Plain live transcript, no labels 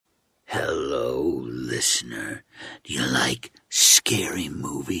Hello, listener. Do you like scary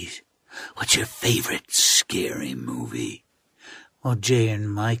movies? What's your favorite scary movie? Well, Jay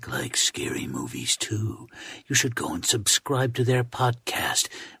and Mike like scary movies, too. You should go and subscribe to their podcast,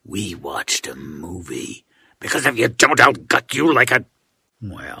 We Watched a Movie. Because if you don't, I'll gut you like a...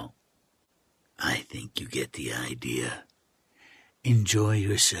 Well, I think you get the idea. Enjoy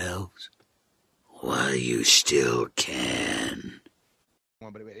yourselves while you still can.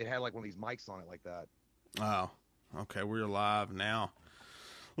 But it had like one of these mics on it like that. Oh, okay. We're live now.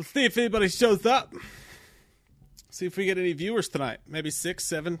 Let's see if anybody shows up. See if we get any viewers tonight. Maybe 6,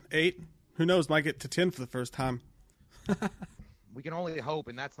 7, 8. Who knows? Might get to 10 for the first time. We can only hope,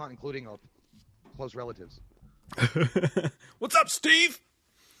 and that's not including our close relatives. What's up, Steve?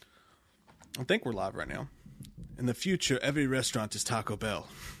 I think we're live right now. In the future, every restaurant is Taco Bell.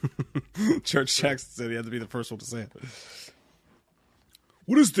 Church Jackson said he had to be the first one to say it.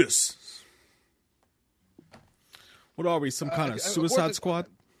 What is this? What are we, some kind of suicide squad?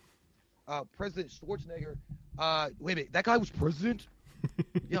 President Schwarzenegger. Wait a minute, that guy was president?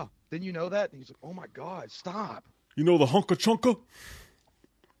 Yeah, didn't you know that? And he's like, oh my God, stop. You know the hunka chunka?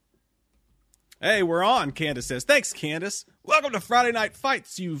 Hey, we're on, Candace says. Thanks, Candace. Welcome to Friday Night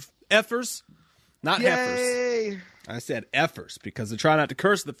Fights, you effers. Not heifers. Yay! I said effers because they try not to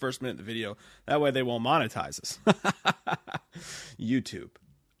curse the first minute of the video. That way they won't monetize us. YouTube.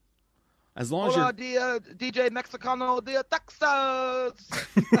 As long as Hola, DJ Mexicano de Texas.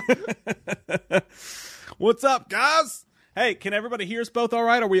 What's up, guys? Hey, can everybody hear us both all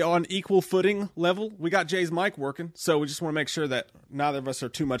right? Are we on equal footing level? We got Jay's mic working, so we just want to make sure that neither of us are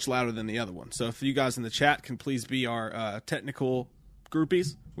too much louder than the other one. So if you guys in the chat can please be our technical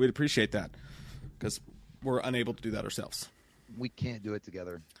groupies, we'd appreciate that because we're unable to do that ourselves. We can't do it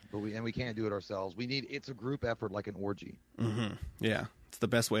together, we can't do it ourselves. It's a group effort like an orgy. Mm-hmm. Yeah, it's the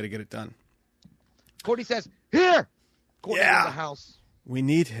best way to get it done. Courtney says, here! Courtney's in the house. We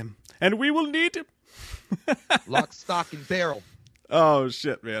need him, and we will need him. Lock, stock, and barrel. Oh,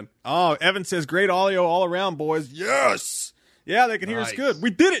 shit, man. Oh, Evan says, great audio all around, boys. Yes! Yeah, they can hear us good.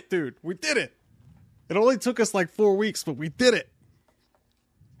 We did it, dude. We did it. It only took us like 4 weeks, but we did it.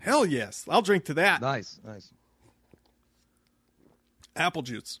 Hell yes. I'll drink to that. Nice. Apple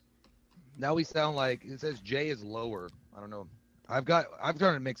juice. Now we sound like, it says Jay is lower. I don't know. I've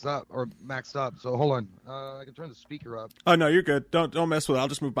turned it maxed up. So hold on. I can turn the speaker up. Oh, no, you're good. Don't mess with it. I'll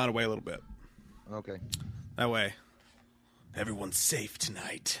just move mine away a little bit. Okay. That way, everyone's safe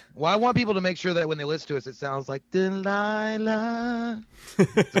tonight. Well, I want people to make sure that when they listen to us, it sounds like Delilah.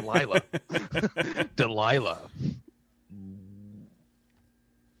 Delilah. Delilah.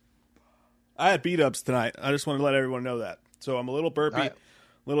 I had beat-ups tonight. I just want to let everyone know that. So I'm a little burpy,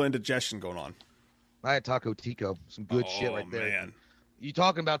 little indigestion going on. I had Taco Tico. Some good shit right there. Man. You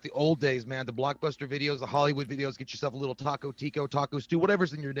talking about the old days, man. The Blockbuster videos, the Hollywood videos, get yourself a little Taco Tico, taco stew,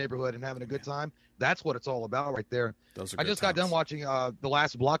 whatever's in your neighborhood and having a good time. That's what it's all about right there. I just got done watching The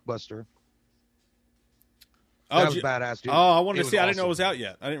Last Blockbuster. That was badass, dude. Oh, I wanted to see. Awesome. I didn't know it was out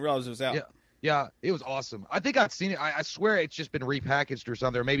yet. I didn't realize it was out. Yeah, it was awesome. I think I've seen it. I swear it's just been repackaged or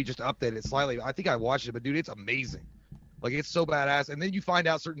something, or maybe just updated slightly. I think I watched it, but dude, it's amazing. Like, it's so badass. And then you find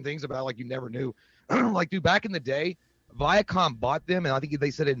out certain things about it, like you never knew. Like, dude, back in the day, Viacom bought them, and I think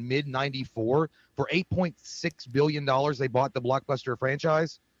they said in mid-'94 for $8.6 billion they bought the Blockbuster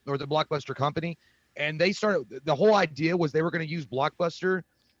franchise, or the Blockbuster company. And they started – the whole idea was they were going to use Blockbuster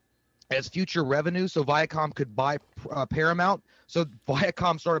as future revenue so Viacom could buy Paramount. So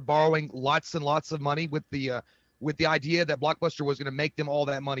Viacom started borrowing lots and lots of money with the idea that Blockbuster was going to make them all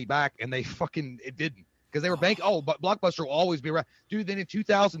that money back, and it didn't. Because they were but Blockbuster will always be around. Dude, then in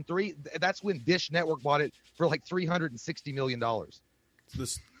 2003, that's when Dish Network bought it for like $360 million.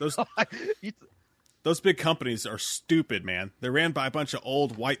 Those big companies are stupid, man. They're ran by a bunch of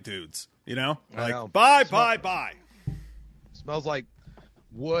old white dudes, you know? Like, buy. Smells like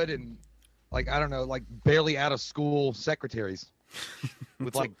wood and, like, I don't know, like barely out of school secretaries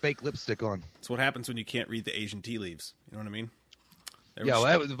with like fake lipstick on. That's what happens when you can't read the Asian tea leaves. You know what I mean?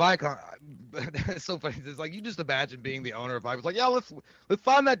 That was Viacom. It's so funny. It's like, you just imagine being the owner of Viacom. It's like, yeah, let's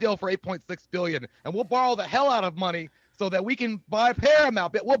find that deal for $8.6 billion, and we'll borrow the hell out of money so that we can buy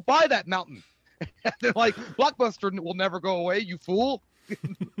Paramount. We'll buy that mountain. And they're like, Blockbuster will never go away, you fool.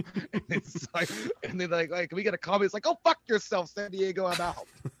 and they're like, can we get a comment? It's like, oh, fuck yourself, San Diego, I'm out.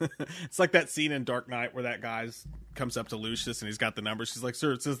 It's like that scene in Dark Knight where that guy comes up to Lucius and he's got the numbers. He's like,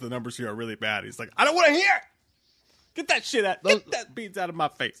 sir, it says the numbers here are really bad. He's like, I don't want to hear it. Get that shit out. Get that beads out of my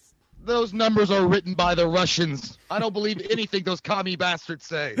face. Those numbers are written by the Russians. I don't believe anything those commie bastards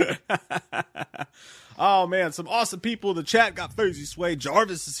say. Oh, man, some awesome people in the chat. Got Thursday Sway.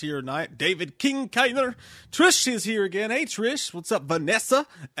 Jarvis is here tonight. David Kinkainer. Trish is here again. Hey, Trish. What's up? Vanessa.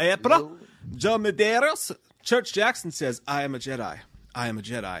 Epra. John Medeiros. Church Jackson says, I am a Jedi. I am a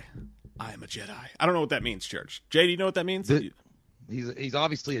Jedi. I am a Jedi. I don't know what that means, Church. Jay, do you know what that means? He's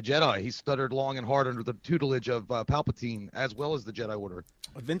obviously a Jedi. He stuttered long and hard under the tutelage of Palpatine, as well as the Jedi Order.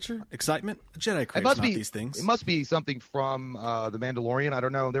 Adventure, excitement, a Jedi craves not these things. It must be something from The Mandalorian. I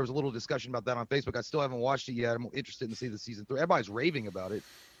don't know. There was a little discussion about that on Facebook. I still haven't watched it yet. I'm interested to see the season 3. Everybody's raving about it.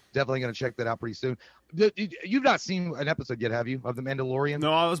 Definitely going to check that out pretty soon. You've not seen an episode yet, have you, of The Mandalorian?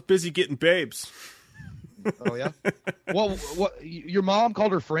 No, I was busy getting babes. Oh, yeah? Well, what? Your mom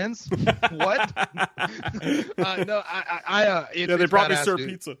called her friends? What? No, yeah, they brought me Sir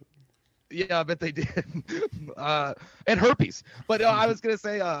Pizza. Yeah, I bet they did. And herpes. But I was going to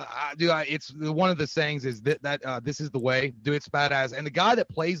say, it's one of the sayings is that this is the way. Dude, it's badass. And the guy that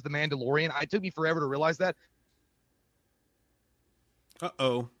plays the Mandalorian, it took me forever to realize that.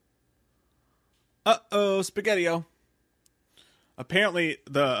 Uh-oh, Spaghetti-O. Apparently,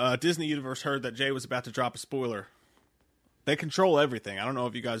 the Disney Universe heard that Jay was about to drop a spoiler. They control everything. I don't know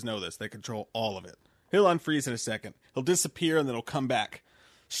if you guys know this. They control all of it. He'll unfreeze in a second. He'll disappear, and then he'll come back.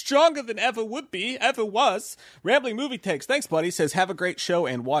 Stronger than ever would be, ever was. Rambling Movie Takes. Thanks, buddy. Says, have a great show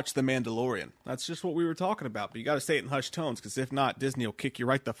and watch The Mandalorian. That's just what we were talking about, but you got to say it in hushed tones, because if not, Disney will kick you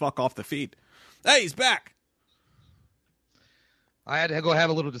right the fuck off the feed. Hey, he's back. I had to go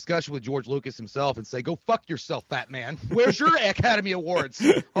have a little discussion with George Lucas himself and say, go fuck yourself, fat man. Where's your Academy Awards?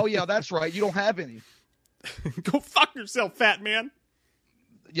 Oh, yeah, that's right. You don't have any. Go fuck yourself, fat man.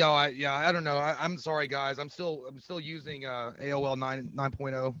 I don't know. I'm sorry, guys. I'm still using AOL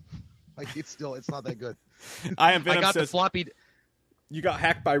 9.0. Like, it's not that good. I got the floppy. You got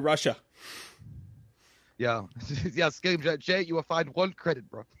hacked by Russia. Yeah. Yeah, Jay, you will find 1 credit,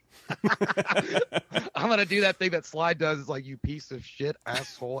 bro. I'm gonna do that thing that Slide does. It's like, you piece of shit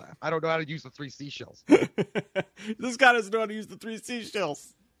asshole. I don't know how to use the 3 seashells. This guy doesn't know how to use the 3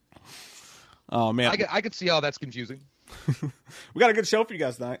 seashells. Oh man, I could see how that's confusing. We got a good show for you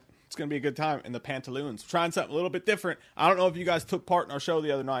guys tonight. It's gonna be a good time in the Pantaloons. Trying something a little bit different. I don't know if you guys took part in our show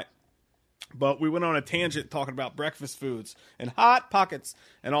the other night, but we went on a tangent talking about breakfast foods and Hot Pockets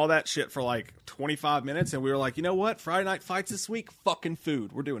and all that shit for like 25 minutes. And we were like, you know what? Friday night fights this week, fucking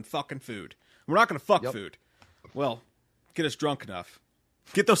food. We're doing fucking food. We're not going to fuck food. Well, get us drunk enough.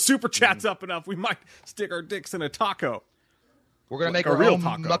 Get those super chats up enough. We might stick our dicks in a taco. We're going to make our real own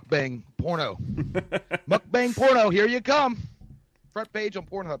mukbang porno. Mukbang porno. Here you come. Front page on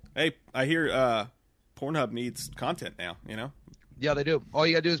Pornhub. Hey, I hear Pornhub needs content now, you know? Yeah, they do. All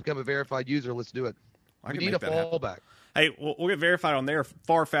you got to do is become a verified user. Let's do it. We need a fallback. Hey, we'll get verified on there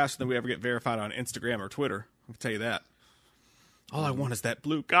far faster than we ever get verified on Instagram or Twitter. I can tell you that. All I want is that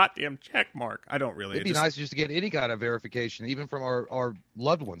blue goddamn check mark. I don't really. It'd be nice just to get any kind of verification, even from our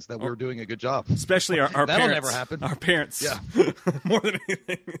loved ones, that we're doing a good job. Especially our That'll parents. That'll never happen. Our parents. Yeah. More than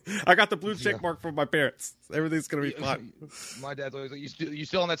anything. I got the blue check mark from my parents. Everything's going to be fine. My dad's always like, you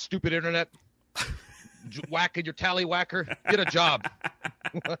still on that stupid internet? Whacking your tally whacker? Get a job.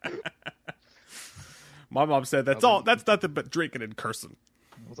 My mom said that's all. That's nothing but drinking and cursing.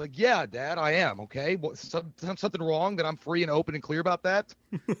 I was like, yeah, Dad, I am. Okay. Well, something wrong that I'm free and open and clear about that?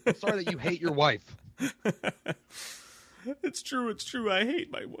 I'm sorry that you hate your wife. It's true. It's true. I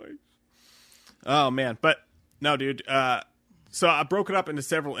hate my wife. Oh, man. But no, dude. So I broke it up into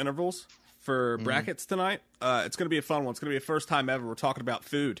several intervals for brackets tonight. It's going to be a fun one. It's going to be a first time ever. We're talking about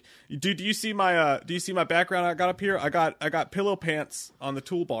food. Dude, do you see my background I got up here? I got pillow pants on the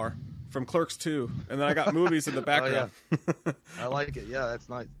toolbar from Clerks 2, and then I got movies in the background. Oh, yeah. I like it. Yeah, that's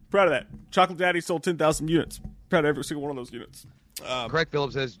nice. Proud of that. Chocolate Daddy sold 10,000 units. Proud of every single one of those units. Craig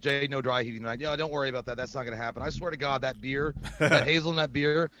Phillips says, Jay, no dry heating tonight. Yeah, don't worry about that. That's not going to happen. I swear to God, that beer, that hazelnut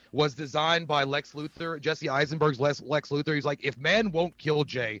beer, was designed by Lex Luthor, Jesse Eisenberg's Lex Luthor. He's like, if man won't kill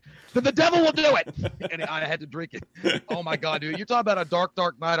Jay, then the devil will do it. And I had to drink it. Oh, my God, dude. You're talking about a dark,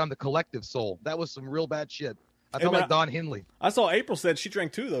 dark night on the collective soul. That was some real bad shit. I felt like Don Henley. I saw April said she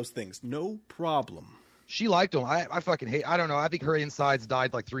drank 2 of those things. No problem. She liked them. I fucking hate. I don't know. I think her insides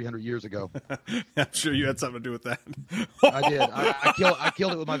died like 300 years ago. I'm sure you had something to do with that. I did. I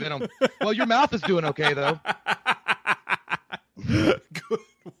killed it with my venom. Well, your mouth is doing okay though. Good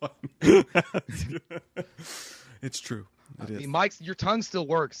one. It's true. I mean, Mike's, your tongue still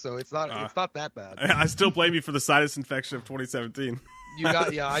works, so it's not that bad. I still blame you for the sinus infection of 2017. You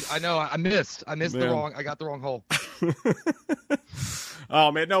got, I know. I missed I got the wrong hole. Oh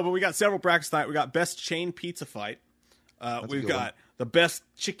man, no, but we got several brackets tonight. We got best chain pizza fight. We've got the best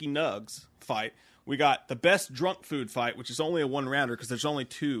chicken nugs fight. We got the best drunk food fight, which is only a 1-rounder because there's only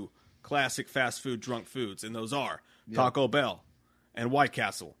 2 classic fast food drunk foods, and those are Taco Bell and White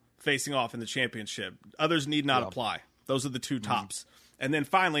Castle facing off in the championship. Others need not apply. Those are the 2 tops. And then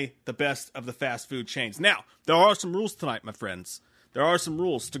finally, the best of the fast food chains. Now, there are some rules tonight, my friends. There are some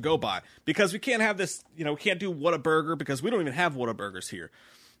rules to go by because we can't have this, we can't do Whataburger because we don't even have Whataburgers here.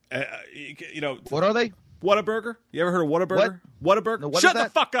 What are they? Whataburger? You ever heard of Whataburger? Whataburger? No, what Shut is the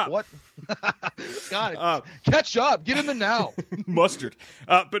fuck up. What? Got it. Catch up. Get in the now. Mustard.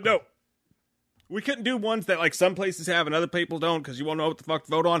 But no, we couldn't do ones that like some places have and other people don't because you won't know what the fuck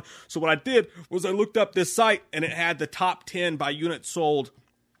to vote on. So what I did was I looked up this site and it had the top 10 by unit sold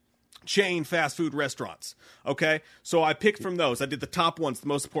chain fast food restaurants. Okay, so I picked from those. I did the top ones, the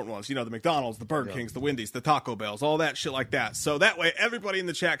most important ones. The McDonald's, the Burger Kings, the Wendy's, the Taco Bells, all that shit like that. So that way, everybody in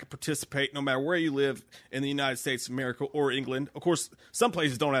the chat can participate, no matter where you live in the United States of America or England. Of course, some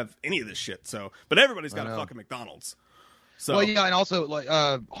places don't have any of this shit. But everybody's got a fucking McDonald's. So and also like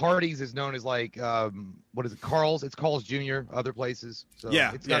Hardee's is known as like what is it? Carl's. It's Carl's Jr. Other places. So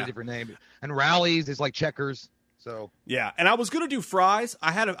it's got a different name. And Rally's is like Checkers. So yeah, and I was gonna do fries.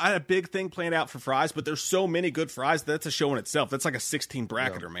 I had a big thing planned out for fries, but there's so many good fries that's a show in itself. That's like a 16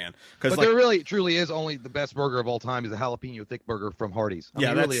 bracketer, man. But there really truly is only the best burger of all time is a jalapeno thick burger from Hardee's. I mean,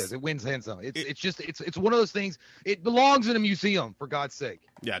 it really is. It wins hands down. It's one of those things. It belongs in a museum, for God's sake.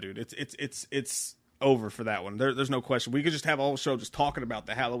 Yeah, dude. It's over for that one. There's no question. We could just have a whole show just talking about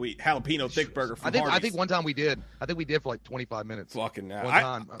the jalapeno thick burger from Hardee's. I think one time we did. I think we did for like 25 minutes. Fucking now.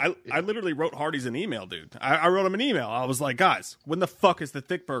 I literally wrote Hardee's an email, dude. I wrote them an email. I was like, guys, when the fuck is the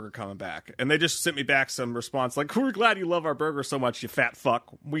thick burger coming back? And they just sent me back some response like, we're glad you love our burger so much, you fat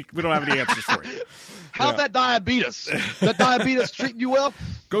fuck. We don't have any answers for you. How's that diabetes? That diabetes treating you well?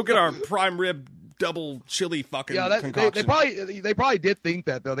 Go get our prime rib double chili fucking concoction. They probably did think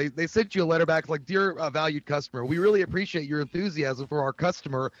that though. They sent you a letter back like, dear valued customer, we really appreciate your enthusiasm for our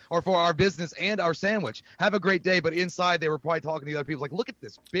customer or for our business and our sandwich. Have a great day. But inside they were probably talking to the other people like, look at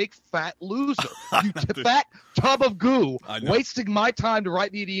this big fat loser, you fat tub of goo, wasting my time to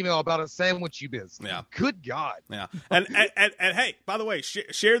write me an email about a sandwich you missed. Yeah. Good God. Yeah. And hey, by the way,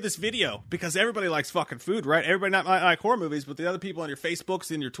 share this video because everybody likes fucking food, right? Everybody not like horror movies, but the other people on your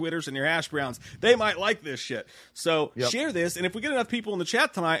Facebooks and your Twitters and your Hash Browns, they might like this shit. So share this, and if we get enough people in the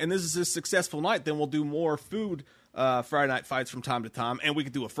chat tonight and this is a successful night, then we'll do more food Friday night fights from time to time, and we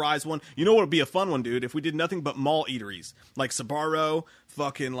could do a fries one. You know what would be a fun one, dude? If we did nothing but mall eateries like Sbarro,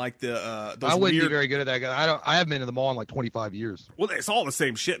 fucking like the those I wouldn't weird... be very good at that. I haven't been to the mall in like 25 years. Well, it's all the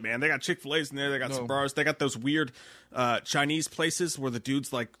same shit, man. They got Chick-fil-A's in there. They got Sbarros. They got those weird Chinese places where the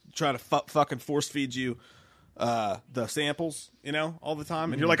dudes like try to fucking force feed you the samples, all the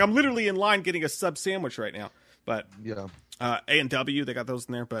time, and you're like, I'm literally in line getting a sub sandwich right now. But A&W, they got those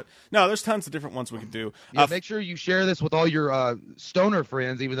in there. But no, there's tons of different ones we could do. Make sure you share this with all your stoner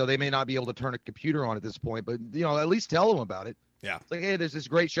friends, even though they may not be able to turn a computer on at this point. But at least tell them about it. Yeah. It's like, hey, there's this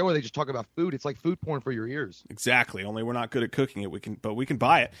great show where they just talk about food. It's like food porn for your ears. Exactly. Only we're not good at cooking it. We can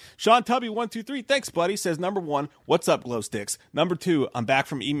buy it. Sean Tubby 123, thanks, buddy. Says number 1, what's up, glow sticks? Number 2, I'm back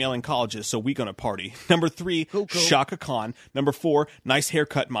from emailing colleges, so we gonna party. Number 3, cool. Shaka Khan. Number 4, nice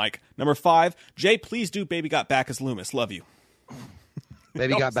haircut, Mike. Number 5, Jay, please do Baby Got Back as Loomis. Love you.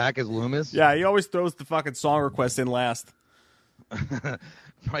 Baby Got Back as Loomis? Yeah, he always throws the fucking song request in last.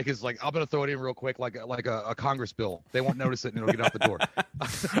 Mike is like, I'm gonna throw it in real quick, like a Congress bill. They won't notice it, and it'll get out the door.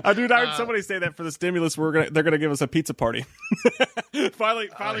 Dude, I heard somebody say that for the stimulus, they're gonna give us a pizza party. finally,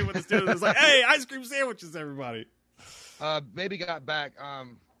 when the stimulus is like, hey, ice cream sandwiches, everybody. Baby Got Back.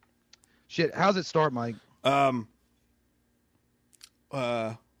 Shit, how's it start, Mike? I'm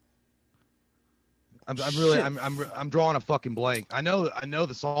drawing a fucking blank. I know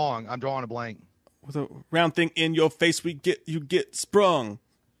the song. I'm drawing a blank. With a round thing in your face, you get sprung.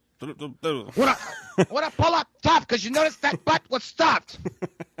 When I pull up tough, because you notice that butt was stuffed.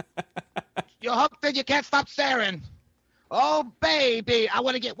 You're hooked and you can't stop staring. Oh, baby, I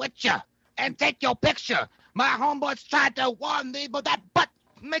want to get with you and take your picture. My homeboys tried to warn me, but that butt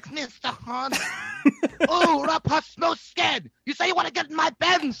makes me stun. Ooh, rub her smooth skin. You say you want to get in my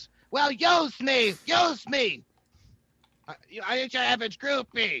Benz? Well, use me. I ain't your average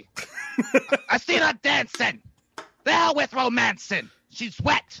groupie. I seen her dancing. The hell with romancing. She's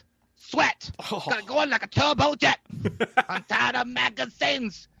wet. Sweat. Got it going like a turbo jet. I'm tired of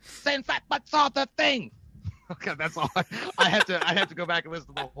magazines saying fat butts are the thing. Okay, that's all. I have to go back and listen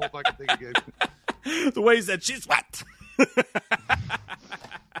to the whole fucking thing again. The ways that she's wet.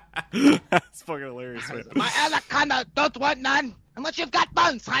 That's fucking hilarious, man. My anaconda don't want none unless you've got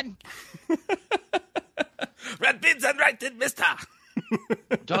buns, hon. Red beans and right in, mister.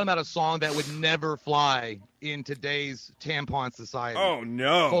 I'm talking about a song that would never fly in today's tampon society. Oh,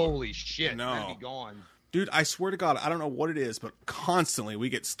 no. Holy shit. No. That'd be gone. Dude, I swear to God, I don't know what it is, but constantly we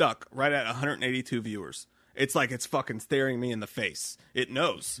get stuck right at 182 viewers. It's like it's fucking staring me in the face. It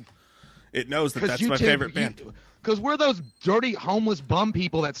knows. It knows that that's my favorite band. Because we're those dirty, homeless bum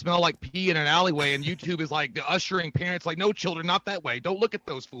people that smell like pee in an alleyway, and YouTube is like the ushering parents, like, no, children, not that way. Don't look at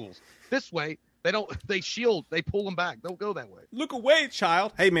those fools. This way. They shield. They pull them back. Don't go that way. Look away,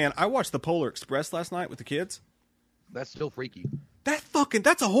 child. Hey, man, I watched The Polar Express last night with the kids. That's still freaky.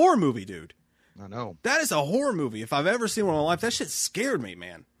 That's a horror movie, dude. I know. That is a horror movie. If I've ever seen one in my life, that shit scared me,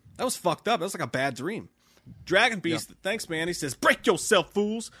 man. That was fucked up. That was like a bad dream. Dragon Beast, Thanks, man. He says, break yourself,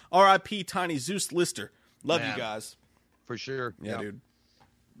 fools. R.I.P. Tiny Zeus Lister. Love you guys. For sure. Yeah, dude.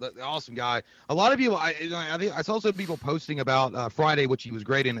 Awesome guy. A lot of people, I think I saw some people posting about Friday, which he was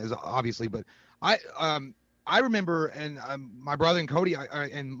great in, is obviously, but I remember, and my brother and Cody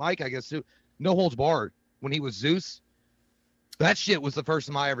and Mike, I guess too, No Holds Barred when he was Zeus. That shit was the first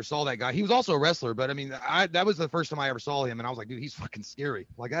time I ever saw that guy. He was also a wrestler, but I mean, that was the first time I ever saw him, and I was like, dude, he's fucking scary.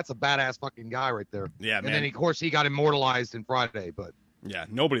 Like, that's a badass fucking guy right there. Yeah, and man. then, of course, he got immortalized in Friday, but. Yeah,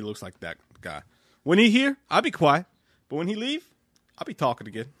 nobody looks like that guy. When he here, I'll be quiet. But when he leave, I'll be talking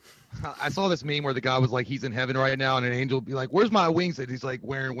again. I saw this meme where the guy was like, he's in heaven right now, and an angel would be like, where's my wings? And he's like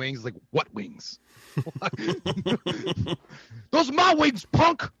wearing wings. He's like, what wings? Those are my wings,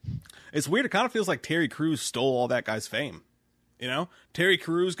 punk. It's weird. It kind of feels like Terry Crews stole all that guy's fame. You know? Terry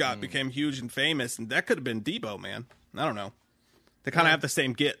Crews became huge and famous, and that could have been Debo, man. I don't know. They kind of have the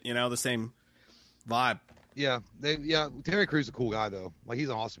same the same vibe. Yeah. Terry Crews is a cool guy, though. Like, he's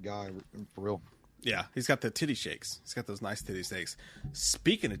an awesome guy, for real. Yeah, he's got the titty shakes. He's got those nice titty shakes.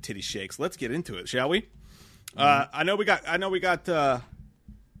 Speaking of titty shakes, let's get into it, shall we? I know we got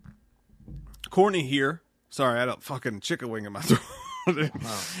Courtney here. Sorry, I had a fucking chicken wing in my throat.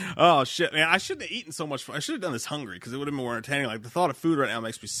 Oh shit, man! I shouldn't have eaten so much. I should have done this hungry because it would have been more entertaining. Like, the thought of food right now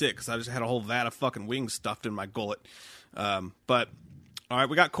makes me sick because I just had a whole vat of fucking wings stuffed in my gullet. But all right,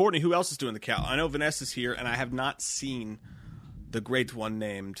 we got Courtney. Who else is doing the count? I know Vanessa's here, and I have not seen the great one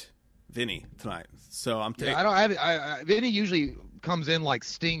named Vinny tonight. So I'm taking. Vinny usually comes in like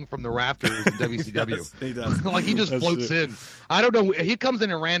Sting from the rafters in WCW. He does. Like, he just floats in. I don't know. He comes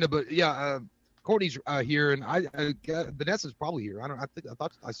in random, but yeah. Courtney's here, and Vanessa's probably here. I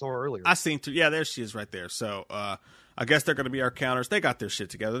thought I saw her earlier. I seen her. Yeah, there she is, right there. So I guess they're going to be our counters. They got their shit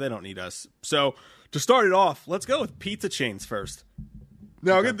together. They don't need us. So to start it off, let's go with pizza chains first.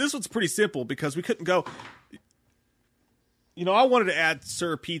 Now, again, this one's pretty simple because we couldn't go. You know, I wanted to add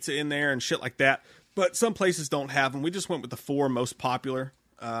Sir Pizza in there and shit like that, but some places don't have them. We just went with the 4 most popular.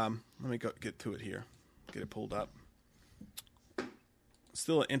 Let me get to it here. Get it pulled up.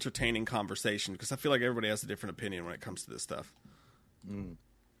 Still an entertaining conversation because I feel like everybody has a different opinion when it comes to this stuff. All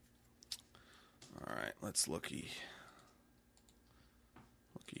right, let's looky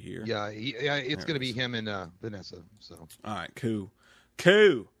here. Yeah, it's going to be him and Vanessa. So all right, cool.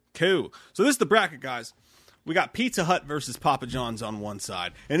 So this is the bracket, guys. We got Pizza Hut versus Papa John's on one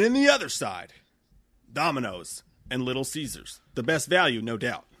side, and in the other side, Domino's and Little Caesars. The best value, no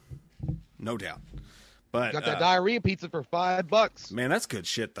doubt. But got that diarrhea pizza for $5. Man, that's good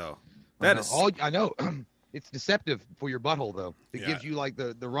shit though. I know. It's deceptive for your butthole though. It gives you like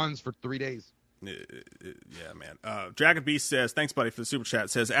the runs for 3 days. Yeah, man. Dragon Beast says, thanks, buddy, for the super chat.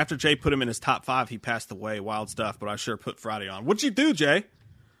 Says, after Jay put him in his top 5, he passed away. Wild stuff, but I sure put Friday on. What'd you do, Jay?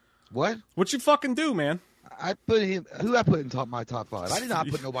 What? What'd you fucking do, man? I put him. Who I put in my top 5? I did not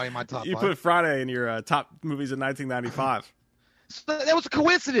put nobody in my top 5. You put Friday in your top movies of 1995. So that was a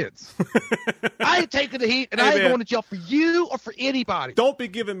coincidence. I ain't taking the heat, and I ain't going to jail for you or for anybody. Don't be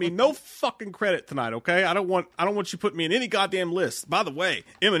giving me no fucking credit tonight, okay? I don't want you putting me in any goddamn list. By the way,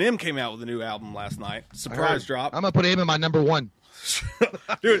 Eminem came out with a new album last night. Surprise drop. I'm gonna put him in my number 1.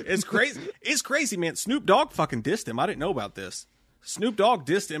 Dude, it's crazy. It's crazy, man. Snoop Dogg fucking dissed him. I didn't know about this. Snoop Dogg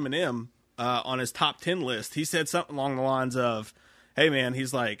dissed Eminem on his top 10 list. He said something along the lines of, hey man,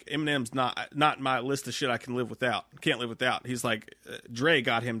 he's like, Eminem's not my list of shit I can live without. Can't live without. He's like, Dre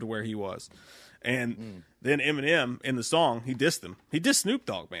got him to where he was. And then Eminem in the song, he dissed him. He dissed Snoop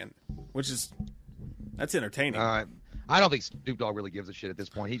Dogg, man, that's entertaining. I don't think Snoop Dogg really gives a shit at this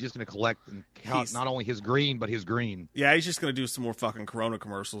point. He's just going to collect and count not only his green, but his green. Yeah, he's just going to do some more fucking Corona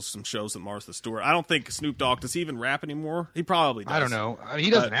commercials, some shows at Martha Stewart. I don't think Snoop Dogg, does he even rap anymore? He probably does. I don't know. I mean,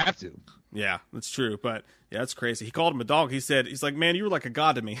 he doesn't have to. Yeah, that's true. But yeah, that's crazy. He called him a dog. He's like, man, you were like a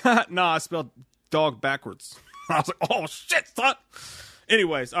god to me. Nah, I spelled dog backwards. I was like, oh shit, son.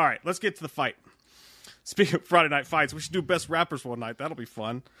 Anyways, all right, let's get to the fight. Speaking of Friday night fights, we should do best rappers one night. That'll be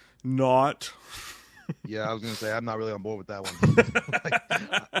fun. Not. Yeah, I was gonna say I'm not really on board with that one.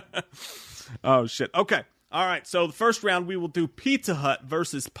 Oh shit. Okay. All right. So the first round we will do Pizza Hut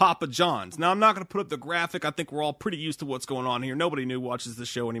versus Papa John's. Now I'm not going to put up the graphic. I think we're all pretty used to what's going on here. Nobody new watches the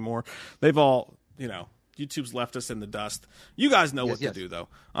show anymore. They've all, YouTube's left us in the dust. You guys know what to do though.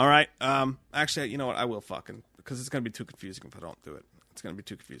 All right. Actually, you know what? I will fucking, because it's going to be too confusing if I don't do it. It's going to be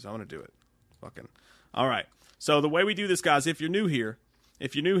too confusing. I'm going to do it. Fucking. All right. So the way we do this, guys, if you're new here,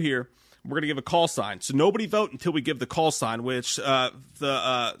 we're going to give a call sign. So nobody vote until we give the call sign, which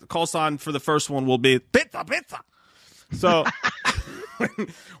the call sign for the first one will be pizza, pizza. So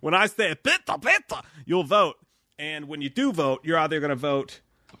when I say pizza, pizza, you'll vote. And when you do vote, you're either going to vote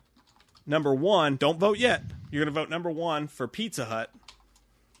number 1. Don't vote yet. You're going to vote number 1 for Pizza Hut.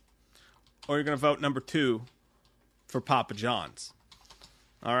 Or you're going to vote number 2 for Papa John's.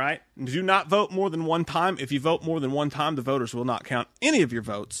 All right? Do not vote more than one time. If you vote more than one time, the voters will not count any of your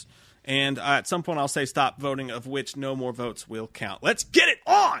votes. And at some point, I'll say stop voting, of which no more votes will count. Let's get it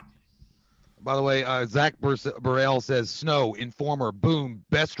on! By the way, Zach Burrell says, Snow, Informer, boom,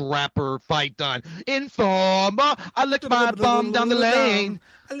 best rapper fight done. Informer, I licked my bum down the lane.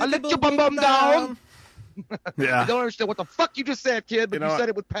 I licked your bum down. Yeah. I don't understand what the fuck you just said, kid, but you said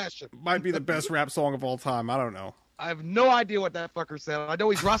it with passion. Might be the best rap song of all time. I don't know. I have no idea what that fucker said. I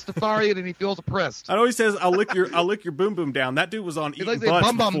know he's Rastafarian and he feels oppressed. I know he says, I'll lick your boom boom down. That dude was on eating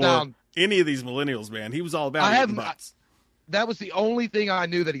butts before down. Any of these millennials, man. He was all about eating butts. That was the only thing I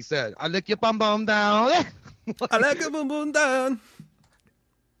knew that he said. I lick your bum down. I lick your bum bum down.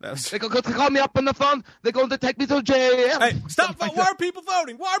 They're going to call me up on the phone. They're going to take me to jail. Hey, stop. Why are people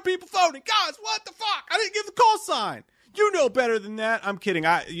voting? Why are people voting? Guys, what the fuck? I didn't give the call sign. You know better than that. I'm kidding.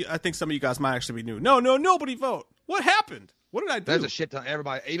 I think some of you guys might actually be new. No, nobody vote. What happened? What did I do? That's a shit ton.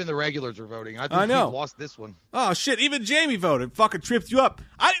 Everybody, even the regulars are voting. I think know. He lost this one. Oh, shit. Even Jamie voted. Fucking tripped you up.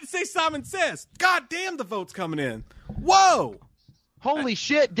 I didn't say Simon Says. God damn, the vote's coming in. Whoa. Holy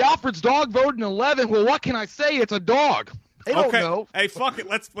shit. Galford's dog voted in 11. Well, what can I say? It's a dog. They don't know. Hey, fuck it.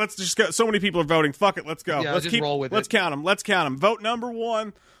 Let's just go. So many people are voting. Fuck it. Let's go. Yeah, let's roll with it. Let's count them. Let's count them. Vote number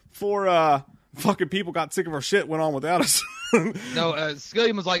 1 for fucking people got sick of our shit, went on without us. No,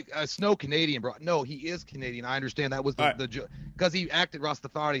 Skillian was like Snow Canadian, bro. No, he is Canadian. I understand that was the because he acted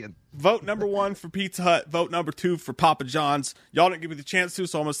Rastafarian. Vote number 1 for Pizza Hut. Vote number 2 for Papa John's. Y'all didn't give me the chance to,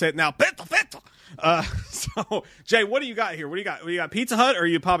 so I'm gonna say it now. Pizza, pizza. So Jay, what do you got here? What do you got? You got Pizza Hut or are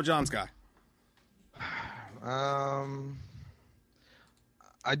you a Papa John's guy? I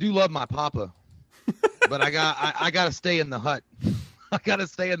do love my Papa, but I got to stay in the hut. I got to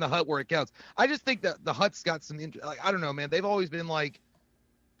stay in the hut where it counts. I just think that the hut's got some I don't know, man. They've always been like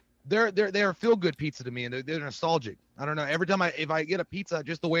they're feel good pizza to me, and they're nostalgic. I don't know. Every time if I get a pizza,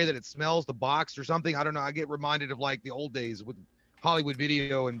 just the way that it smells, the box or something, I don't know. I get reminded of like the old days with Hollywood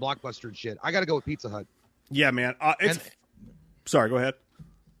Video and Blockbuster and shit. I got to go with Pizza Hut. Yeah, man. Sorry, go ahead.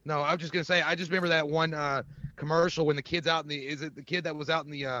 No, I was just gonna say I just remember that one commercial when the kid's out in the kid that was out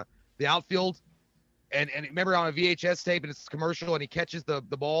in the outfield. And remember on a VHS tape, and it's a commercial, and he catches the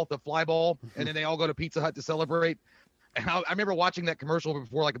ball, the fly ball, and then they all go to Pizza Hut to celebrate. And I remember watching that commercial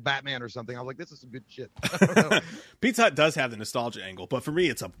before, like a Batman or something. I was like, this is some good shit. Pizza Hut does have the nostalgia angle, but for me,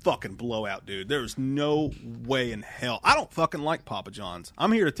 it's a fucking blowout, dude. There's no way in hell. I don't fucking like Papa John's.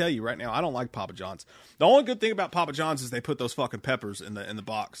 I'm here to tell you right now, I don't like Papa John's. The only good thing about Papa John's is they put those fucking peppers in the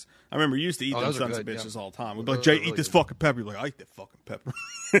box. I remember you used to eat those sons of bitches all the time. We'd be like, Jay, eat this fucking pepper. You're like, I eat that fucking pepper.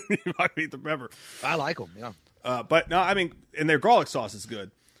 You might eat the pepper. I like them, yeah. But no, I mean, and their garlic sauce is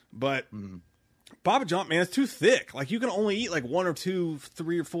good, but Papa John, man, it's too thick. Like you can only eat like 1 or 2,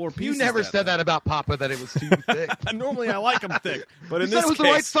 3 or 4 pieces. You never said that about Papa, that it was too thick. Normally I like them thick, but in you this said it was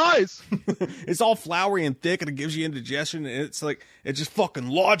case, the right size. It's all floury and thick, and it gives you indigestion. And it's like it just fucking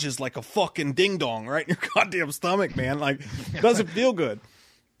lodges like a fucking ding dong right in your goddamn stomach, man. Like it doesn't feel good.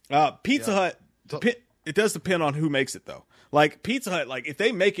 Pizza Hut, it does depend on who makes it though. Like Pizza Hut, like if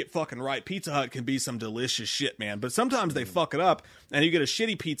they make it fucking right, Pizza Hut can be some delicious shit, man. But sometimes they fuck it up, and you get a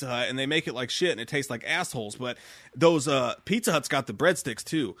shitty Pizza Hut, and they make it like shit, and it tastes like assholes. But those Pizza Hut's got the breadsticks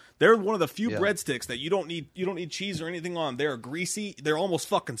too. They're one of the few breadsticks that you don't need cheese or anything on. They're greasy. They're almost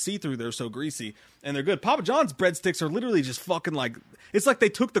fucking see through. They're so greasy, and they're good. Papa John's breadsticks are literally just fucking like it's like they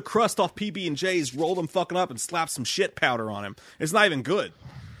took the crust off PB&J's, rolled them fucking up, and slapped some shit powder on them. It's not even good.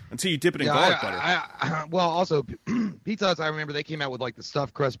 Until you dip it in garlic butter. Well, also, Pizza Huts, I remember they came out with like the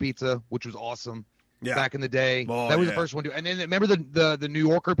stuffed crust pizza, which was awesome back in the day. Oh, that was the first one. And then remember the New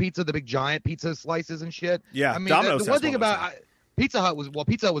Yorker pizza, the big giant pizza slices and shit? Yeah, I mean, Domino's the one thing about Pizza Hut was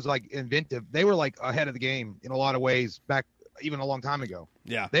like inventive. They were like ahead of the game in a lot of ways back even a long time ago.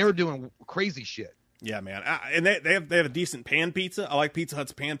 Yeah. They were doing crazy shit. Yeah, man. And they have a decent pan pizza. I like Pizza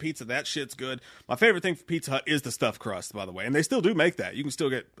Hut's pan pizza. That shit's good. My favorite thing for Pizza Hut is the stuffed crust, by the way. And they still do make that. You can still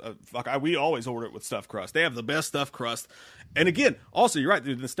get we always order it with stuffed crust. They have the best stuffed crust. And again, also you're right,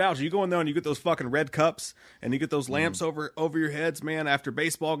 dude, nostalgia. You go in there and you get those fucking red cups and you get those lamps over your heads, man, after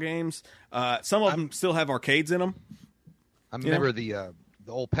baseball games. Some of them still have arcades in them. I remember the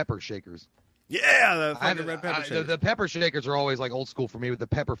old pepper shakers. Yeah, the fucking red pepper shakers. The pepper shakers are always like old school for me with the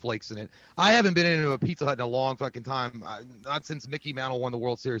pepper flakes in it. I haven't been into a Pizza Hut in a long fucking time. Not since Mickey Mantle won the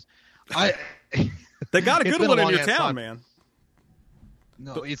World Series. They got a good one in your town, man.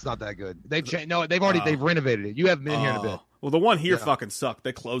 No, it's not that good. They've changed. No, they've renovated it. You haven't been here in a bit. Well, the one here fucking sucked.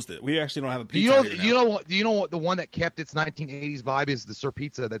 They closed it. We actually don't have a pizza. Do you know what the one that kept its 1980s vibe is? The Sir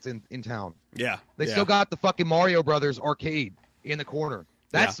Pizza that's in town. Yeah, they still got the fucking Mario Brothers arcade in the corner.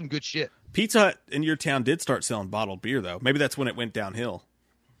 That's some good shit. Pizza Hut in your town did start selling bottled beer, though. Maybe that's when it went downhill.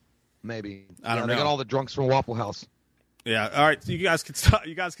 Maybe. I don't know. They got all the drunks from Waffle House. Yeah. All right. So you guys can stop.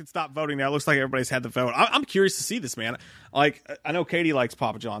 You guys can stop voting now. It looks like everybody's had the vote. I'm curious to see this, man. Like, I know Katie likes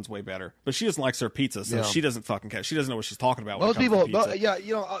Papa John's way better, but she doesn't like Sir Pizza, so she doesn't fucking care. She doesn't know what she's talking about. Most people,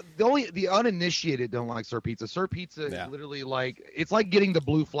 the uninitiated don't like Sir Pizza. Sir Pizza is literally it's like getting the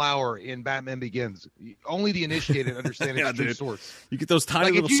blue flower in Batman Begins. Only the initiated understand its true source. You get those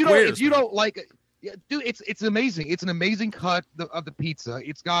tiny little squares. If you don't like. Yeah, dude, it's amazing. It's an amazing cut of the pizza.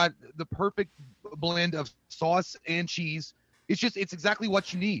 It's got the perfect blend of sauce and cheese. It's exactly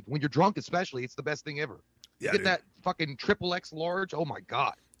what you need when you're drunk, especially. It's the best thing ever. Yeah, Get that fucking XXX large. Oh my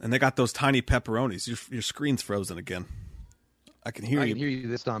god! And they got those tiny pepperonis. Your screen's frozen again. I can hear you. I can hear you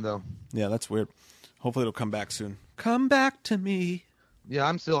this time though. Yeah, that's weird. Hopefully it'll come back soon. Come back to me. Yeah,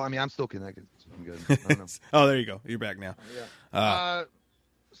 I'm still connected. So I'm good. I don't know. Oh, there you go. You're back now. Yeah.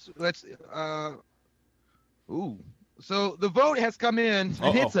 So the vote has come in,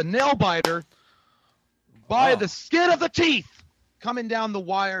 and it's a nail biter by the skin of the teeth coming down the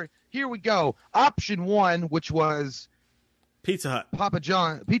wire. Here we go. Option 1, which was Pizza Hut.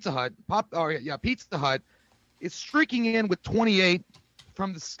 Pizza Hut is streaking in with 28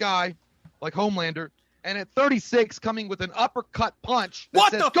 from the sky, like Homelander, and at 36 coming with an uppercut punch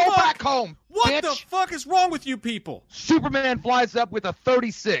that says, "Go back home, What the fuck is wrong with you people?" Superman flies up with a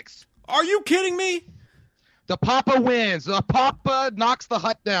 36. Are you kidding me? The Papa wins. The Papa knocks the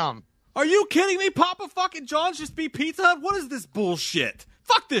Hut down. Are you kidding me? Papa fucking John's just beat Pizza Hut? What is this bullshit?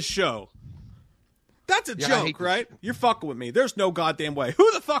 Fuck this show. That's a joke, right? You're fucking with me. There's no goddamn way.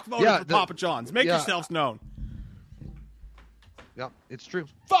 Who the fuck voted for Papa John's? Make yourselves known. Yeah, it's true.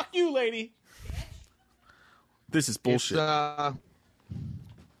 Fuck you, lady. This is bullshit. So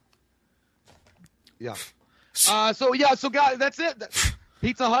guys, that's it.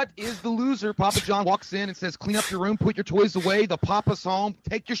 Pizza Hut is the loser. Papa John walks in and says, "Clean up your room, put your toys away. The Papa's home.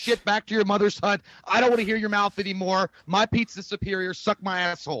 Take your shit back to your mother's hut. I don't want to hear your mouth anymore. My pizza's superior. Suck my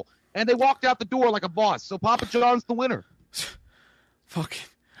asshole." And they walked out the door like a boss. So Papa John's the winner. Fuck.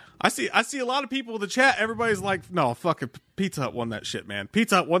 I see a lot of people in the chat. Everybody's like, "No, fucking Pizza Hut won that shit, man.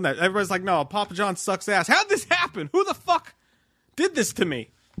 Pizza Hut won that." Everybody's like, "No, Papa John sucks ass." How'd this happen? Who the fuck did this to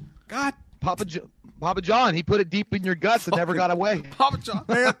me? God. Papa John, he put it deep in your guts and never got away. Papa John,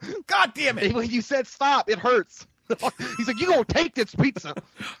 man. God damn it. When you said stop, it hurts. He's like, "You gonna take this pizza."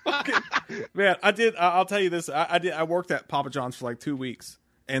 Okay. Man, I'll tell you this. I worked at Papa John's for like 2 weeks.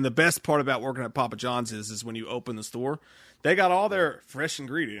 And the best part about working at Papa John's is when you open the store, they got all their fresh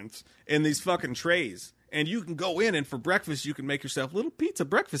ingredients in these fucking trays. And you can go in and for breakfast, you can make yourself little pizza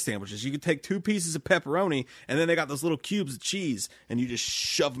breakfast sandwiches. You can take 2 pieces of pepperoni, and then they got those little cubes of cheese, and you just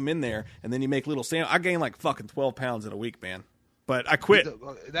shove them in there, and then you make little sandwiches. I gained like fucking 12 pounds in a week, man. But I quit.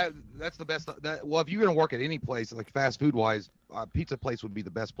 That's the best. Well, if you're going to work at any place, like fast food-wise, pizza place would be the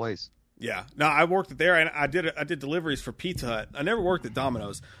best place. Yeah. No, I worked there, and I did deliveries for Pizza Hut. I never worked at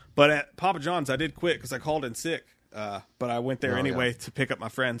Domino's, but at Papa John's, I did quit because I called in sick. But I went there anyway to pick up my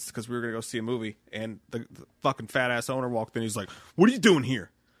friends because we were going to go see a movie. And the fucking fat-ass owner walked in. He's like, "What are you doing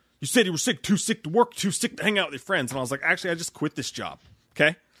here? You said you were sick, too sick to work, too sick to hang out with your friends." And I was like, "Actually, I just quit this job,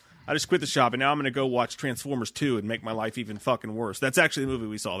 okay? I just quit this job, and now I'm going to go watch Transformers 2 and make my life even fucking worse." That's actually the movie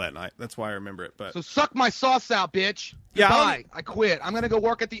we saw that night. That's why I remember it. But so suck my sauce out, bitch. Yeah, Goodbye. I quit. I'm going to go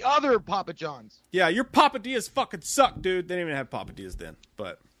work at the other Papa John's. Yeah, your Papa Diaz fucking suck, dude. They didn't even have Papa Diaz then,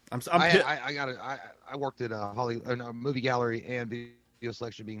 but... I worked at a movie gallery and video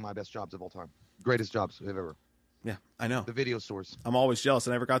selection being my best jobs of all time. Greatest jobs I've ever. Yeah, I know. The video stores. I'm always jealous.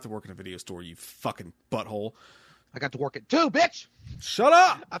 I never got to work in a video store, you fucking butthole. I got to work at 2, bitch. Shut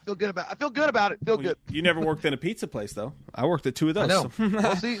up. I feel good about it. Feel good. You never worked in a pizza place, though. I worked at 2 of those. I know. So.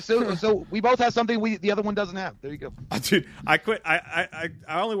 Well, see, so we both have something the other one doesn't have. There you go. Dude, I quit. I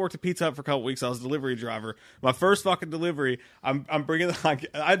only worked at Pizza Hut for a couple weeks. I was a delivery driver. My first fucking delivery, I'm bringing.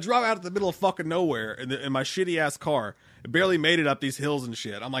 I drive out of the middle of fucking nowhere in my shitty ass car. It barely made it up these hills and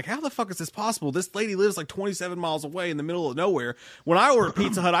shit. I'm like, how the fuck is this possible? This lady lives like 27 miles away in the middle of nowhere. When I order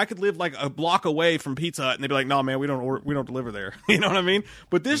Pizza Hut, I could live like a block away from Pizza Hut, and they'd be like, "No, man, we don't deliver there." You know what I mean?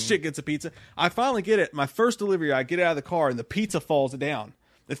 But this shit gets a pizza. I finally get it. My first delivery, I get it out of the car, and the pizza falls down.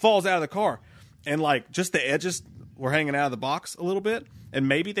 It falls out of the car, and like just the edges were hanging out of the box a little bit, and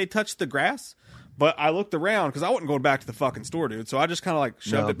maybe they touched the grass. But I looked around because I wasn't going back to the fucking store, dude. So I just kind of like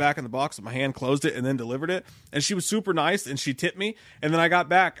shoved it back in the box with my hand, closed it, and then delivered it. And she was super nice, and she tipped me. And then I got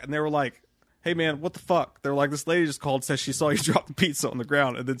back, and they were like, "Hey, man, what the fuck?" They were like, "This lady just called, says she saw you drop the pizza on the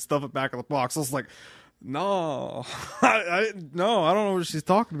ground and then stuff it back in the box." I was like, "No, I don't know what she's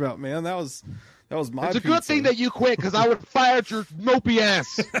talking about, man. That was my It's a pizza. good thing that you quit because I would have fired your mopey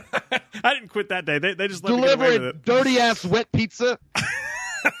ass. I didn't quit that day. They just let me get away with Delivering it. dirty ass wet pizza.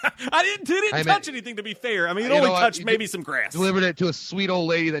 I didn't touch anything, to be fair. I mean, it only touched maybe some grass. Delivered it to a sweet old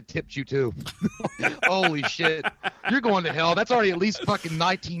lady that tipped you too. Holy shit. You're going to hell. That's already at least fucking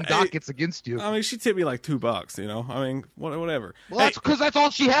 19 dockets against you. I mean, she tipped me like $2, you know? I mean, whatever. Well, that's because that's all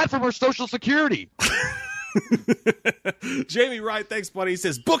she had from her Social Security. Jamie Wright, thanks, buddy. He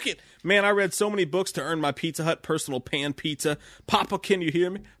says, "Book it. Man, I read so many books to earn my Pizza Hut personal pan pizza. Papa, can you hear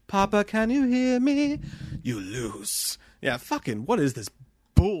me? Papa, can you hear me? You lose." Yeah, fucking, what is this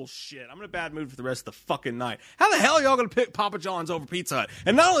bullshit? I'm in a bad mood for the rest of the fucking night. How the hell are y'all going to pick Papa John's over Pizza Hut?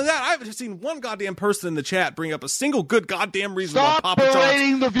 And not only that, I haven't seen one goddamn person in the chat bring up a single good goddamn reason why Papa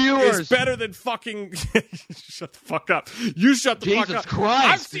berating John's the viewers. is better than fucking... Shut the fuck up. You shut the fuck up. Jesus Christ.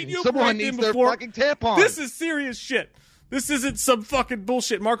 I've seen you Someone break in needs their before. fucking tampon. This is serious shit. This isn't some fucking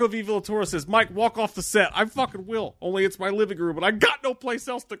bullshit. Marco V. Villatoro says, "Mike, walk off the set." I fucking will. Only it's my living room, and I got no place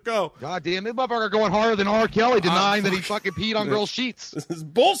else to go. God damn, this motherfucker going harder than R. Kelly denying that he fucking peed on girls' sheets. This is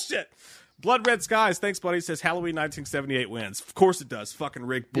bullshit. Blood Red Skies, thanks, buddy. Says Halloween 1978 wins. Of course it does. Fucking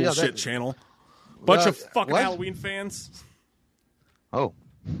rigged bullshit channel. Bunch of fucking what? Halloween fans. Oh.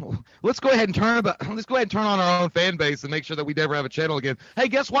 Let's go ahead and turn on our own fan base and make sure that we never have a channel again. Hey,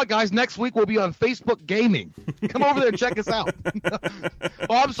 guess what, guys? Next week we'll be on Facebook Gaming. Come over there and check us out.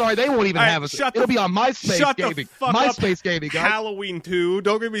 Oh, I'm sorry, they won't even have us. It'll be on MySpace Gaming. MySpace Gaming, guys. Halloween 2.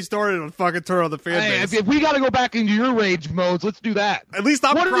 Don't get me started on fucking turn on the fan base. If we got to go back into your rage modes, let's do that. At least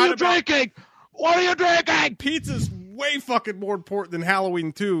I'm What are you about drinking? What are you drinking? Pizza's way fucking more important than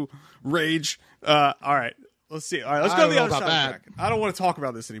Halloween 2 rage. All right. Let's see. All right, let's go to the other side of the bracket. I don't want to talk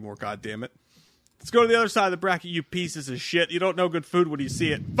about this anymore, goddammit. Let's go to the other side of the bracket, you pieces of shit. You don't know good food when you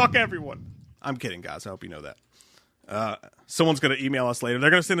see it. Fuck everyone. I'm kidding, guys. I hope you know that. Someone's going to email us later. They're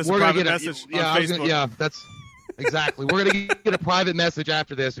going to send us a private message on Facebook. That's exactly. We're going to get a private message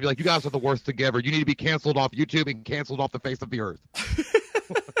after this and be like, you guys are the worst together. You need to be canceled off YouTube and canceled off the face of the earth.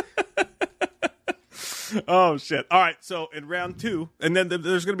 Oh, shit. All right, so in round 2, and then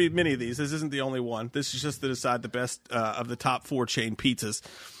there's going to be many of these. This isn't the only one. This is just to decide the best of the top 4 chain pizzas.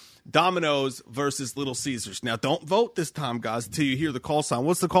 Domino's versus Little Caesars. Now, don't vote this time, guys, until you hear the call sign.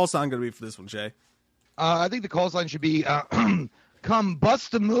 What's the call sign going to be for this one, Jay? I think the call sign should be, come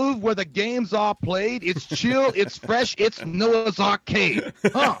bust a move where the game's all played. It's chill, it's fresh, it's Noah's Arcade.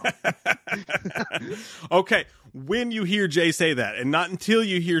 Huh. Okay, when you hear Jay say that, and not until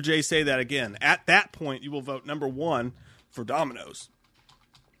you hear Jay say that again, at that point, you will vote number 1 for Domino's.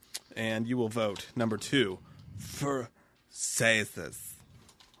 And you will vote number 2 for Caesars.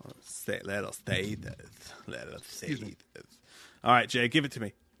 Little Caesars. All right, Jay, give it to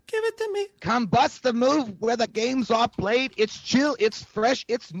me. Give it to me. Come bust the move where the game's all played. It's chill, it's fresh,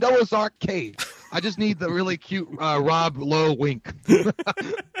 it's Noah's Arcade. I just need the really cute Rob Lowe wink.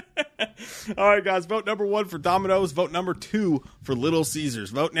 All right, guys, vote number 1 for Domino's. Vote number 2 for Little Caesars.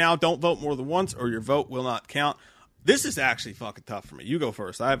 Vote now. Don't vote more than once, or your vote will not count. This is actually fucking tough for me. You go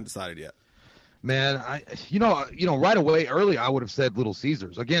first. I haven't decided yet. Man, you know, right away, early, I would have said Little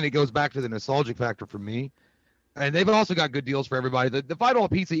Caesars. Again, it goes back to the nostalgic factor for me. And they've also got good deals for everybody. The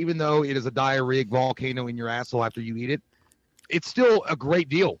 $5 pizza, even though it is a diarrheic volcano in your asshole after you eat it, it's still a great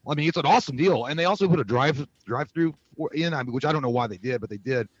deal. I mean, it's an awesome deal. And they also put a drive-through in, which I don't know why they did, but they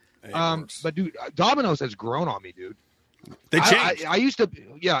did. But dude, Domino's has grown on me, dude. They changed. I used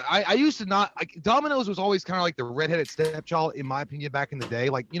to not. Domino's was always kind of like the redheaded stepchild, in my opinion, back in the day.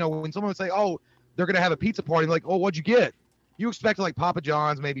 Like, you know, when someone would say, "Oh, they're gonna have a pizza party," like, "Oh, what'd you get?" You expect like Papa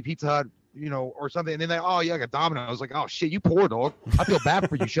John's, maybe Pizza Hut, you know, or something, and then they, "Oh yeah, I got Domino's." Like, "Oh shit, you poor dog. I feel bad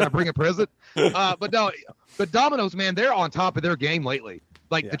for you. Should I bring a present?" But Domino's, man, they're on top of their game lately.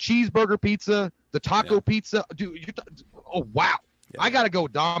 Like the cheeseburger pizza, the taco pizza, dude. Oh wow. Yeah. I gotta go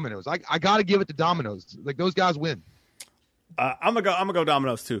Domino's. I gotta give it to Domino's. Like those guys win. I'm gonna go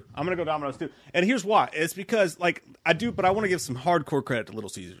Domino's too. And here's why. It's because like I want to give some hardcore credit to Little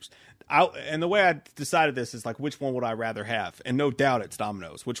Caesars. And the way I decided this is like, which one would I rather have? And no doubt it's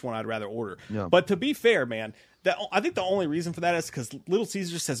Domino's. Which one I'd rather order. Yeah. But to be fair, man, I think the only reason for that is because Little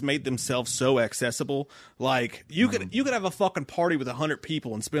Caesars has made themselves so accessible. Like you could have a fucking party with 100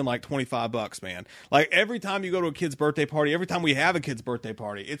 people and spend like $25, man. Like every time you go to a kid's birthday party, every time we have a kid's birthday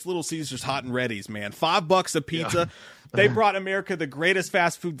party, it's Little Caesars hot and ready's, man. $5 a pizza. Yeah. They brought America the greatest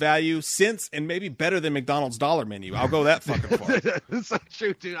fast food value since, and maybe better than McDonald's dollar menu. I'll go that fucking far. It's so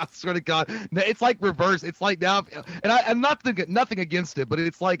true, dude. I swear to God, it's like reverse. It's like now, and I'm nothing against it, but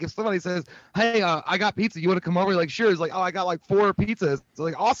it's like if somebody says, "Hey, I got pizza. You want to come over?" You're like, sure. It's like, "Oh, I got like 4 pizzas." It's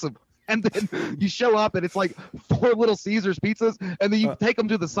like, awesome. And then you show up and it's like 4 Little Caesars pizzas, and then you take them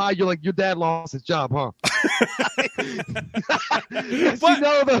to the side. You're like, your dad lost his job, huh? Yes, but, you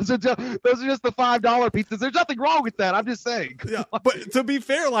know those are just the $5 pizzas. There's nothing wrong with that. I'm just saying. Yeah, but to be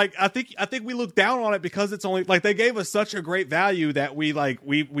fair, like I think we look down on it because it's only like they gave us such a great value that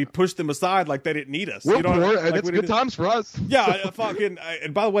we pushed them aside like they didn't need us. We're poor, and it's good times for us. Yeah,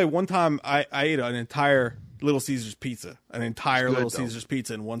 and by the way, one time I ate an entire Little Caesars pizza, Caesars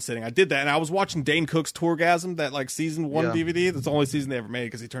pizza in one sitting. I did that, and I was watching Dane Cook's Tourgasm, that like season 1 DVD. That's the only season they ever made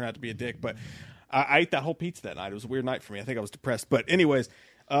because he turned out to be a dick. But I ate that whole pizza that night. It was a weird night for me. I think I was depressed. But anyways,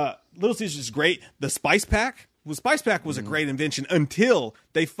 Little Caesars is great. The Spice Pack was a great invention until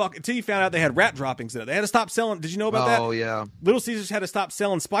you found out they had rat droppings in it. They had to stop selling. Did you know about that? Oh yeah. Little Caesars had to stop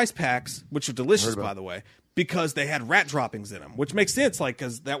selling Spice Packs, which are delicious by the way, because they had rat droppings in them, which makes sense, like,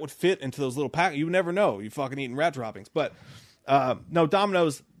 because that would fit into those little packs. You never know. You fucking eating rat droppings. But no,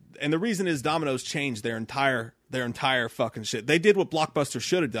 Domino's, and the reason is Domino's changed their entire fucking shit. They did what Blockbuster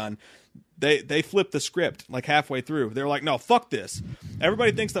should have done. They flipped the script like halfway through. They were like, no, fuck this.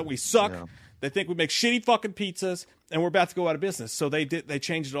 Everybody thinks that we suck. Yeah. They think we make shitty fucking pizzas, and we're about to go out of business. So they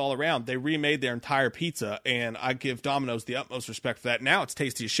changed it all around. They remade their entire pizza, and I give Domino's the utmost respect for that. Now it's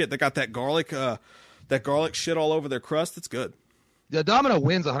tasty as shit. They got that garlic shit all over their crust. It's good. Yeah, Domino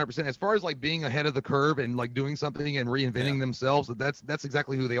wins 100%. As far as like being ahead of the curve and like doing something and reinventing themselves, that's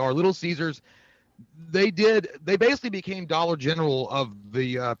exactly who they are. Little Caesars, they basically became Dollar General of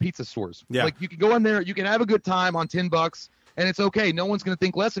the pizza stores. Yeah. Like you can go in there, you can have a good time on $10, and it's okay. No one's going to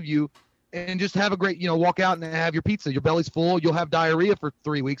think less of you, and just have a great, walk out and have your pizza. Your belly's full. You'll have diarrhea for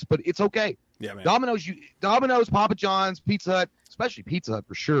 3 weeks, but it's okay. Yeah, man. Domino's, Papa John's, Pizza Hut, especially Pizza Hut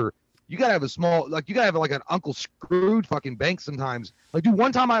for sure. You gotta have like an Uncle Scrooge fucking bank sometimes. Like, dude,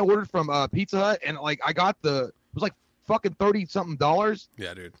 one time I ordered from Pizza Hut, and like I got it was like fucking $30-something.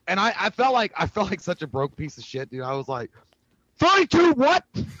 Yeah, dude. And I felt like such a broke piece of shit, dude. I was like, 32 what?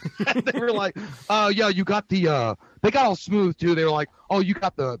 And they were like, yeah, you got the they got all smooth too. They were like, oh, you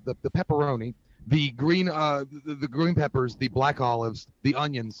got the pepperoni, the green the green peppers, the black olives, the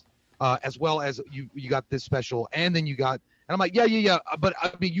onions, as well as you got this special, and then you got. And I'm like, yeah. But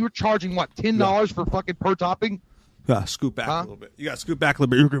I mean, you were charging what, $10 for fucking per topping? Yeah, scoot back a little bit. You got to scoot back a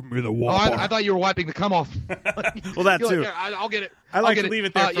little bit. You're giving me the wall. Oh, I thought you were wiping the cum off. Well, that too. Like, yeah, I'll get it. I like to leave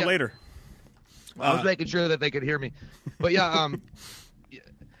it there for later. I was making sure that they could hear me. But yeah,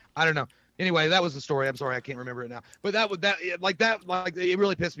 I don't know. Anyway, that was the story. I'm sorry, I can't remember it now. But it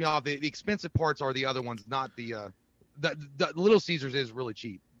really pissed me off. The expensive parts are the other ones, not the Little Caesars is really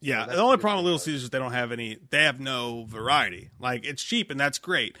cheap. Yeah, the only problem with Little Caesars is they have no variety. Like, it's cheap and that's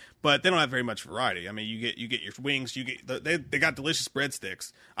great, but they don't have very much variety. I mean, you get your wings, they got delicious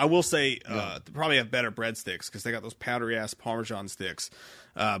breadsticks. I will say they probably have better breadsticks because they got those powdery ass Parmesan sticks.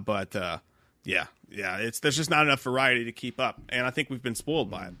 But there's just not enough variety to keep up, and I think we've been spoiled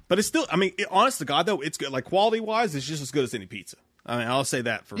by it. But it's still, I mean, honest to God though, it's good. Like, quality wise, it's just as good as any pizza. I mean, I'll say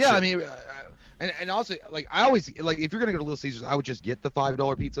that for sure. Yeah, I mean. And also, like, I always, like, if you're going to go to Little Caesars, I would just get the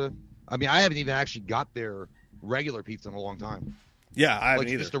 $5 pizza. I mean, I haven't even actually got their regular pizza in a long time. Yeah, I haven't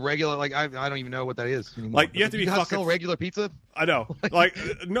either. Just a regular, like, I don't even know what that is anymore. Like, you have to be fucking... still regular pizza? I know. Like,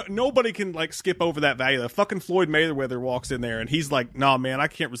 nobody can, like, skip over that value. Fucking Floyd Mayweather walks in there, and he's like, nah, man, I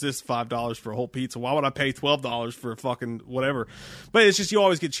can't resist $5 for a whole pizza. Why would I pay $12 for a fucking whatever? But it's just you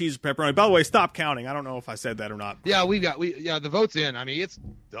always get cheese or pepperoni. By the way, stop counting. I don't know if I said that or not. Yeah, the vote's in. I mean, it's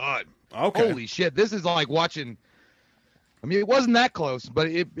done. Okay. Holy shit! This is like watching. I mean, it wasn't that close, but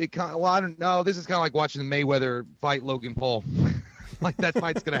it kind of. Well, I don't know. This is kind of like watching Mayweather fight Logan Paul. Like, that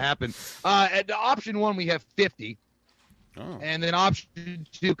fight's gonna happen. At option 1, we have 50. Oh. And then option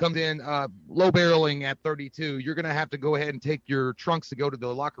 2 comes in low barreling at 32. You're going to have to go ahead and take your trunks to go to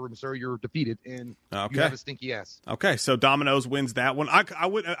the locker room, sir. You're defeated, and you have a stinky ass. Okay, so Domino's wins that one.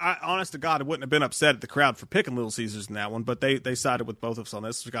 I honest to God, I wouldn't have been upset at the crowd for picking Little Caesars in that one, but they sided with both of us on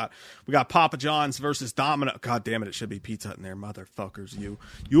this. We got Papa John's versus Domino. God damn it should be Pizza Hut in there, motherfuckers. You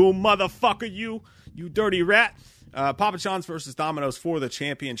motherfucker, you dirty rat. Papa John's versus Domino's for the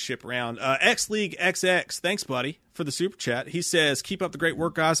championship round. X League XX, thanks, buddy, for the super chat. He says, "Keep up the great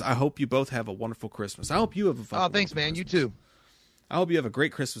work, guys. I hope you both have a wonderful Christmas." I hope you have a fucking thanks, man. Christmas. You too. I hope you have a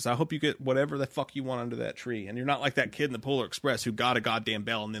great Christmas. I hope you get whatever the fuck you want under that tree, and you're not like that kid in the Polar Express who got a goddamn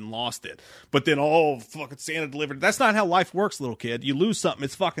bell and then lost it. But then, fucking Santa delivered it. That's not how life works, little kid. You lose something,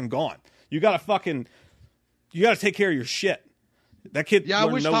 it's fucking gone. You gotta take care of your shit. That kid. Yeah, I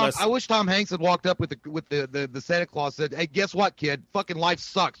wish Tom Hanks had walked up with the Santa Claus, said, "Hey, guess what, kid? Fucking life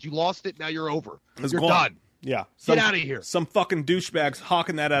sucks. You lost it. Now you're over. You're done. Yeah, get out of here." Some fucking douchebags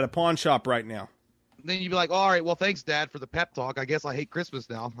hawking that at a pawn shop right now. Then you'd be like, "All right, well, thanks, Dad, for the pep talk. I guess I hate Christmas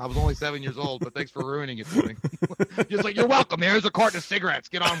now. I was only 7 years old, but thanks for ruining it for me." Just like, "You're welcome. Here's a carton of cigarettes.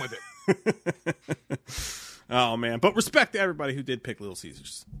 Get on with it." Oh man, but respect to everybody who did pick Little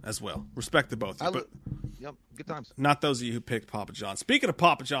Caesars as well. Respect to both. Yep, good times. Not those of you who picked Papa John's. Speaking of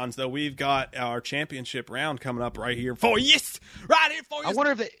Papa John's, though, we've got our championship round coming up right here for you. Right here for you. I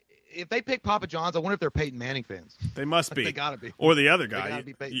wonder if they pick Papa John's, I wonder if they're Peyton Manning fans. They must be. They gotta be. Or the other guy.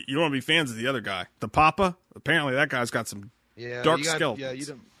 You don't want to be fans of the other guy. The Papa, apparently that guy's got some dark skeletons. Yeah,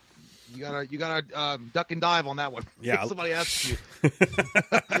 you gotta duck and dive on that one. Yeah. Somebody asks you.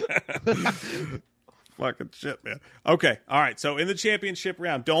 Fucking shit, man. Okay, all right. So in the championship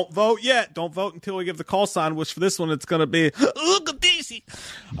round, don't vote yet. Don't vote until we give the call sign, which for this one, it's going to be Daisy.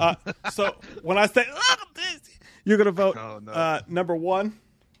 So when I say Daisy, you're going to vote number 1.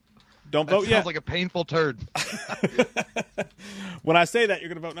 Don't vote yet. Sounds like a painful turd. When I say that, you're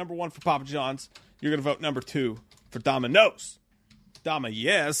going to vote number 1 for Papa John's. You're going to vote number 2 for Domino's.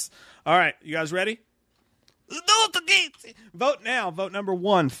 Yes. All right, you guys ready? Vote now. Vote number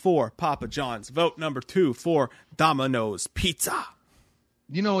 1 for Papa John's. Vote number 2 for Domino's Pizza.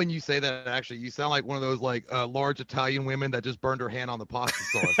 You know, when you say that, actually, you sound like one of those large Italian women that just burned her hand on the pasta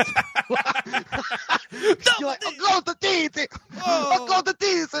sauce. You're like, "I'll go to Dizzy. I'll go to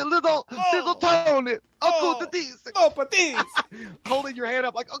Dizzy, little Tony. I'll go to Dizzy." Oh, Patizzi. Holding your hand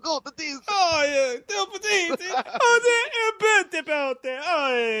up like, "I'll go to Dizzy." Oh, yeah. Del Patizzi. Oh, they're about there.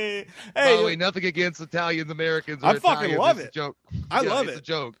 Oh, hey. Nothing against Italians, Americans. I fucking love it. It's a joke. I love it. It's a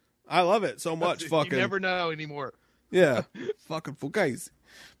joke. I love it so much. Fucking. You never know anymore. Yeah. Fucking fugazi.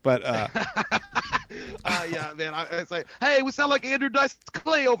 But yeah, man. I say, "Hey, we sound like Andrew Dice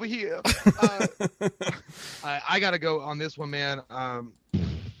Clay over here." I gotta go on this one, man.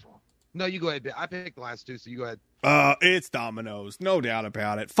 No, you go ahead. I picked the last 2, so you go ahead. It's Domino's, no doubt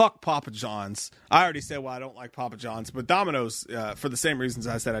about it. Fuck Papa John's. I already said why I don't like Papa John's, but Domino's, for the same reasons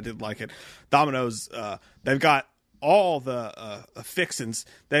I said I did like it. Domino's, they've got all the fixins.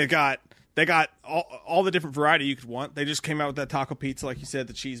 They got all the different variety you could want. They just came out with that taco pizza, like you said,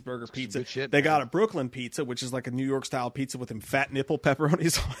 the cheeseburger pizza. Good shit, they got a Brooklyn pizza, which is like a New York style pizza with them fat nipple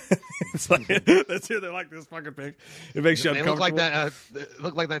pepperonis on it. It's like, that's here. They're like this fucking big. It makes you uncomfortable.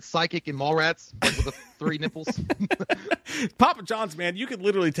 Look like that psychic in Mallrats with the 3 nipples. Papa John's, man, you could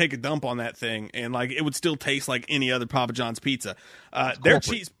literally take a dump on that thing and like it would still taste like any other Papa John's pizza.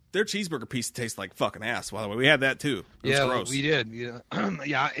 Their cheeseburger pizza tastes like fucking ass, by the way. We had that, too. It was gross. We did. Yeah.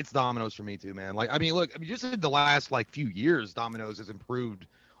 Yeah, it's Domino's for me, too, man. Like, I mean, look, just in the last, few years, Domino's has improved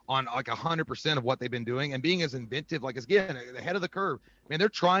on, 100% of what they've been doing and being as inventive, again, ahead of the curve. Man, they're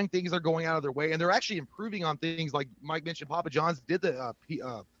trying things. They're going out of their way, and they're actually improving on things like Mike mentioned. Papa John's did the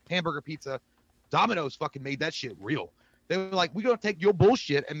hamburger pizza. Domino's fucking made that shit real. They were like, we're going to take your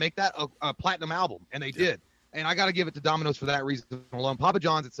bullshit and make that a platinum album, and they did. And I got to give it to Domino's for that reason alone. Papa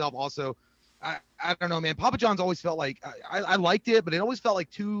John's itself also, I don't know, man. Papa John's always felt like, I liked it, but it always felt like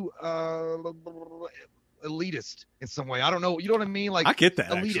too elitist in some way. I don't know. You know what I mean? Like, I get that,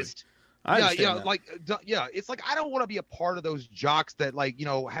 elitist. Actually. It's like, I don't want to be a part of those jocks that,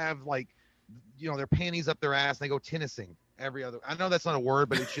 have, their panties up their ass and they go tennising. I know that's not a word,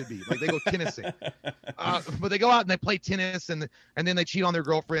 but it should be. Like, they go tennising. But they go out and they play tennis and then they cheat on their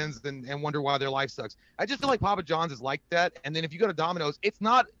girlfriends and wonder why their life sucks. I just feel like Papa John's is like that. And then if you go to Domino's, it's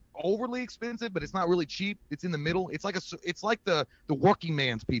not overly expensive, but it's not really cheap. It's in the middle. It's like the working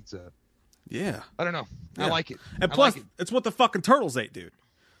man's pizza. Yeah. I don't know. Yeah. I like it. And plus, it's what the fucking Turtles ate, dude.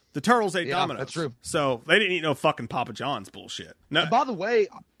 The Turtles ate Domino's. That's true. So they didn't eat no fucking Papa John's bullshit. No. And by the way,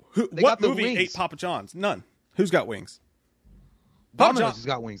 what movie ate Papa John's? None. Who's got wings? Domino's has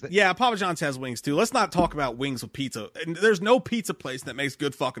got wings. Yeah, Papa John's has wings too. Let's not talk about wings with pizza. And there's no pizza place that makes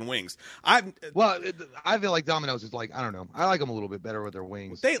good fucking wings. I feel like Domino's is like, I don't know. I like them a little bit better with their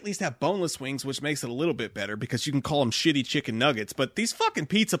wings. They at least have boneless wings, which makes it a little bit better because you can call them shitty chicken nuggets. But these fucking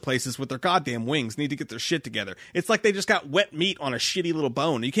pizza places with their goddamn wings need to get their shit together. It's like they just got wet meat on a shitty little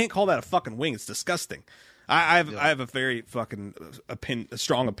bone. You can't call that a fucking wing. It's disgusting. I have a very fucking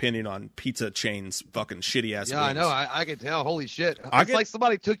strong opinion on pizza chains fucking shitty ass. Yeah, wings. I know. I can tell. Holy shit! Like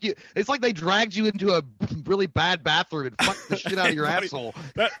somebody took you. It's like they dragged you into a really bad bathroom and fucked the shit out of your asshole.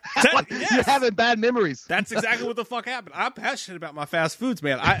 Yes. You're having bad memories. That's exactly what the fuck happened. I'm passionate about my fast foods,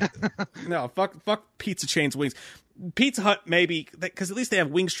 man. Fuck pizza chains wings. Pizza Hut maybe because at least they have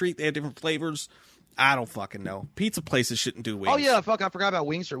Wing Street. They have different flavors. I don't fucking know. Pizza places shouldn't do wings. Oh yeah, fuck! I forgot about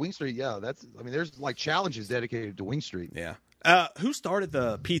Wing Street. Wing Street, yeah, there's like challenges dedicated to Wing Street. Yeah. Who started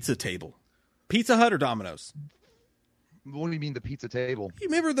the pizza table? Pizza Hut or Domino's? What do you mean the pizza table? You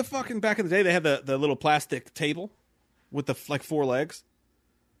remember the fucking back in the day they had the little plastic table with the like 4 legs?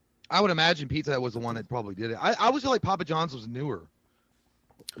 I would imagine Pizza Hut was the one that probably did it. I always feel like Papa John's was newer.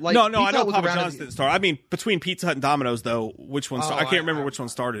 Like, no, I know Papa John's didn't start. I mean, between Pizza Hut and Domino's, though, which one started? I can't remember which one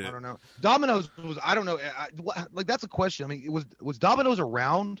started it. I don't know. Domino's was, I don't know. Like, that's a question. I mean, was Domino's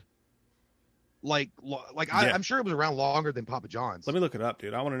around? I'm sure it was around longer than Papa John's. Let me look it up,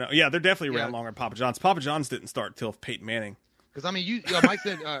 dude. I want to know. Yeah, they're definitely around longer than Papa John's. Papa John's didn't start till Peyton Manning. Because I mean, Mike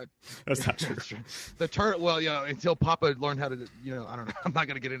said that's not true. Until Papa learned how to, I don't know. I'm not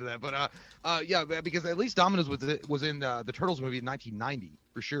gonna get into that, but because at least Domino's was in the Turtles movie in 1990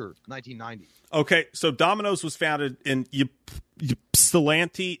 for sure, 1990. Okay, so Domino's was founded in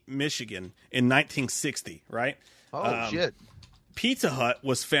Ypsilanti, Michigan, in 1960, right? Oh shit! Pizza Hut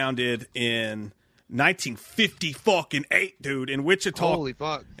was founded in 1958, dude, in Wichita. Holy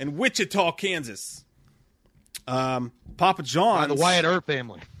fuck! In Wichita, Kansas. Papa John's, the Wyatt Earp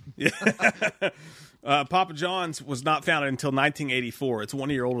family. Papa John's was not founded until 1984. It's 1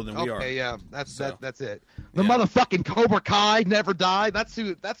 year older than we are. Okay, yeah, that's it. The motherfucking Cobra Kai never died. That's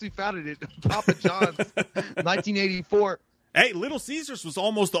who founded it. Papa John's, 1984. Hey, Little Caesars was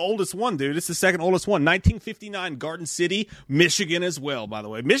almost the oldest one, dude. It's the second oldest one. 1959, Garden City, Michigan as well, by the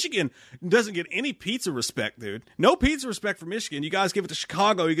way. Michigan doesn't get any pizza respect, dude. No pizza respect for Michigan. You guys give it to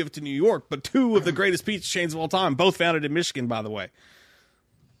Chicago, you give it to New York, but 2 of the greatest pizza chains of all time, both founded in Michigan, by the way.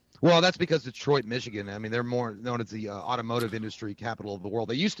 Well, that's because Detroit, Michigan, I mean, they're more known as the automotive industry capital of the world.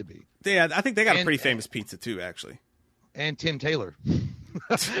 They used to be. Yeah, I think they got a pretty famous pizza, too, actually. And Tim Taylor.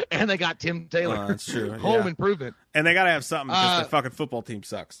 And they got Tim Taylor. That's true. Home improvement. And they got to have something because their fucking football team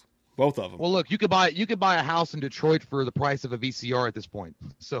sucks. Both of them. Well, look, you could buy a house in Detroit for the price of a VCR at this point.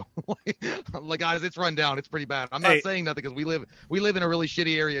 So, guys, it's run down. It's pretty bad. I'm not saying nothing because we live in a really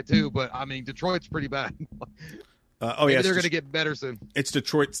shitty area too. But I mean, Detroit's pretty bad. Maybe they're going to get better soon. It's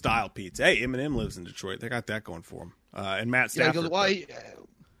Detroit style pizza. Hey, Eminem lives in Detroit. They got that going for them. And Matt Stafford.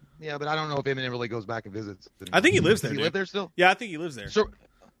 Yeah, but I don't know if Eminem really goes back and visits. I think he lives there. Does he live there still? Yeah, I think he lives there. So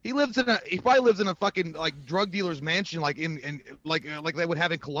he probably lives in a fucking like drug dealer's mansion, like like they would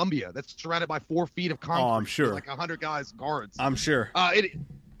have in Colombia. That's surrounded by 4 feet of concrete. Oh, I'm sure. Like 100 guys guards. I'm sure.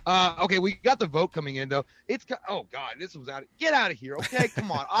 Okay, we got the vote coming in though. Oh god, this was get out of here. Okay,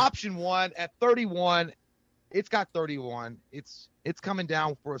 come on. Option 1 at 31. It's got 31. It's coming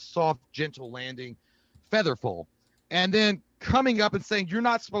down for a soft, gentle landing, featherful, and then coming up and saying you're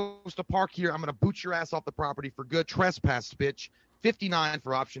not supposed to park here. I'm gonna boot your ass off the property for good. Trespass, bitch. 59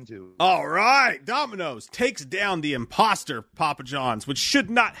 for option 2. All right, Domino's takes down the imposter Papa John's, which should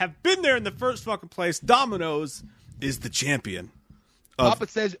not have been there in the first fucking place. Domino's is the champion. Papa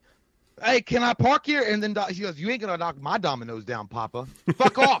says, "Hey, can I park here?" And then he goes, "You ain't gonna knock my Domino's down, Papa.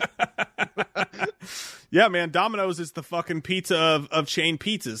 Fuck off." Yeah, man, Domino's is the fucking pizza of chain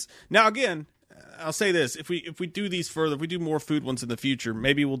pizzas. Now, again, I'll say this: if we do these further, if we do more food ones in the future,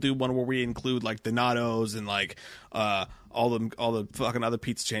 maybe we'll do one where we include like Donato's and like all the fucking other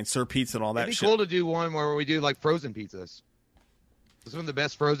pizza chains, Sir Pizza and all that. It'd be shit. cool to do one where we do like frozen pizzas. Some of the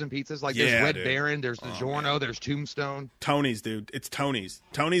best frozen pizzas, like there's Red Baron, there's DiGiorno, there's Tombstone. Tony's, dude, it's Tony's.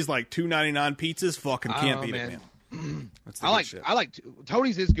 Tony's like $2.99 pizzas. Fucking can't beat it, man. I like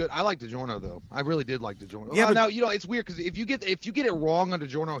Tony's is good. I like DiGiorno though. I really did like DiGiorno. Yeah, now it's weird because if you get it wrong on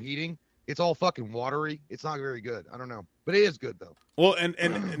DiGiorno heating, it's all fucking watery. It's not very good. I don't know, but it is good though. Well, and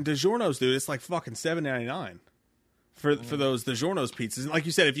DiGiorno's, dude, it's like fucking $7.99 for those DiGiorno's pizzas. And like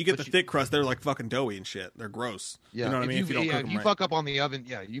you said, if you get the thick crust, they're like fucking doughy and shit. They're gross. Yeah, you know what I mean? If you don't cook them if you right. fuck up on the oven,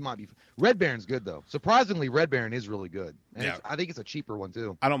 yeah, you might be. Red Baron's good though. Surprisingly, Red Baron is really good. And Yeah. I think it's a cheaper one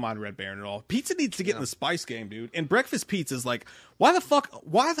too. I don't mind Red Baron at all. Pizza needs to get in the spice game, dude. And breakfast pizza is like, why the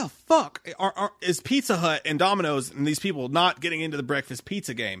fuck is Pizza Hut and Domino's and these people not getting into the breakfast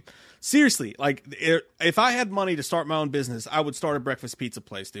pizza game? Seriously, like, if I had money to start my own business, I would start a breakfast pizza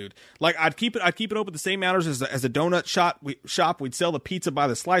place, dude. Like, I'd keep it open the same hours as a donut shop. We'd sell the pizza by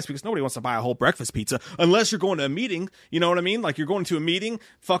the slice because nobody wants to buy a whole breakfast pizza unless you're going to a meeting. You know what I mean? Like, you're going to a meeting,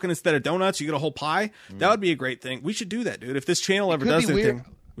 fucking instead of donuts, you get a whole pie. That would be a great thing. We should do that, dude. If this channel ever does anything,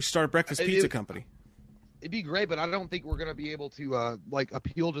 we should start a breakfast pizza company. It'd be great, but I don't think we're gonna be able to like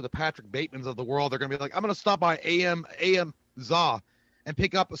appeal to the Patrick Batemans of the world. They're gonna be like, I'm gonna stop by AM Za and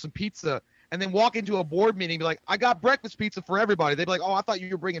pick up some pizza, and then walk into a board meeting and be like, I got breakfast pizza for everybody. They'd be like, oh, I thought you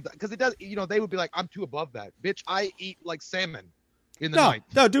were bringing, because it does, you know, they would be like, I'm too above that, bitch. I eat like salmon in the night.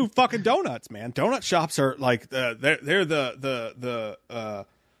 No, dude, fucking donuts, man. Donut shops are like they're the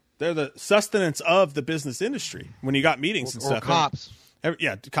sustenance of the business industry when you got meetings and or stuff. Cops.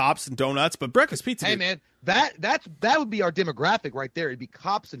 Yeah, cops and donuts, but breakfast pizza. Hey, dude. man, that would be our demographic right there. It'd be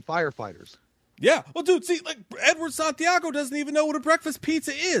cops and firefighters. Yeah. Well, dude, see, like, Edward Santiago doesn't even know what a breakfast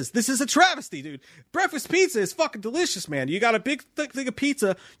pizza is. This is a travesty, dude. Breakfast pizza is fucking delicious, man. You got a big thick thing of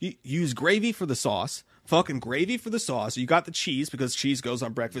pizza. You use gravy for the sauce. Fucking gravy for the sauce. You got the cheese because cheese goes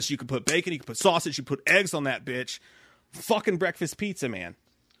on breakfast. You can put bacon. You can put sausage. You put eggs on that bitch. Fucking breakfast pizza, man.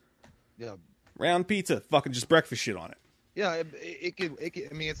 Yeah. Round pizza. Fucking just breakfast shit on it. Yeah, it could.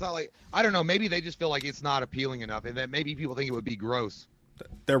 I mean, it's not like, I don't know. Maybe they just feel like it's not appealing enough, and that maybe people think it would be gross.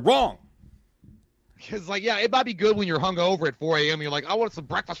 They're wrong. Because, like, yeah, it might be good when you're hungover at 4 a.m. and you're like, I want some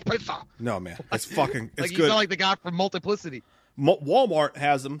breakfast pizza. No, man. It's fucking, it's like, good. you sound like the guy from Multiplicity. Walmart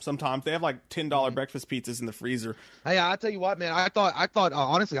has them sometimes. They have like $10 breakfast pizzas in the freezer. Hey, I tell you what, man. I thought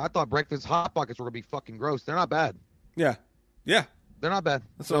honestly, I thought breakfast hot pockets were gonna be fucking gross. They're not bad. Yeah. They're not bad.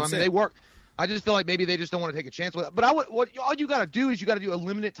 That's what I'm saying. They work. I just feel like maybe they just don't want to take a chance with it. But all you got to do is you got to do a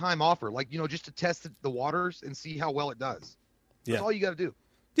limited time offer, like, you know, just to test the waters and see how well it does. That's all you got to do.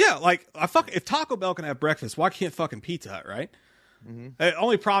 Yeah, like, if Taco Bell can have breakfast, why can't fucking Pizza Hut, right? Mm-hmm. The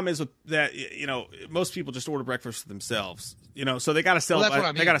only problem is with that, you know, most people just order breakfast for themselves, you know, so they got to sell.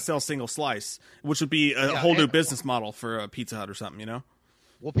 They got to sell single slice, which would be a whole new business model for a Pizza Hut or something, you know.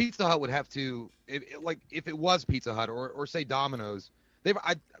 Well, Pizza Hut would have to, if it was Pizza Hut or say Domino's,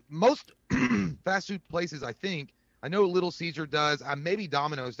 most fast food places, I know Little Caesar does, maybe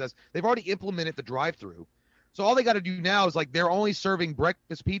Domino's does. They've already implemented the drive-through. So all they got to do now is, like, they're only serving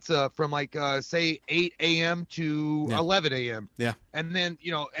breakfast pizza from, like, say 8 a.m. to 11 a.m. Yeah. And then,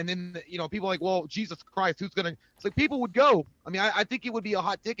 you know, people are like, well, Jesus Christ, who's going to – it's like people would go. I mean, I think it would be a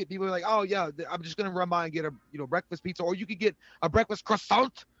hot ticket. People are like, oh, yeah, I'm just going to run by and get a, you know, breakfast pizza. Or you could get a breakfast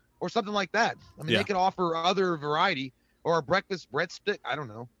croissant or something like that. I mean, they could offer other variety or a breakfast breadstick. I don't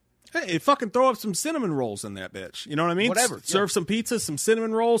know. Hey, fucking throw up some cinnamon rolls in that bitch. You know what I mean? Whatever. Serve some pizza, some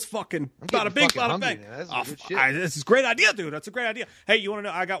cinnamon rolls. Fucking bada bing, bada bang. This is a great idea, dude. That's a great idea. Hey, you want to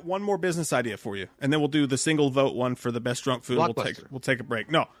know? I got one more business idea for you, and then we'll do the single vote one for the best drunk food. We'll take a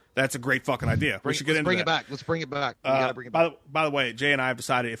break. No, that's a great fucking idea. We should get into that. Let's bring it back. We gotta bring it back. By the way, Jay and I have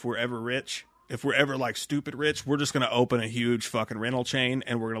decided if we're ever rich, if we're ever like stupid rich, we're just gonna open a huge fucking rental chain,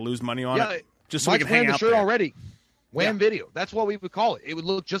 and we're gonna lose money on it. Just so we can hang out there. Already. Wham Video. That's what we would call it. It would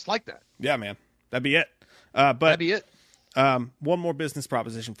look just like that. Yeah, man. That'd be it. That'd be it. One more business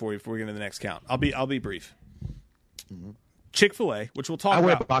proposition for you before we get into the next count. I'll be brief. Mm-hmm. Chick-fil-A, which we'll talk about. I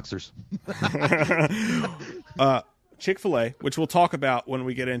wear boxers. Chick-fil-A, which we'll talk about when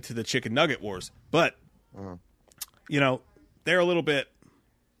we get into the chicken nugget wars. But, you know, they're a little bit.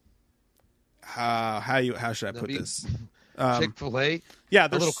 How should I put this? Chick-fil-A. Yeah,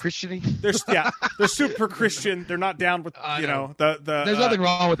 they're a little Christian-y. They're super Christian. They're not down with you know the. There's nothing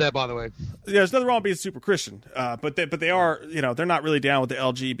wrong with that, by the way. Yeah, there's nothing wrong with being super Christian. But they are, you know, they're not really down with the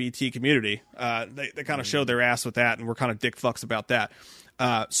LGBT community. They kind of showed their ass with that, and we're kind of dick fucks about that.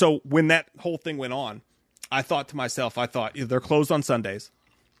 So when that whole thing went on, I thought to myself, they're closed on Sundays.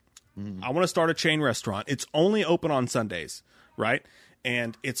 I want to start a chain restaurant. It's only open on Sundays, right?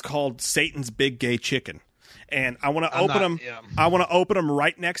 And it's called Satan's Big Gay Chicken. And I want to open them. Yeah. I want to open them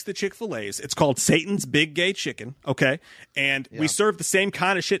right next to Chick-fil-A's. It's called Satan's Big Gay Chicken. Okay, and we serve the same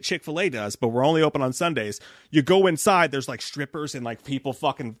kind of shit Chick-fil-A does, but we're only open on Sundays. You go inside, there's like strippers and like people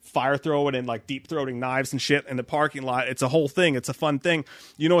fucking fire throwing and like deep throating knives and shit in the parking lot. It's a whole thing. It's a fun thing.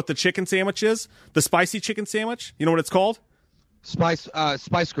 You know what the chicken sandwich is? The spicy chicken sandwich. You know what it's called? Spice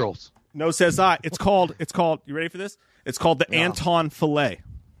Girls. No, says I. It's called. You ready for this? It's called the Anton Filet.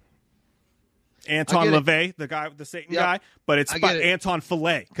 Anton LaVey, the guy, the Satan guy, but it's Anton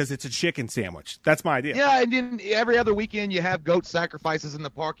Filet because it's a chicken sandwich. That's my idea. Yeah, and then every other weekend you have goat sacrifices in the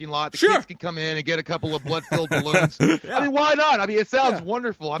parking lot. The kids can come in and get a couple of blood-filled balloons. I mean, why not? I mean, it sounds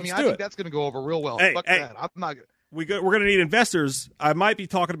wonderful. I mean, I think that's going to go over real well. Fuck that. I'm not. We're going to need investors. I might be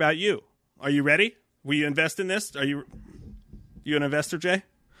talking about you. Are you ready? Will you invest in this? Are you an investor, Jay?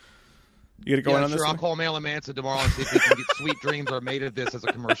 You gonna go in on this? Sure. I'll call Marilyn Manson tomorrow and see if we can get "Sweet Dreams Are Made of This" as a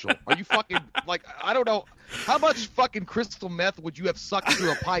commercial. Are you fucking like? I don't know how much fucking crystal meth would you have sucked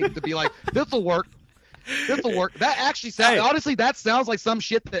through a pipe to be like, this will work. This will work. That actually sounds. Honestly, that sounds like some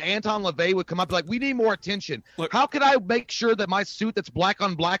shit that Anton LaVey would come up like. We need more attention. Look, how can I make sure that my suit that's black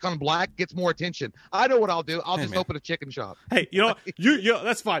on black on black gets more attention? I know what I'll do. I'll just open a chicken shop. Hey, you know, you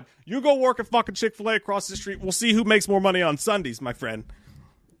that's fine. You go work at fucking Chick-fil-A across the street. We'll see who makes more money on Sundays, my friend.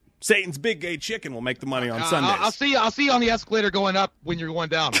 Satan's Big Gay Chicken will make the money on Sundays. I'll see you on the escalator going up when you're going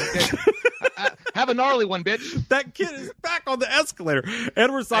down. Okay? Have a gnarly one, bitch. That kid is back on the escalator.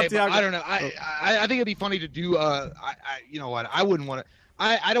 Edward Santiago. I don't know. I think it'd be funny to do. You know what? I wouldn't want to.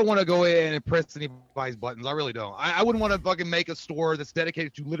 I don't want to go in and press anybody's buttons. I really don't. I wouldn't want to fucking make a store that's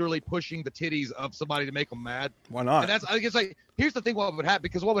dedicated to literally pushing the titties of somebody to make them mad. Why not? And I guess here's the thing. What would happen?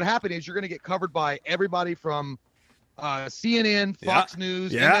 Because what would happen is you're going to get covered by everybody from CNN, Fox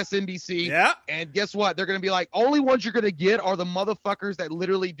News, MSNBC, and guess what? They're going to be like, only ones you're going to get are the motherfuckers that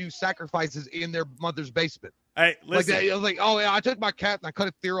literally do sacrifices in their mother's basement. Hey, listen. I was like, oh yeah, I took my cat and I cut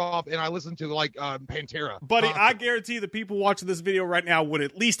its ear off and I listened to like Pantera. Buddy, I guarantee the people watching this video right now would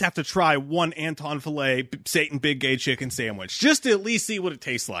at least have to try one Anton Filet Satan Big Gay Chicken sandwich just to at least see what it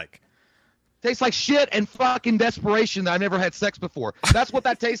tastes like. Tastes like shit and fucking desperation that I've never had sex before. That's what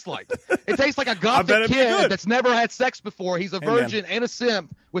that tastes like. It tastes like a gothic kid that's never had sex before. He's a virgin and a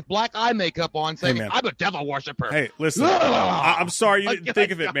simp with black eye makeup on saying, I'm a devil worshiper. Hey, listen, I'm sorry you didn't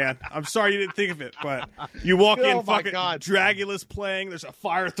think of it, man. I'm sorry you didn't think of it, but you walk in, fucking Dragula's playing, there's a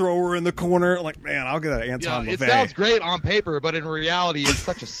fire thrower in the corner. Like, man, I'll get an Anton LaVey. It sounds great on paper, but in reality, it's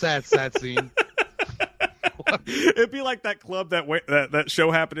such a sad, sad scene. It'd be like that club that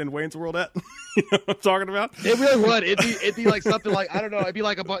show happened in Wayne's World at. You know what I'm talking about? It really would. It'd be like something like, I don't know. It'd be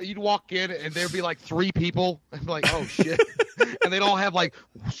like you'd walk in and there'd be like 3 people. And be like, oh shit. And they'd all have like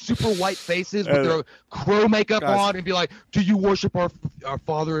super white faces with their crow makeup on and be like, do you worship our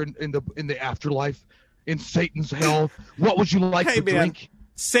father in the afterlife, in Satan's hell? What would you like to drink?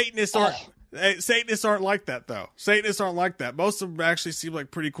 Satanists aren't like that, though. Satanists aren't like that. Most of them actually seem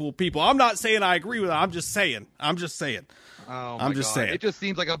like pretty cool people. I'm not saying I agree with it. I'm just saying. Oh, I'm just saying. It just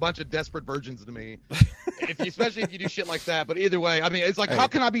seems like a bunch of desperate virgins to me. Especially if you do shit like that. But either way, I mean, it's like, how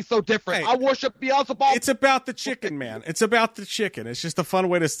can I be so different? I worship Beelzebub. It's about the chicken, man. It's about the chicken. It's just a fun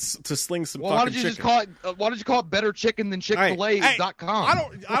way to sling some fucking chicken. Why did you call it better chicken than Chick-fil-A.com?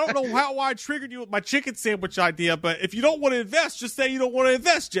 I don't know why I triggered you with my chicken sandwich idea, but if you don't want to invest, just say you don't want to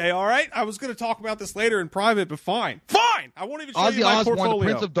invest, Jay, all right? I was going to talk about this later in private, but fine. Fine! I won't even show you my portfolio. The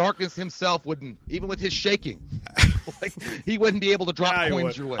Prince of Darkness himself wouldn't, even with his shaking. He wouldn't be able to drop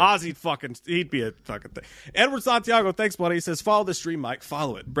coins your way. He'd be a fucking thing. Edward Santiago, thanks, buddy. He says, follow the stream, Mike.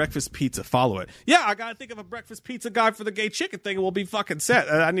 Follow it. Breakfast pizza, follow it. Yeah, I gotta think of a breakfast pizza guy for the gay chicken thing, and we'll be fucking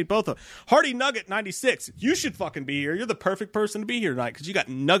set. I need both of them. Hardy Nugget 96. You should fucking be here. You're the perfect person to be here tonight because you got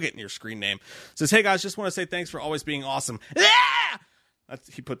Nugget in your screen name. Says, hey guys, just want to say thanks for always being awesome.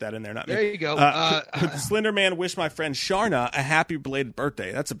 He put that in there, not me. There you go. Slender Man wished my friend Sharna a happy belated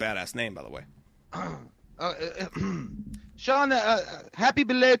birthday. That's a badass name, by the way. Sean, happy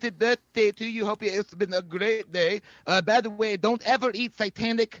belated birthday to you. Hope it's been a great day. By the way, don't ever eat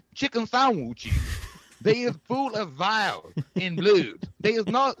satanic chicken sandwiches. They is full of vials and blood. They is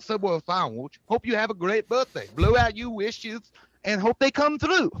not Subway sandwich. Hope you have a great birthday. Blow out your wishes and hope they come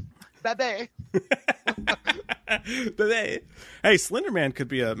through. Bye-bye. Hey, Slenderman could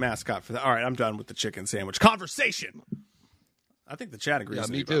be a mascot for that. All right, I'm done with the chicken sandwich conversation. I think the chat agrees with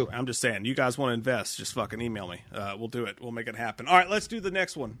me too. I'm just saying, you guys want to invest, just fucking email me. We'll do it. We'll make it happen. All right, let's do the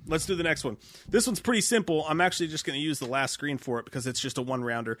next one. This one's pretty simple. I'm actually just going to use the last screen for it because it's just a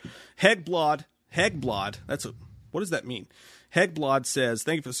one-rounder. Hegblod. What does that mean? Hegblod says,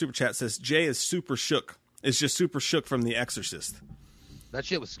 thank you for the super chat, says, Jay is super shook. It's just super shook from The Exorcist. That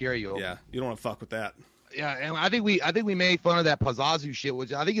shit was scary, yo. Yeah, you don't want to fuck with that. Yeah, and I think we made fun of that Pazazu shit,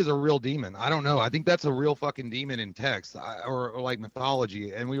 which I think is a real demon. I don't know. I think that's a real fucking demon in text or like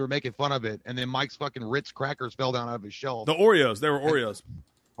mythology, and we were making fun of it. And then Mike's fucking Ritz crackers fell down out of his shelf. The Oreos, they were Oreos.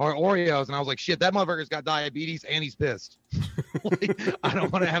 Or Oreos, and I was like, shit, that motherfucker's got diabetes and he's pissed. Like, I don't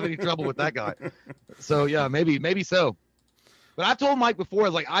want to have any trouble with that guy. So yeah, maybe so. But I've told Mike before,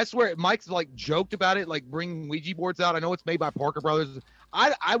 like, I swear, Mike's like joked about it, like bringing Ouija boards out. I know it's made by Parker Brothers.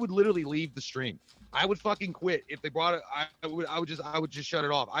 I would literally leave the stream. I would fucking quit if they brought it. I would just shut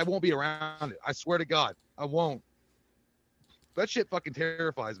it off. I won't be around it. I swear to God, I won't. That shit fucking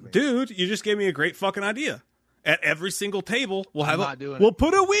terrifies me. Dude, you just gave me a great fucking idea. At every single table, we'll we'll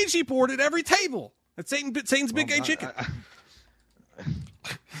put a Ouija board at every table. That's Satan's Big Gay Chicken.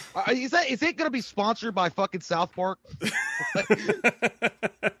 Is it going to be sponsored by fucking South Park?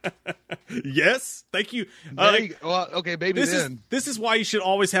 Yes, thank you. Well, okay, maybe this is why you should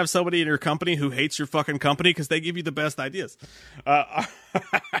always have somebody in your company who hates your fucking company, because they give you the best ideas. All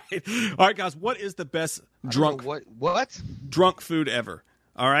right, guys, what is the best drunk drunk food ever?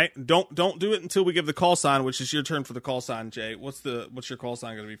 All right, don't do it until we give the call sign, which is your turn for the call sign, Jay. What's your call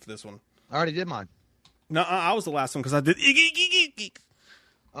sign going to be for this one? I already did mine. No, I was the last one because I did.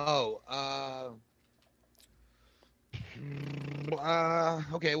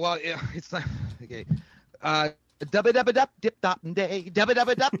 Okay. Well, it's not okay. Dubba dubba dup dip dop day, dubba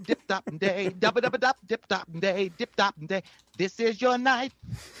dubba dup dip dop day, dubba dubba dup dip dop day, dip dop day. This is your night.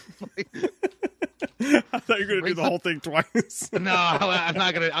 I thought you were gonna do the whole thing twice. No, I'm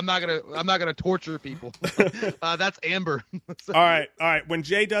not gonna torture people. That's Amber. All right. When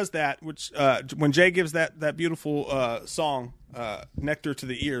Jay does that, when Jay gives that beautiful song, Nectar to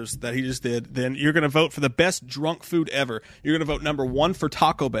the Ears, that he just did, then you're gonna vote for the best drunk food ever. You're gonna vote number 1 for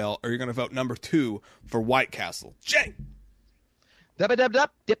Taco Bell, or you're gonna vote number 2 for White Castle. Jay. Dubba dubba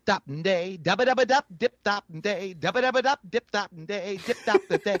dup dip dop day, dubba dubba dup dip dop day, dubba dubba dup dip dop day, dip dop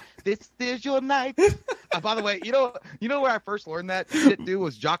day. This is your night. By the way, you know where I first learned that shit, dude,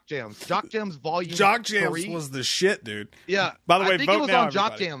 was Jock Jams. Jock Jams Volume. Jock Jams 3 was the shit, dude. Yeah. By the way, I think vote it was now, on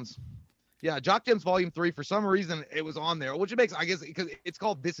Jock everybody. Jams. Yeah, Jock Jams Volume 3. For some reason, it was on there, which it makes, I guess, because it's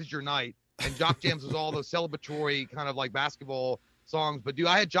called "This Is Your Night," and Jock Jams was all those celebratory kind of like basketball songs. But dude,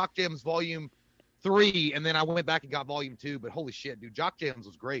 I had Jock Jams Volume 3, and then I went back and got Volume 2. But holy shit, dude, Jock Jams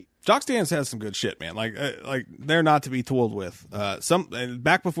was great. Jock Jams has some good shit, man. Like they're not to be tooled with.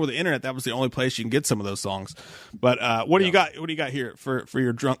 Back before the internet, that was the only place you can get some of those songs. But what do you got? What do you got here for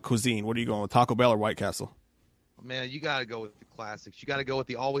your drunk cuisine? What are you going with, Taco Bell or White Castle? Man, you got to go with the classics. You got to go with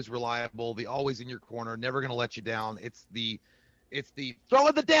the always reliable, the always in your corner, never going to let you down. It's the throw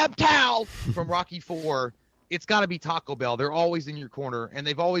in the damn towel from Rocky 4. It's got to be Taco Bell. They're always in your corner, and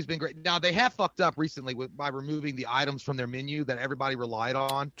they've always been great. Now, they have fucked up recently by removing the items from their menu that everybody relied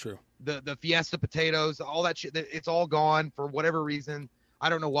on. True. The Fiesta potatoes, all that shit, it's all gone for whatever reason. I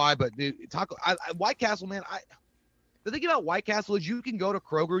don't know why, but dude, White Castle, man, the thing about White Castle is you can go to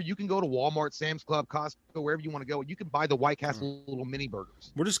Kroger, you can go to Walmart, Sam's Club, Costco, wherever you want to go. You can buy the White Castle little mini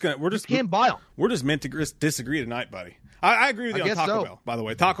burgers. You can't buy them. We're just meant to disagree tonight, buddy. I agree with you on Taco Bell, by the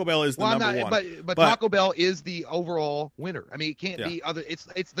way. Taco Bell is the number one. But Taco Bell is the overall winner. I mean, it can't be other.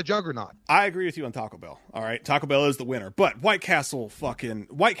 It's the juggernaut. I agree with you on Taco Bell. All right, Taco Bell is the winner. But White Castle,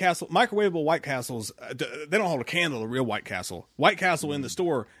 microwavable White Castles, they don't hold a candle to real White Castle. White Castle in the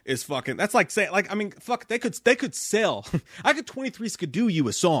store is fucking. That's like saying, they could sell. I could 23 skidoo you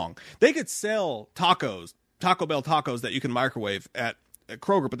a song. They could sell Taco Bell tacos that you can microwave at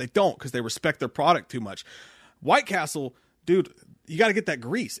Kroger, but they don't because they respect their product too much. White Castle, dude, you got to get that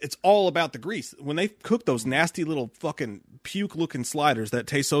grease. It's all about the grease. When they cook those nasty little fucking puke-looking sliders that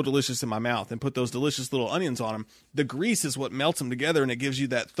taste so delicious in my mouth and put those delicious little onions on them, the grease is what melts them together, and it gives you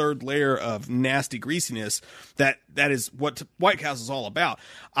that third layer of nasty greasiness that is what White Castle is all about.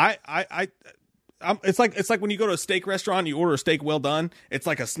 It's like when you go to a steak restaurant and you order a steak well done. It's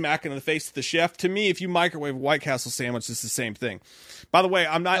like a smack in the face to the chef. To me, if you microwave a White Castle sandwich, it's the same thing. By the way,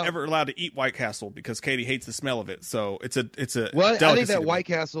 I'm not ever allowed to eat White Castle because Katie hates the smell of it. So it's a well. I think that White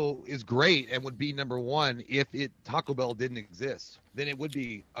Castle is great and would be number one if Taco Bell didn't exist. Then it would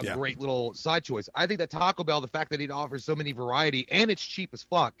be a great little side choice. I think that Taco Bell, the fact that it offers so many variety and it's cheap as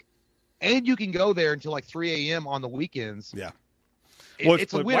fuck, and you can go there until like 3 a.m. on the weekends. Yeah.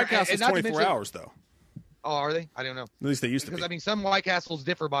 It's a winner. White Castle's 24 hours though. Oh, are they? I don't know. At least they used to be. Because I mean, some White Castles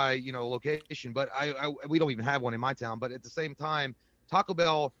differ by location, but we don't even have one in my town. But at the same time, Taco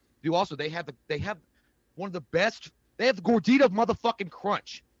Bell they have one of the best. They have the Gordita motherfucking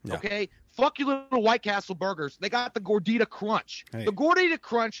Crunch. Yeah. Okay, fuck your little White Castle burgers. They got the Gordita Crunch. Hey. The Gordita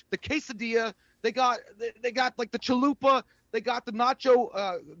Crunch, the quesadilla. They got like the chalupa. They got the nacho,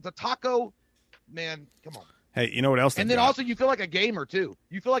 the taco. Man, come on. Hey, you know what else? And then also you feel like a gamer too.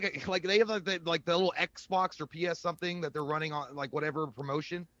 You feel like they have the little Xbox or PS something that they're running on like whatever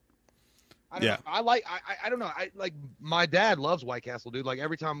promotion. I don't know. I don't know. I like my dad loves White Castle, dude. Like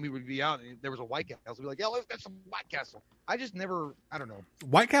every time we would be out and there was a White Castle, we'd be like, yeah, let's get some White Castle. I don't know.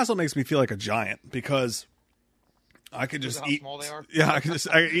 White Castle makes me feel like a giant because I could just How eat. small they are? Yeah, I could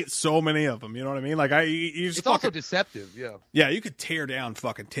eat so many of them. You know what I mean? Like you just It's also deceptive. Yeah. Yeah, you could tear down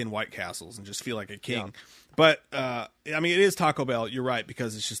fucking 10 White Castles and just feel like a king. Yeah. But I mean, it is Taco Bell. You're right,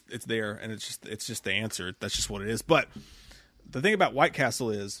 because it's there and it's just the answer. That's just what it is. But the thing about White Castle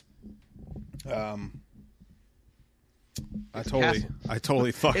is, I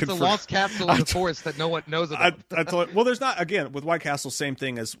totally fucking. It's a lost capsule in the forest that no one knows about. Well, there's not, again, with White Castle, same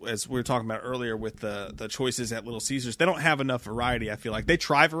thing as we were talking about earlier with the choices at Little Caesars. They don't have enough variety. I feel like they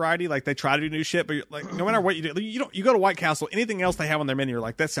try variety, like they try to do new shit, but like no matter what you do, you go to White Castle, anything else they have on their menu, you're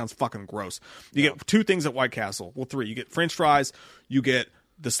like, that sounds fucking gross. You get 2 things at White Castle. Well, 3. You get French fries, you get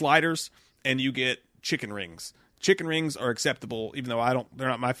the sliders, and you get chicken rings. Chicken rings are acceptable, even though they're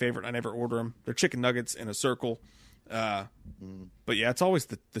not my favorite. I never order them. They're chicken nuggets in a circle. But yeah, it's always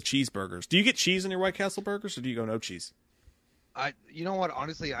the cheeseburgers. Do you get cheese in your White Castle burgers, or do you go no cheese? You know what?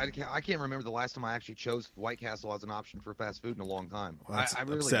 Honestly, I can't remember the last time I actually chose White Castle as an option for fast food in a long time. Well, I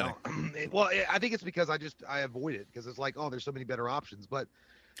really upsetting. don't. I think it's because I avoid it because it's like, oh, there's so many better options. But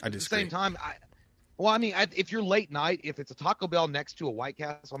at the same time, if you're late night, if it's a Taco Bell next to a White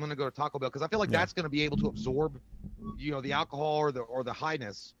Castle, I'm going to go to Taco Bell because I feel like that's going to be able to absorb, the alcohol or the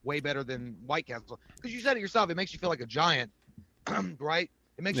highness way better than White Castle. Because you said it yourself, it makes you feel like a giant, right?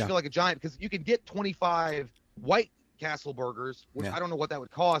 It makes you feel like a giant because you can get 25 White Castle burgers, which I don't know what that would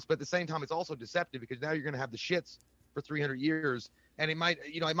cost, but at the same time, it's also deceptive because now you're going to have the shits for 300 years, and it might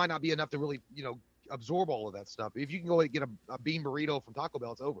not be enough to really, absorb all of that stuff. If you can go and get a bean burrito from Taco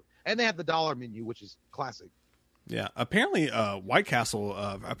Bell, it's over. And they have the dollar menu, which is classic. Yeah, apparently White Castle,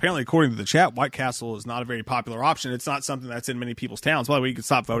 according to the chat, White Castle is not a very popular option. It's not something that's in many people's towns. By the way, you can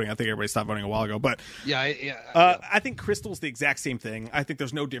stop voting. I think everybody stopped voting a while ago. But I think Crystal's the exact same thing. I think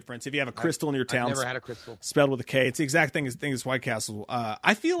there's no difference. If you have a Crystal in your town, I've never had a Crystal spelled with a K, it's the exact thing as White Castle.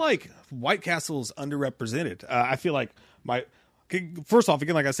 I feel like White Castle is underrepresented. I feel like first off,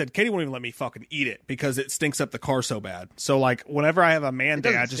 again, like I said, Katie won't even let me fucking eat it because it stinks up the car so bad. So like whenever I have a man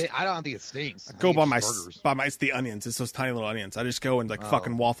day, I don't think it stinks. I go by my it's the onions. It's those tiny little onions. I just go and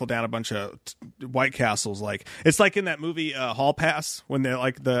fucking waffle down a bunch of White Castles. Like it's like in that movie Hall Pass when they're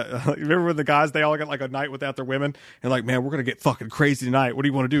like you remember when the guys, they all got like a night without their women and like, man, we're gonna get fucking crazy tonight. What do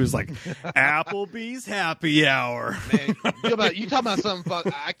you want to do? Is like Applebee's happy hour. Man, you talking about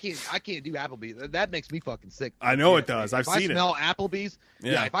something? I can't do Applebee's. That makes me fucking sick. I know it does. I've seen it. Applebee's,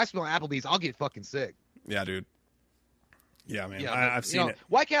 if I smell Applebee's, I'll get fucking sick. Yeah, dude. Yeah, man. I've seen it.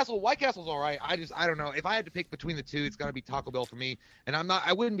 White Castle's all right. I don't know. If I had to pick between the two, it's got to be Taco Bell for me. And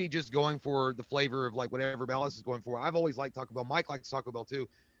I wouldn't be just going for the flavor of like whatever Bellis is going for. I've always liked Taco Bell. Mike likes Taco Bell too.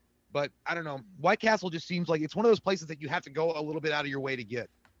 But I don't know. White Castle just seems like it's one of those places that you have to go a little bit out of your way to get.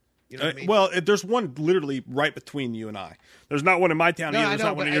 You know what I mean? Well, there's one literally right between you and I. There's not one in my town either. There's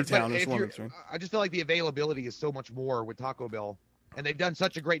not one in your town. There's one between. I just feel like the availability is so much more with Taco Bell. And they've done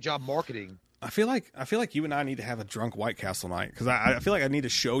such a great job marketing. I feel like you and I need to have a drunk White Castle night because I feel like I need to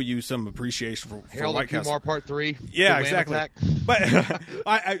show you some appreciation for Harold White Castle. Kumar Part 3. Yeah, exactly. But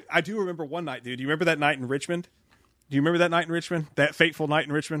I do remember one night, dude. Do you remember that night in Richmond? Do you remember that night in Richmond? That fateful night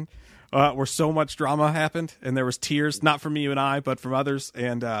in Richmond, where so much drama happened and there was tears, not from you and I, but from others.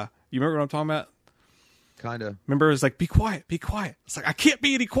 And you remember what I'm talking about? Kind of. Remember, it was like, be quiet, be quiet. It's like, I can't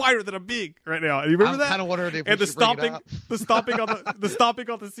be any quieter than I'm big right now. And you remember that? I'm kind of wondering if and the stomping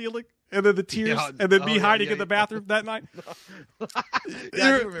on the ceiling, and then the tears, and then me hiding in the bathroom that night. I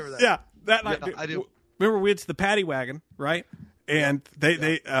do remember that. Yeah, that night. I do. Remember, we went to the Paddy Wagon, right? And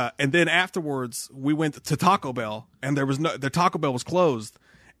and then afterwards we went to Taco Bell, and the Taco Bell was closed,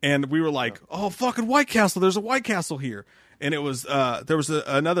 and we were like, oh, fucking White Castle! There's a White Castle here, and it was there was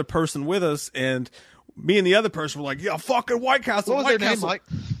another person with us, and me and the other person were like, yeah, fucking White Castle. What was White their Castle. name,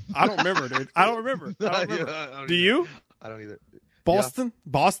 Mike? I don't remember, dude. I don't remember. Do you? I don't either. Boston?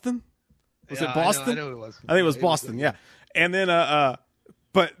 Boston? Was it Boston? I know it was. I think it was Boston, yeah. And then,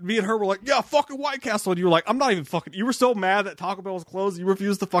 but me and her were like, yeah, fucking White Castle. And you were like, I'm not even fucking, you were so mad that Taco Bell was closed, you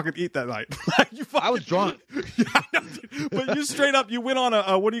refused to fucking eat that night. I was drunk. But you straight up, you went on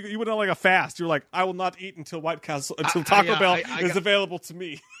you went on like a fast. You're like, I will not eat until Taco Bell is available to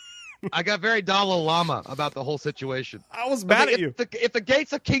me. I got very Dalai Lama about the whole situation. I was mad at you. If the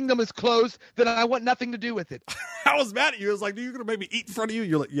gates of kingdom is closed, then I want nothing to do with it. I was mad at you. I was like, "Are you gonna make me eat in front of you?"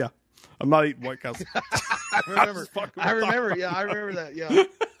 You're like, "Yeah, I'm not eating White Castle." I remember. Yeah, I remember that. Yeah,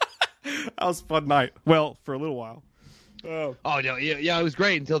 that was a fun night. Well, for a little while. Oh no, yeah, it was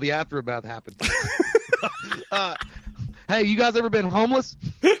great until the aftermath happened. Hey, you guys ever been homeless?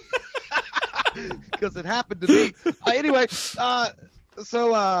 Because it happened to me. Anyway,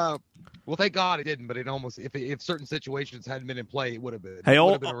 well, thank God it didn't, but it almost, if certain situations hadn't been in play, it would have been. Hey,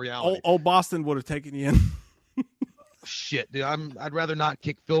 a reality. old Boston would have taken you in. shit, dude. I'd rather not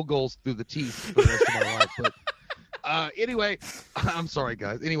kick field goals through the teeth for the rest of my life. But anyway, I'm sorry,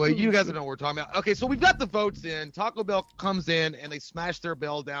 guys. Anyway, you guys know what we're talking about. Okay, so we've got the votes in. Taco Bell comes in and they smash their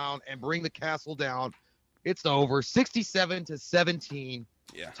bell down and bring the castle down. It's over, 67-17.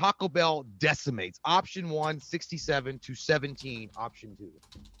 Yeah. Taco Bell decimates. Option 1, 67-17. Option 2.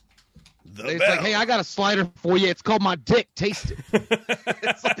 It's like, hey, I got a slider for you. It's called my dick. Taste it.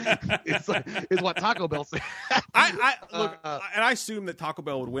 it's what Taco Bell said. Look, and I assume that Taco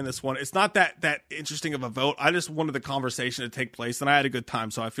Bell would win this one. It's not that interesting of a vote. I just wanted the conversation to take place, and I had a good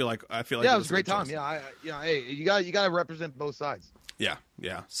time. So I feel like yeah, it was a great time. Yeah, hey, you got to represent both sides. Yeah.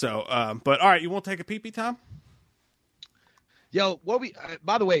 So, but all right, you won't take a pee-pee, Tom? Yo,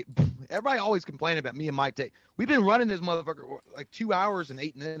 by the way, everybody always complaining about me and Mike Tate. We've been running this motherfucker like 2 hours and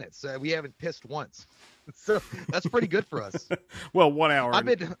 8 minutes. We haven't pissed once. So that's pretty good for us. Well, 1 hour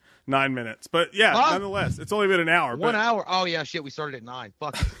and 9 minutes. But yeah, nonetheless, it's only been an hour. 1 hour. Oh, yeah, shit. We started at 9.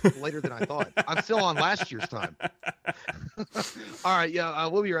 Fuck, it's later than I thought. I'm still on last year's time. All right, yeah,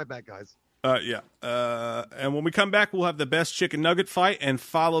 we'll be right back, guys. And when we come back, we'll have the best chicken nugget fight, and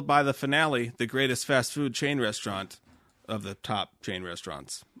followed by the finale, the greatest fast food chain restaurant of the top chain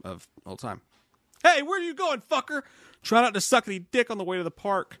restaurants of all time. Hey, where are you going, fucker? Try not to suck any dick on the way to the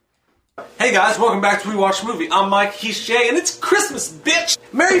park. Hey guys, welcome back to We Watch Movie. I'm Mike, he's Jay, and it's Christmas, bitch!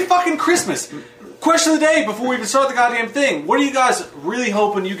 Merry fucking Christmas! Question of the day before we even start the goddamn thing. What are you guys really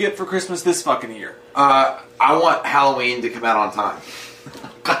hoping you get for Christmas this fucking year? I want Halloween to come out on time.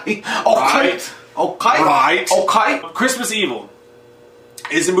 Okay. Okay. Christmas Evil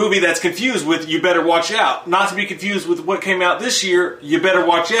is a movie that's confused with You Better Watch Out. Not to be confused with what came out this year, You Better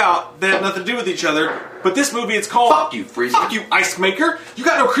Watch Out. They have nothing to do with each other. But this movie, it's called... Fuck you, Freezer. Fuck you, Ice Maker. You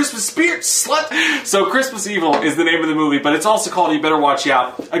got no Christmas spirit, slut. So Christmas Evil is the name of the movie, but it's also called You Better Watch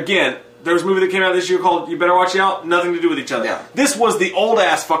Out. Again, there was a movie that came out this year called You Better Watch Out. Nothing to do with each other. Yeah. This was the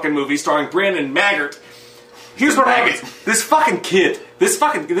old-ass fucking movie starring Brandon Maggart. Here's what happens. This fucking kid. This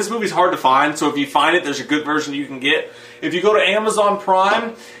movie's hard to find, so if you find it, there's a good version you can get. If you go to Amazon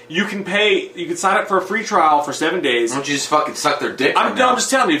Prime, you can sign up for a free trial for 7 days. Why don't you just fucking suck their dick? I'm just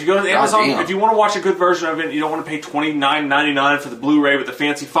telling you, if you go to Amazon, if you want to watch a good version of it, you don't want to pay $29.99 for the Blu-ray with the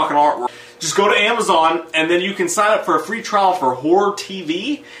fancy fucking artwork. Just go to Amazon, and then you can sign up for a free trial for Horror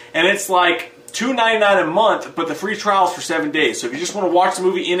TV, and it's like $2.99 a month, but the free trial is for 7 days. So if you just want to watch the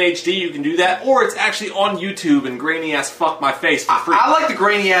movie in HD, you can do that, or it's actually on YouTube and grainy ass fuck my face for free. I like the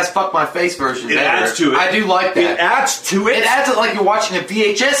grainy ass fuck my face version. It adds to it. I do like that. It adds to it. It adds it like you're watching a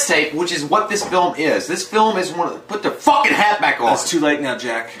VHS tape, which is what this film is. This film is put the fucking hat back on. That's too late now,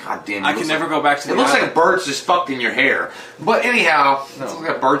 Jack. God damn it. I can never go back to the... It looks like a bird's just fucked in your hair. But anyhow, it looks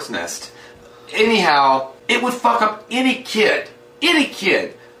like a bird's nest. Anyhow, it would fuck up any kid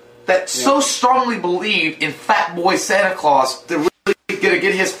that so strongly believed in Fat Boy Santa Claus to really gonna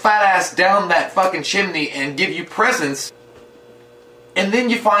get his fat ass down that fucking chimney and give you presents, and then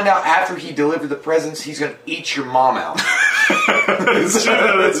you find out after he delivered the presents he's gonna eat your mom out. That's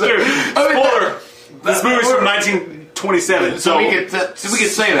true. Spoiler. This movie's from 1927, so we could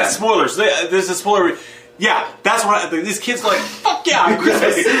say that. Spoilers. There's a spoiler. Yeah, that's what these kids are like, fuck yeah,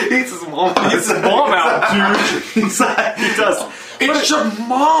 Christmas. He eats his mom out. He eats his mom out, dude. He does. It's your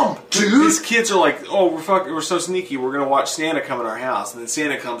mom, dude. These kids are like, oh, we're so sneaky. We're gonna watch Santa come in our house, and then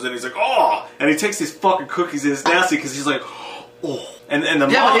Santa comes in. He's like, oh, and he takes these fucking cookies, and it's nasty because he's like, oh, and the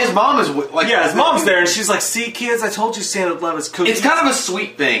mom. But his mom is like, his mom's there, and she's like, see, kids, I told you Santa would love his cookies. It's kind of a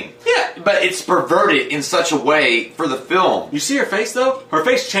sweet thing. Yeah, but it's perverted in such a way for the film. You see her face though? Her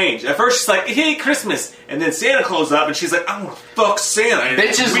face changed. At first she's like, hey, Christmas, and then Santa closed up, and she's like, I want to fuck Santa.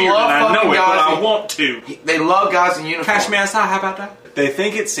 Bitches weird, love and I know fucking it, guys. But I want to. They love guys in uniform. Cash man style. How about that? They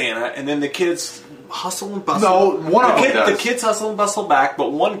think it's Santa, and then the kids hustle and bustle. No, one of them does. The kids hustle and bustle back,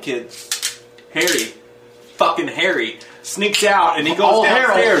 but one kid, fucking Harry, sneaks out and he goes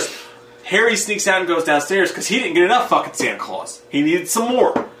downstairs. Harry sneaks out and goes downstairs because he didn't get enough fucking Santa Claus. He needed some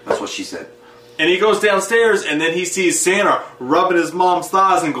more. That's what she said. And he goes downstairs, and then he sees Santa rubbing his mom's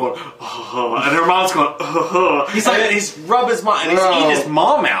thighs and going, oh, and her mom's going, oh. He's rubbing his mom, and he's eating his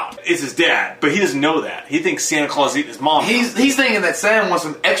mom out. It's his dad, but he doesn't know that. He thinks Santa Claus is eating his mom out. He's thinking that Santa wants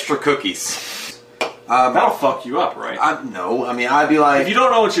some extra cookies. That'll fuck you up, right? I'd be like... If you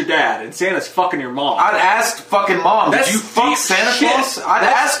don't know it's your dad, and Santa's fucking your mom... I'd ask fucking mom, did you fuck Santa Claus? I'd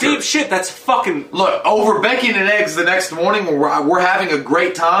ask her. That's deep shit, that's fucking... Look, over bacon and eggs the next morning, we're having a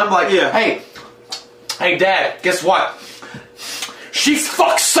great time, like, Hey, Dad, guess what? She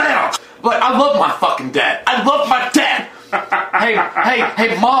fucks Santa! Like, I love my fucking dad. I love my dad!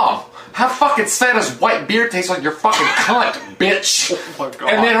 hey, Mom! How fucking Santa's white beard tastes like your fucking cunt, bitch! Oh my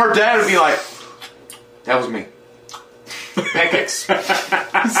God. And then her dad would be like, that was me. pancakes. And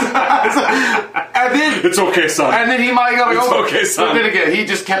then It's okay, son. And then he might go, It's okay, son. But then again, he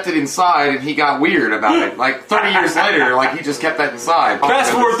just kept it inside, and he got weird about it. Like 30 years later, like he just kept that inside.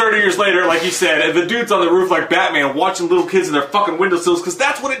 Fast forward 30 years later, like you said, and the dude's on the roof like Batman watching little kids in their fucking windowsills, because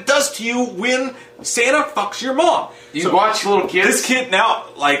that's what it does to you when Santa fucks your mom. You watch little kids. This kid now,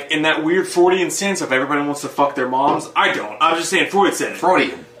 like in that weird Freudian sense of everybody wants to fuck their moms. I don't. I'm just saying Freud said it.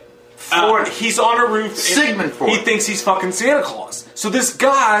 Freudian. He's on a roof. Sigmund Freud. He thinks he's fucking Santa Claus. So this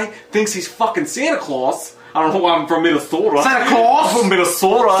guy thinks he's fucking Santa Claus. I don't know why I'm from Minnesota. Santa Claus? I'm from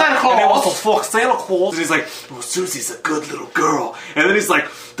Minnesota. Santa Claus. And he wants to fuck Santa Claus. And he's like, well, Susie's a good little girl. And then he's like,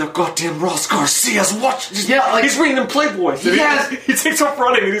 the goddamn Ross Garcia's watching. Yeah, like, he's reading them Playboys. He takes off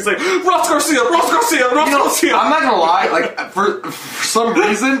running and he's like, Ross Garcia, Ross Garcia, Ross Garcia. I'm not gonna lie, like for some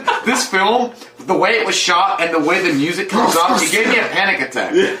reason, this film, the way it was shot and the way the music comes up, it gave me a panic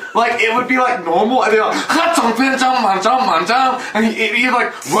attack. Yeah. Like it would be like normal, and they're like, and he'd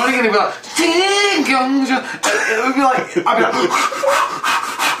like running, and he'd be like, it would be like, I'd be like,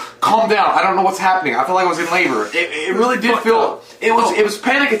 calm down. I don't know what's happening. I feel like I was in labor. It really did feel. It was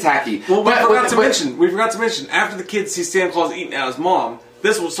panic attacky. Well, we forgot to mention after the kid sees Santa Claus eating out his mom.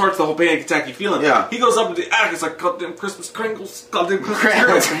 This is what starts the whole panic attacky feeling. Yeah. He goes up into the attic. It's like goddamn Christmas Kringles, goddamn Christmas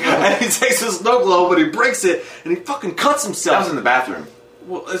Kringles, and he takes his snow globe, but he breaks it and he fucking cuts himself. That was in the bathroom.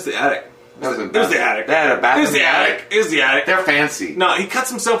 Well, it's the attic. That was in It was the attic. They had a bathroom. It was the attic. It was the attic. They're fancy. No, he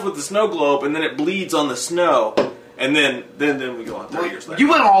cuts himself with the snow globe, and then it bleeds on the snow, and then we go on 30 years later. You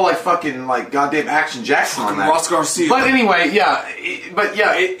went all like fucking like goddamn Action Jackson on that. Ross Garcia. But anyway,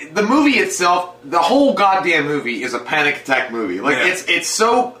 the movie itself, the whole goddamn movie is a panic attack movie. Like it's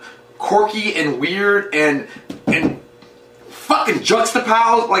so quirky and weird and fucking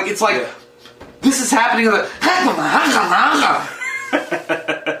juxtaposed. Like it's like this is happening.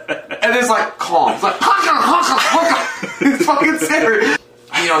 And it's like calm. It's like it's fucking serious.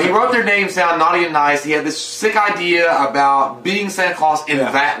 You know, he wrote their names down, naughty and nice. He had this sick idea about being Santa Claus in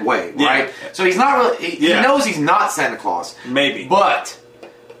that way, right? Yeah. So he's not really. He knows he's not Santa Claus, maybe, but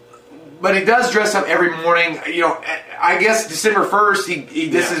he does dress up every morning. You know, I guess December 1st, he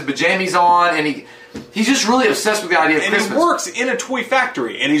does his pajamas on, and he's just really obsessed with the idea of Christmas. And he works in a toy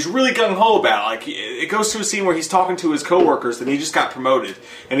factory, and he's really gung-ho about it. Like, it goes to a scene where he's talking to his coworkers, and he just got promoted.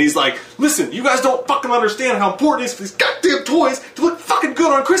 And he's like, listen, you guys don't fucking understand how important it is for these goddamn toys to look fucking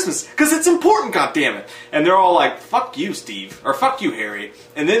good on Christmas, because it's important, goddammit. And they're all like, fuck you, Steve, or fuck you, Harry.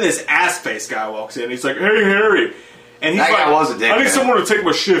 And then this ass-face guy walks in, and he's like, hey, Harry. And he's that guy was a dick. I need someone to take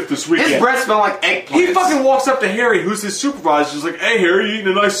my shift this weekend. His breath smelled like eggplants. He fucking walks up to Harry, who's his supervisor. He's like, hey, Harry, you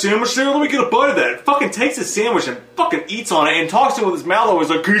eating a nice sandwich there? Let me get a bite of that. Fucking takes his sandwich and fucking eats on it and talks to him with his mouth open. He's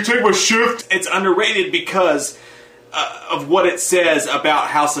like, can you take my shift? It's underrated because of what it says about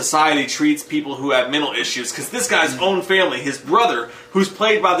how society treats people who have mental issues. Because this guy's own family, his brother, who's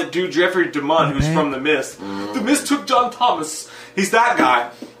played by the dude Jeffrey DeMunn, who's from The Mist. The Mist took John Thomas. He's that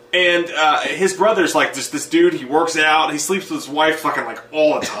guy. And his brother's like just this dude. He works out. He sleeps with his wife fucking like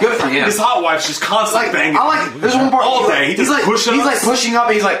all the time. Good for him. His hot wife's just constantly banging. I like. There's one part all day. He's like pushing. He's like pushing up.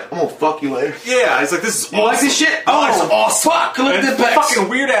 And he's like, I'm gonna fuck you later. Yeah. He's like, this is awesome. You like this shit? Oh, it's awesome. Fuck! Look at and the fucking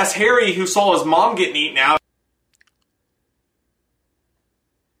weird ass Harry who saw his mom getting eaten out.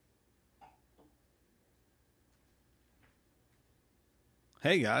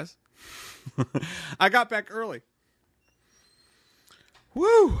 Hey guys, I got back early.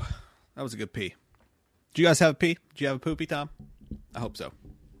 Woo! That was a good pee. Did you guys have a pee? Did you have a poopy, Tom? I hope so.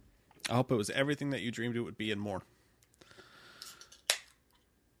 I hope it was everything that you dreamed it would be and more.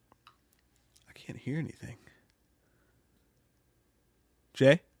 I can't hear anything.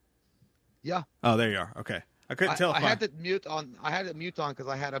 Jay? Yeah. Oh, there you are. Okay. I couldn't tell. I had it mute on. I had it mute on because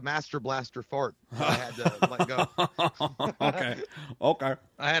I had a Master Blaster fart. I had to let go. Okay. Okay.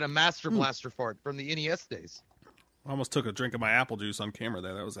 I had a Master Blaster fart from the NES days. I almost took a drink of my apple juice on camera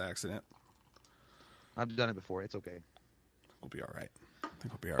there. That was an accident. I've done it before. It's okay. We'll be all right. I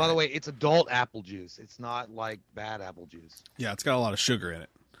think we'll be all By right. the way, it's adult apple juice. It's not like bad apple juice. Yeah, it's got a lot of sugar in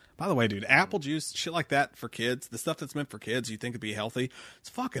it. By the way, dude, apple juice, shit like that for kids, the stuff that's meant for kids you think would be healthy, it's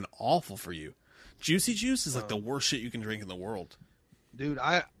fucking awful for you. Juicy juice is like the worst shit you can drink in the world. Dude,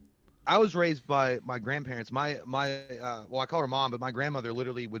 I was raised by my grandparents. My well, I call her mom, but my grandmother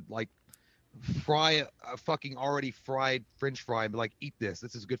literally would like fry a fucking already fried French fry and be like, eat this.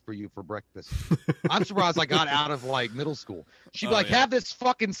 This is good for you for breakfast. I'm surprised I got out of like middle school. She'd be like, have this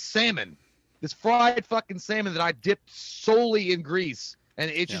fucking salmon, this fried fucking salmon that I dipped solely in grease. And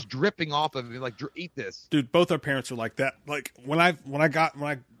it's just dripping off of it. Like, eat this. Dude, both our parents were like that. Like when I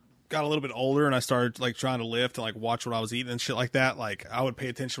got a little bit older and I started like trying to lift and like watch what I was eating and shit like that, like I would pay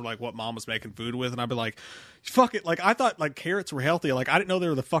attention to like what mom was making food with, and I'd be like, fuck it, like I thought like carrots were healthy. Like I didn't know they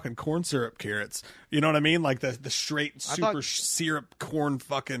were the fucking corn syrup carrots. You know what I mean? Like the straight syrup corn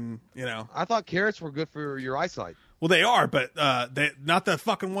fucking, you know. I thought carrots were good for your eyesight. Well, they are, but they not the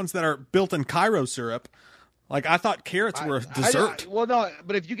fucking ones that are built in Cairo syrup. Like, I thought carrots were a dessert. Well, no,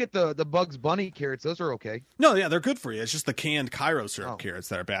 but if you get the Bugs Bunny carrots, those are okay. No, yeah, they're good for you. It's just the canned Cairo syrup carrots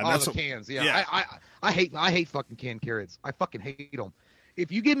that are bad. Oh, the cans, yeah. I hate fucking canned carrots. I fucking hate them.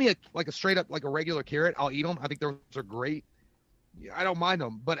 If you give me a straight up like a regular carrot, I'll eat them. I think those are great. I don't mind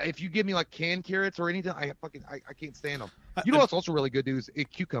them. But if you give me like canned carrots or anything, I can't stand them. You know what's also really good, dude, is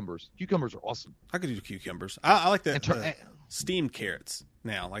cucumbers. Cucumbers are awesome. I could do cucumbers. I like the steamed carrots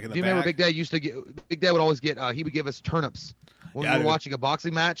now, like in the Do you remember Big Dad used to get? Big Dad would always get. He would give us turnips when we were watching a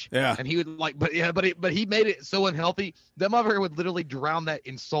boxing match. Yeah, and he would like, but he made it so unhealthy. That motherfucker would literally drown that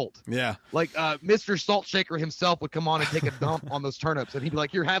in salt. Yeah, like Mr. Salt Shaker himself would come on and take a dump on those turnips, and he'd be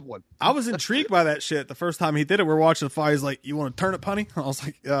like, "Here, have one." I was intrigued by that shit the first time he did it. We're watching the fight. He's like, "You want a turnip, honey?" I was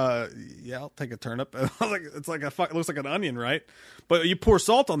like, "Yeah, I'll take a turnip." And I was like, "It's like it looks like an onion, right?" But you pour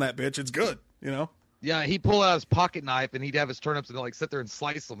salt on that bitch, it's good, you know. Yeah, he'd pull out his pocket knife and he'd have his turnips and like sit there and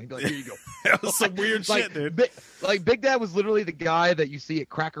slice them. He'd be like, "Here you go." That was some weird shit, dude. Big Dad was literally the guy that you see at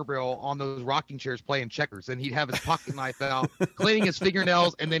Cracker Barrel on those rocking chairs playing checkers, and he'd have his pocket knife out, cleaning his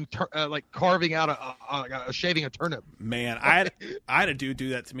fingernails, and then like carving out shaving a turnip. Man, I had a dude do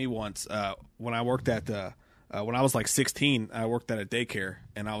that to me once when I worked at when I was like 16. I worked at a daycare,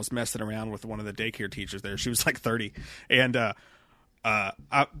 and I was messing around with one of the daycare teachers there. She was like 30, and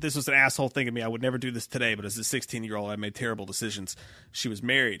this was an asshole thing of me. I would never do this today, but as a 16-year-old, I made terrible decisions. She was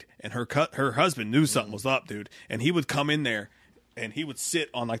married, and her husband knew something was up, dude. And he would come in there, and he would sit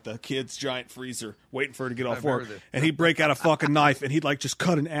on like the kid's giant freezer, waiting for her to get off work. And he'd break out a fucking knife, and he'd like just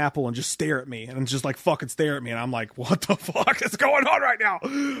cut an apple and just stare at me, and just like fucking stare at me. And I'm like, what the fuck is going on right now?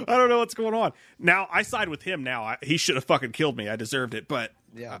 I don't know what's going on. Now I side with him. Now he should have fucking killed me. I deserved it, but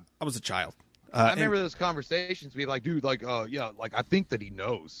yeah, I was a child. I remember those conversations being like, dude, like, yeah, like, I think that he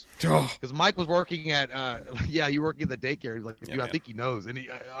knows. Because Mike was working at, you working at the daycare. He's like, dude, I think he knows. And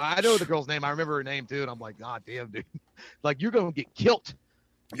I know the girl's name. I remember her name, too. And I'm like, God damn, dude. Like, you're going to get killed.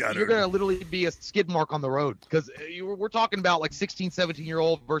 Yeah, you're going to literally be a skid mark on the road. Because we're talking about, like, 16,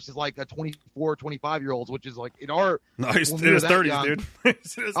 17-year-old versus, like, a 24, 25-year-olds, which is, like, in our... No, he's in his 30s, young, dude.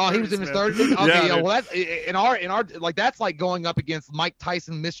 He was in his 30s? Okay, yeah, well, that's... In our, like, that's like going up against Mike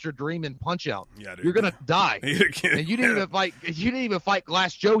Tyson, Mr. Dream, and Punch-Out. Yeah, dude. You're going to die. And you didn't even fight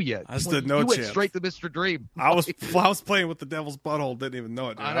Glass Joe yet. I stood no chance. You went straight to Mr. Dream. I was playing with the devil's butthole, didn't even know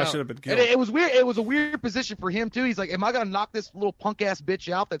it, dude. I should have been killed. And it was weird. It was a weird position for him, too. He's like, am I going to knock this little punk-ass bitch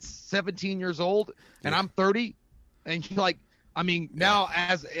out that's 17 years old and I'm 30? And you're like, I mean, now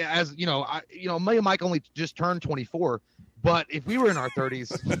as you know, me and Mike only just turned 24, but if we were in our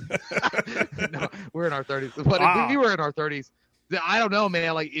 30s, no, we're in our 30s, but if we were in our 30s, I don't know,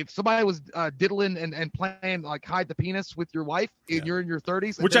 man, like if somebody was diddling and playing like hide the penis with your wife and you're in your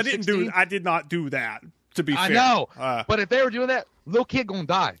 30s, which I didn't 16, do. I did not do that, to be fair. I know, but if they were doing that, little kid gonna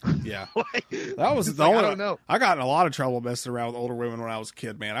die. Yeah, that was the only. I don't know. I got in a lot of trouble messing around with older women when I was a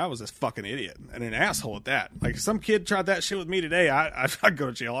kid. Man, I was this fucking idiot and an asshole at that. Like if some kid tried that shit with me today, I'd go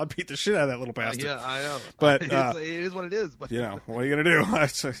to jail. I'd beat the shit out of that little bastard. Yeah, I know. But it is what it is. But you know, what are you gonna do?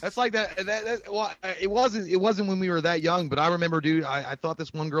 That's like that. Well, it wasn't when we were that young. But I remember, dude. I thought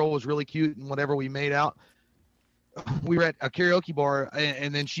this one girl was really cute, and whatever we made out. We were at a karaoke bar,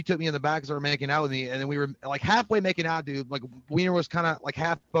 and then she took me in the back and started making out with me, and then we were like halfway making out, dude. Like wiener was kind of like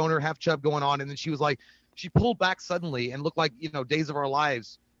half boner, half chub going on, and then she was like, she pulled back suddenly and looked like, you know, Days of Our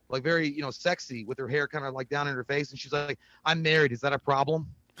Lives, like very, you know, sexy with her hair kind of like down in her face, and she's like, "I'm married. Is that a problem?"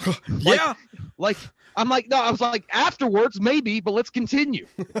 Yeah. Like I'm like, no. I was like, afterwards maybe, but let's continue.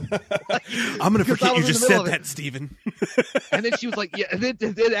 Like, I'm gonna forget you just said that, Steven. And then she was like, yeah. And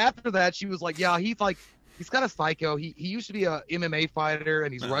then after that, she was like, yeah, he's kind of psycho. He used to be a MMA fighter,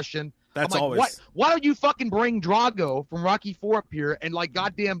 and he's Russian. That's like, always. Why don't you fucking bring Drago from Rocky IV up here and like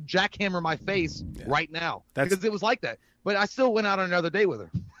goddamn jackhammer my face right now? Because it was like that. But I still went out on another day with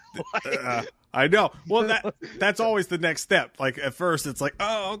her. I know. Well, that's always the next step. Like at first, it's like,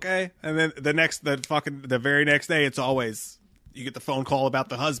 oh, okay, and then the very next day, it's always you get the phone call about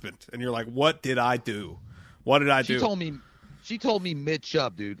the husband, and you're like, what did I do? What did I do? She told me mid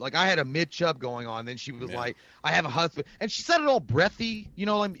chub, dude. Like I had a mid chub going on. Then she was like, "I have a husband," and she said it all breathy.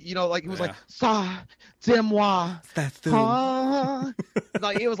 Like it was like "Sa, dis-moi." That's the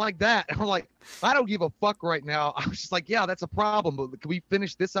like it was like that. And I'm like, I don't give a fuck right now. I was just like, yeah, that's a problem. But can we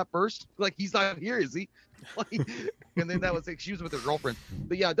finish this up first? Like he's not here, is he? Like, and then that was like she was with her girlfriend.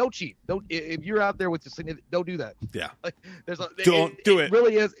 But yeah, don't cheat. Don't if you're out there with your don't do that. Yeah. Like Don't do it. It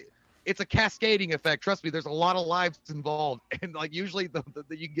really is. It's a cascading effect. Trust me, there's a lot of lives involved, and like usually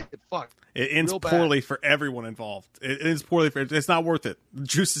you get fucked. It ends poorly for everyone involved. It ends poorly for. It's not worth it. The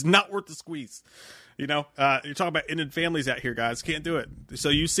juice is not worth the squeeze. You're talking about ending families out here, guys. Can't do it. So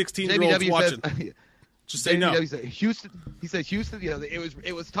you 16-year-olds watching, just say no. Said, Houston. He said Houston. Yeah,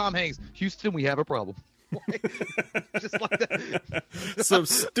 it was Tom Hanks. Houston, we have a problem. Just like that. Some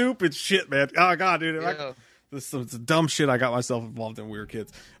stupid shit, man. Oh god, dude. Yeah. This is some dumb shit I got myself involved in. We were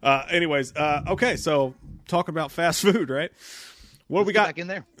kids. Anyways, okay, so talk about fast food, right? What do we got? Back in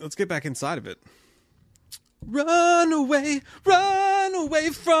there. Let's get back inside of it. Run away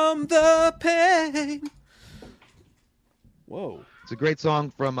from the pain. Whoa. It's a great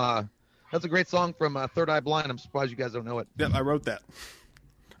song from that's a great song from Third Eye Blind. I'm surprised you guys don't know it. Yep, I wrote that.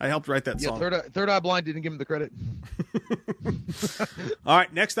 I helped write that song. Third Eye Blind didn't give him the credit. All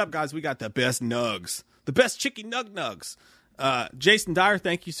right, next up, guys, we got the best nugs. The best chicken nugs. Jason Dyer,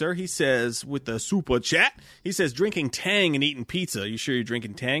 thank you, sir. He says, with the super chat, he says, drinking Tang and eating pizza. Are you sure you're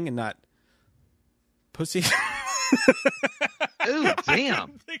drinking Tang and not pussy? Ooh,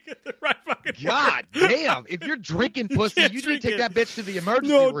 damn. Right fucking God damn. If you're drinking pussy, you need to take that bitch to the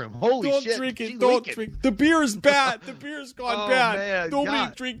emergency room. Holy shit. Don't drink. The beer is bad. The beer's gone bad. Man, don't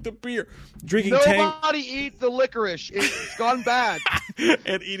even drink the beer. Drinking Nobody eat the licorice. It's gone bad.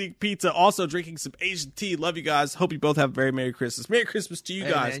 And eating pizza. Also drinking some Asian tea. Love you guys. Hope you both have a very Merry Christmas. Merry Christmas to you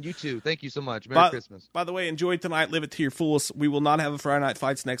guys. Man, you too. Thank you so much. Merry Christmas. By the way, enjoy tonight. Live it to your fullest. We will not have a Friday Night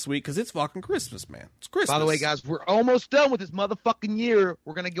Fights next week because it's fucking Christmas, man. It's Christmas. By the way, guys, we're almost done with this motherfucking year.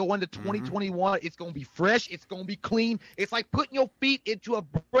 We're going to go into 2021. It's going to be fresh. It's going to be clean. It's like putting your feet into a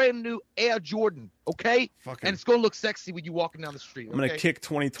brand new Air Jordan, okay? And it's going to look sexy when you're walking down the street. Okay? I'm going to kick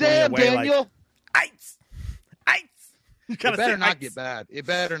 2020 Damn, away Daniel. like ice. It better not get bad. It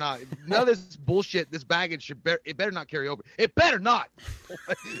better not. None of this bullshit, this baggage, it better not carry over. It better not.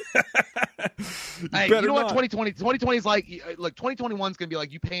 Hey, you know what? 2020 is like, look, 2021 is going to be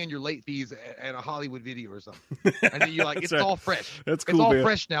like you paying your late fees at a Hollywood video or something. And then you're like, it's all fresh. That's cool, it's all man.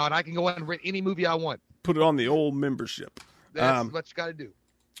 fresh now, and I can go out and rent any movie I want. Put it on the old membership. That's what you got to do.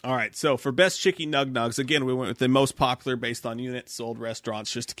 All right, so for best chicken nugs, again, we went with the most popular based on units sold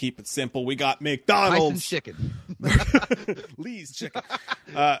restaurants, just to keep it simple. We got McDonald's. Tyson chicken. Lee's chicken.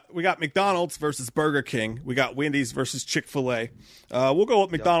 We got McDonald's versus Burger King. We got Wendy's versus Chick-fil-A. We'll go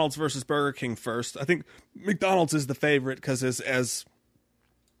with McDonald's versus Burger King first. I think McDonald's is the favorite because as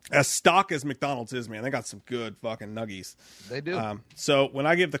stock as McDonald's is, man, they got some good fucking nuggies. They do. So when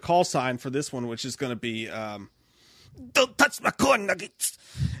I give the call sign for this one, which is going to be... don't touch my corn nuggets.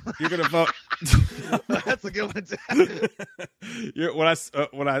 You're gonna vote. That's a good one.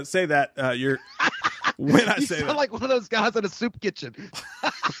 When I say that, you're. When I say sound that, like one of those guys in a soup kitchen.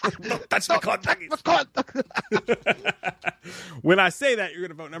 Don't touch my corn nuggets. When I say that, you're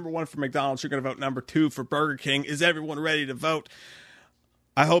gonna vote number 1 for McDonald's. You're gonna vote number 2 for Burger King. Is everyone ready to vote?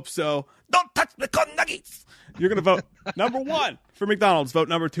 I hope so. Don't touch the corn nuggets. You're gonna vote number 1 for McDonald's. Vote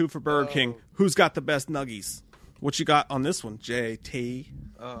number 2 for Burger King. Who's got the best nuggies? What you got on this one, JT?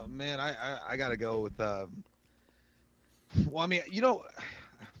 Oh man, I gotta go with. Well, I mean,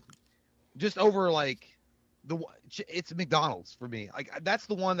 just over like it's McDonald's for me. Like that's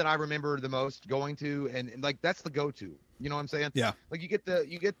the one that I remember the most going to, and like that's the go-to. You know what I'm saying? Yeah. Like you get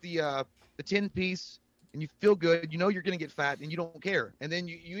the 10-piece, and you feel good. You know you're gonna get fat, and you don't care. And then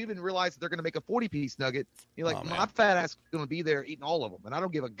you even realize that they're gonna make a 40-piece nugget. You're like, my fat ass is gonna be there eating all of them, and I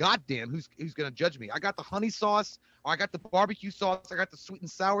don't give a goddamn who's gonna judge me. I got the honey sauce, or I got the barbecue sauce, I got the sweet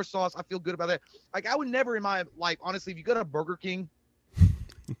and sour sauce. I feel good about that. Like I would never in my life, honestly, if you go to Burger King,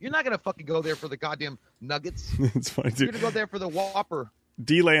 you're not gonna fucking go there for the goddamn nuggets. It's funny too. You're gonna go there for the Whopper.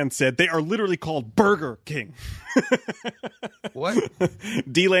 D-Land said they are literally called Burger King. What?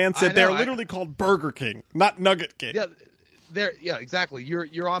 D-Land said they're literally called Burger King, not Nugget King. Yeah, exactly.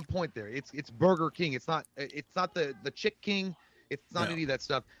 You're on point there. It's Burger King. It's not the Chick King. It's not any of that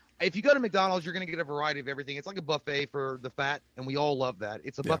stuff. If you go to McDonald's, you're gonna get a variety of everything. It's like a buffet for the fat, and we all love that.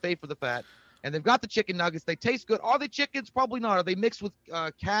 It's a buffet for the fat. And they've got the chicken nuggets. They taste good. Are they chickens? Probably not. Are they mixed with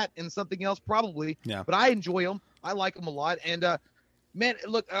cat and something else? Probably. Yeah. But I enjoy them. I like them a lot. And man,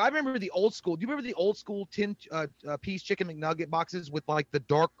 look, I remember the old school. Do you remember the old school 10-piece chicken McNugget boxes with like the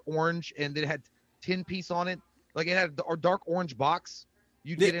dark orange and it had 10-piece on it? Like it had a dark orange box.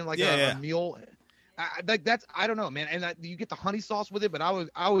 You get in like a meal. I don't know, man. And you get the honey sauce with it, but I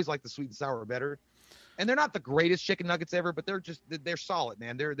always like the sweet and sour better. And they're not the greatest chicken nuggets ever, but they're solid,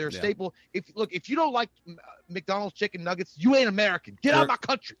 man. They're a staple. If you don't like McDonald's chicken nuggets, you ain't American. Get out of my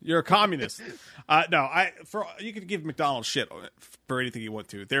country. You're a communist. You can give McDonald's shit for anything you want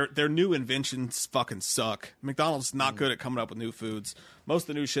to. Their new inventions fucking suck. McDonald's is not good at coming up with new foods. Most of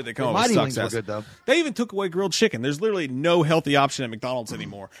the new shit they come up with sucks. Mighty Wings were good though. They even took away grilled chicken. There's literally no healthy option at McDonald's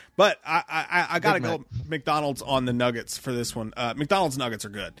anymore. But I gotta go McDonald's on the nuggets for this one. McDonald's nuggets are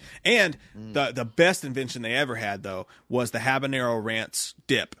good. And the best invention they ever had though was the habanero ranch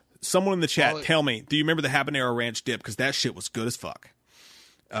dip. Someone in the chat, tell me, do you remember the habanero ranch dip? Because that shit was good as fuck.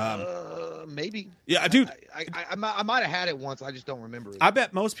 Maybe. Yeah, dude. I might have had it once. I just don't remember it. I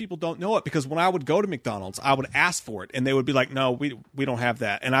bet most people don't know it because when I would go to McDonald's, I would ask for it, and they would be like, "No, we don't have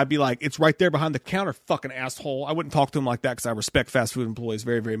that." And I'd be like, "It's right there behind the counter, fucking asshole." I wouldn't talk to them like that because I respect fast food employees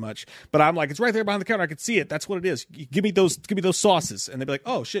very, very much. But I'm like, "It's right there behind the counter. I can see it. That's what it is. Give me those sauces." And they'd be like,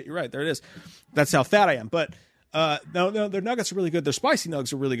 "Oh shit, you're right. There it is." That's how fat I am. But no, their nuggets are really good. Their spicy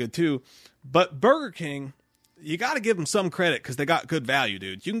nuggets are really good too. But Burger King, you got to give them some credit because they got good value,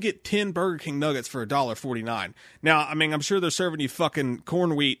 dude. You can get 10 Burger King nuggets for $1.49. Now, I mean, I'm sure they're serving you fucking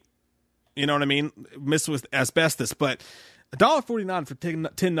corn wheat, you know what I mean, mixed with asbestos, but $1.49 for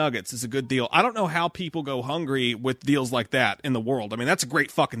 10 nuggets is a good deal. I don't know how people go hungry with deals like that in the world. I mean, that's a great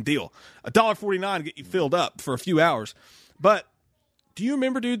fucking deal. $1.49 to get you filled up for a few hours. But do you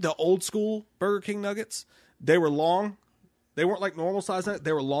remember, dude, the old school Burger King nuggets? They were long. They weren't like normal size nuggets.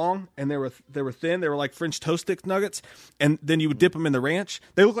 They were long and they were thin. They were like French toast stick nuggets. And then you would dip them in the ranch.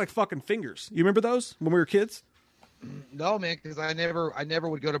 They look like fucking fingers. You remember those when we were kids? No, man, because I never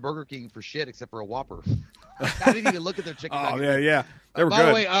would go to Burger King for shit except for a Whopper. I didn't even look at their chicken nuggets. Oh, yeah. They were good. By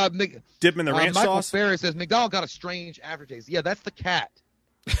the way, dip them in the ranch Michael sauce. Ferris says, McDonald's got a strange aftertaste. Yeah, that's the cat.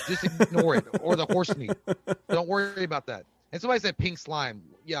 Just ignore it. Or the horse meat. Don't worry about that. And somebody said pink slime.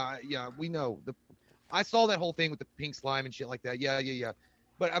 Yeah, we know. I saw that whole thing with the pink slime and shit like that. Yeah.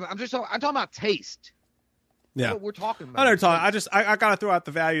 But I'm talking about taste. Yeah, that's what we're talking about. I gotta throw out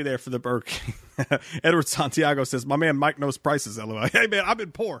the value there for the Burger King. Edward Santiago says, "My man Mike knows prices." LOL. Hey man, I've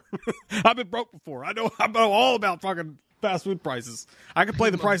been poor. I've been broke before. I know all about fucking fast food prices. I can play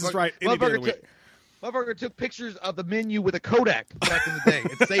the prices right any day of the week. Motherfucker took pictures of the menu with a Kodak back in the day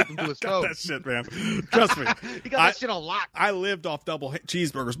and saved them to his phone. That shit, man. Trust me. He got that shit on lock. I lived off double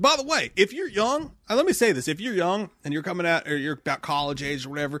cheeseburgers. By the way, if you're young, let me say this. If you're young and you're coming out or you're about college age or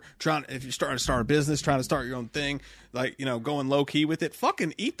whatever, if you're starting to start a business, trying to start your own thing, like, you know, going low key with it,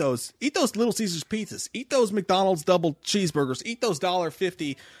 fucking eat those Little Caesars pizzas. Eat those McDonald's double cheeseburgers. Eat those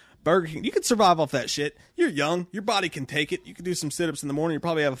 $1.50 Burger King. You can survive off that shit. You're young. Your body can take it. You can do some sit-ups in the morning. You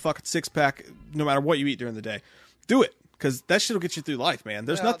probably have a fucking six-pack no matter what you eat during the day. Do it, because that shit will get you through life, man.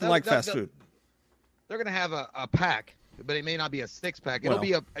 There's nothing like fast food. They're going to have a pack, but it may not be a six-pack. It'll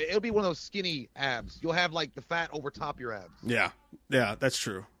be one of those skinny abs. You'll have, like, the fat over top your abs. Yeah, that's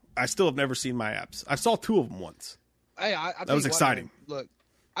true. I still have never seen my abs. I saw 2 of them once. Hey, that was exciting. Man, look,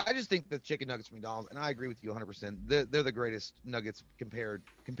 I just think the chicken nuggets from McDonald's, and I agree with you 100%. They're the greatest nuggets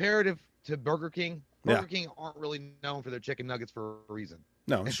comparative to Burger King. Burger King aren't really known for their chicken nuggets for a reason.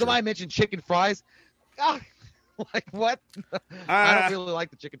 No, and somebody mentioned chicken fries. Like what? I don't really like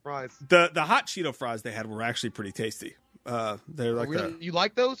the chicken fries. The hot Cheeto fries they had were actually pretty tasty. They're like really? You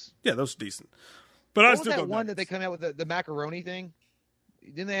like those? Yeah, those are decent. But what was that one that they come out with the macaroni thing?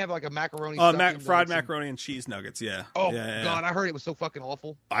 Didn't they have like a macaroni? Fried macaroni and cheese nuggets. Yeah. Oh God, I heard it was so fucking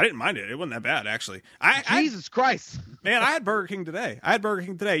awful. I didn't mind it. It wasn't that bad actually. Jesus Christ, man! I had Burger King today.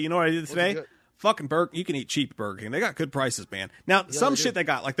 You know what I did today? Fucking Burger. You can eat cheap Burger King. They got good prices, man. Now some shit they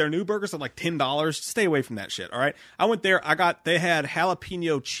got, like their new burgers are like $10. Stay away from that shit. All right. I went there. They had fried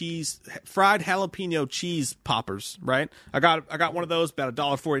jalapeno cheese poppers. Right. I got one of those, about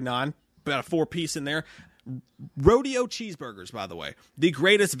 $1.49, about a 4-piece in there. Rodeo cheeseburgers, by the way, the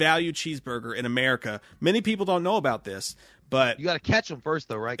greatest value cheeseburger in America. Many people don't know about this, but you got to catch them first,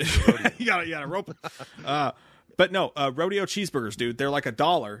 though, right? you gotta rope them. But no, rodeo cheeseburgers, dude. They're like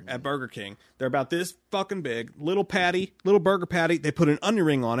 $1 at Burger King. They're about this fucking big, little burger patty. They put an onion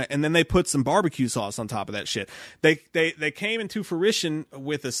ring on it, and then they put some barbecue sauce on top of that shit. They came into fruition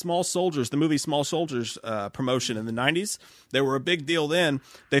with the movie Small Soldiers promotion in the 90s. They were a big deal then.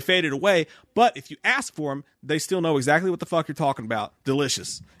 They faded away, but if you ask for them, they still know exactly what the fuck you're talking about.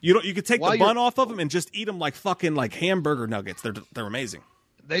 Delicious. You could take the bun off of them and just eat them like fucking like hamburger nuggets. They're amazing.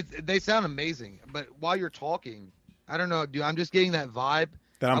 They sound amazing, but while you're talking, I don't know, dude. I'm just getting that vibe.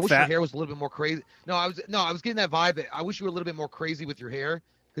 I wish fat? your hair was a little bit more crazy. I was getting that vibe that I wish you were a little bit more crazy with your hair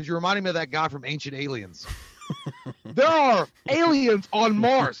because you reminded me of that guy from Ancient Aliens. There are aliens on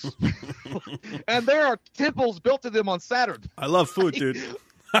Mars, and there are temples built to them on Saturn. I love food, dude.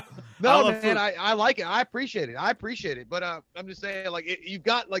 No, man, I like it. I appreciate it. But I'm just saying, like, you've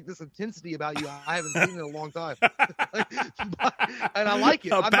got like this intensity about you I haven't seen in a long time, and I like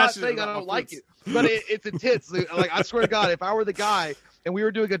it. I'm not saying I don't like it, but it's intense. Like, I swear to God, if I were the guy and we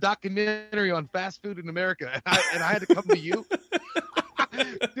were doing a documentary on fast food in America, and I had to come to you.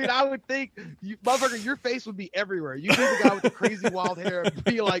 Dude, I would think, motherfucker, your face would be everywhere. You'd be the guy with the crazy wild hair and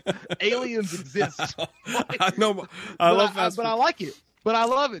be like, aliens exist. I know. I love fast food. But I like it. But I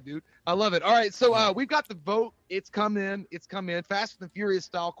love it, dude. I love it. All right, so we've got the vote. It's come in. Fast and Furious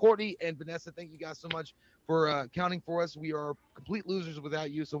style. Courtney and Vanessa, thank you guys so much for counting for us. We are complete losers without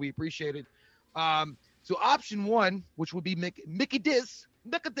you, so we appreciate it. So option one, which would be Mickey Diss,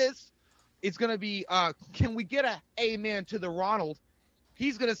 is going to be, can we get a amen to the Ronald?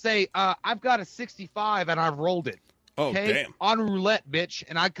 He's going to say, I've got a 65 and I've rolled it. Oh, damn. On roulette, bitch,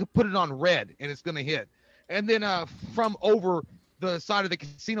 and I could put it on red, and it's going to hit. And then from over the side of the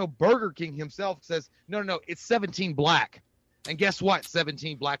casino, Burger King himself says, no, it's 17 black. And guess what,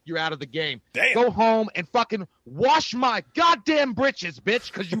 17 black, you're out of the game. Damn. Go home and fucking wash my goddamn britches,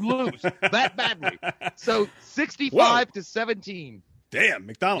 bitch, because you lose that badly. So 65 to 17. Damn,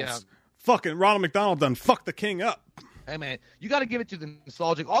 McDonald's. Fucking Ronald McDonald done fucked the king up. Hey, man, you got to give it to the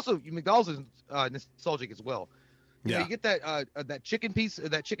nostalgic. Also, McDonald's is nostalgic as well. You know, you get that chicken piece,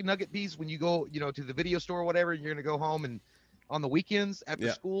 that chicken nugget piece when you go, to the video store or whatever, and you're going to go home and on the weekends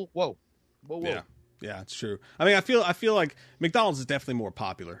after school. Whoa. Yeah, it's true. I mean, I feel like McDonald's is definitely more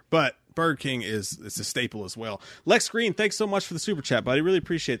popular, but Burger King is a staple as well. Lex Green, thanks so much for the super chat, buddy. Really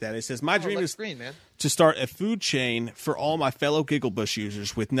appreciate that. He says, my dream is to start a food chain for all my fellow Gigglebush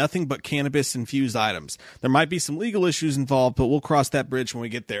users with nothing but cannabis-infused items. There might be some legal issues involved, but we'll cross that bridge when we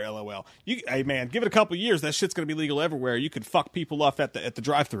get there, LOL. Hey, man, give it a couple years. That shit's going to be legal everywhere. You could fuck people off at the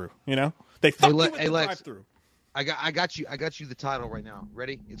drive-thru, They fuck you at the drive-thru. I got you the title right now.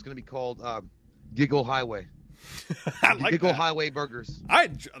 Ready? It's going to be called Giggle Highway. Giggle Highway Burgers.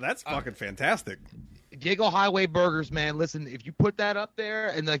 That's fucking fantastic. Giggle Highway Burgers, man. Listen, if you put that up there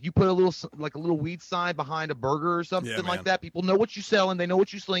and like you put a little weed sign behind a burger or something like that, people know what you're selling, they know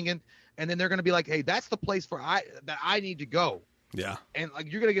what you're slinging, and then they're gonna be like, hey, that's the place that I need to go. Yeah. And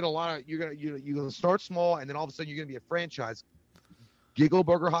like you're gonna get a lot of you're gonna start small, and then all of a sudden you're gonna be a franchise. Giggle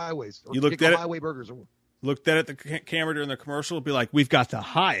Burger Highways. Or you looked Giggle at Highway Burgers. Looked at the camera during the commercial, it'd be like, we've got the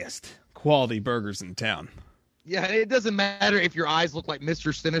highest quality burgers in town. Yeah, it doesn't matter if your eyes look like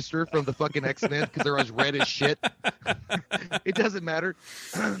Mr. Sinister from the fucking X-Men because they're as red as shit. It doesn't matter.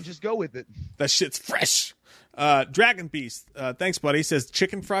 Just go with it. That shit's fresh. Dragon Beast, thanks, buddy. He says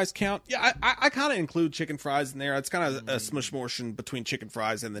chicken fries count. Yeah, I kind of include chicken fries in there. It's kind of a smush motion between chicken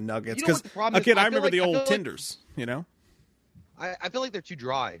fries and the nuggets. Because, again, I remember the old tenders, I feel like they're too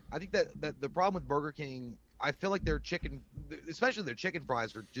dry. I think that the problem with Burger King, I feel like their chicken, especially their chicken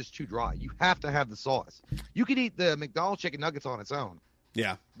fries, are just too dry. You have to have the sauce. You can eat the McDonald's chicken nuggets on its own.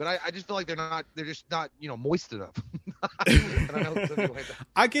 Yeah. But I just feel like they're just not, moist enough. And I know some people hate that.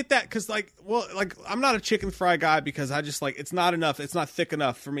 I get that because, I'm not a chicken fry guy because I just, it's not enough. It's not thick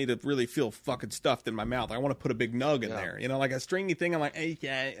enough for me to really feel fucking stuffed in my mouth. I want to put a big nug in there. Like a stringy thing. I'm like, hey,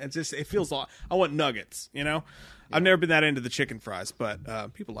 it feels like I want nuggets, I've never been that into the chicken fries,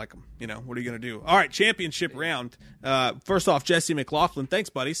 but people like them. What are you going to do? All right, championship round. First off, Jesse McLaughlin, thanks,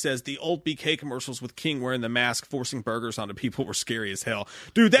 buddy, says the old BK commercials with King wearing the mask forcing burgers onto people were scary as hell.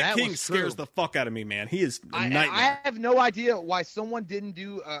 Dude, that King scares the fuck out of me, man. He is a nightmare. I have no idea why someone didn't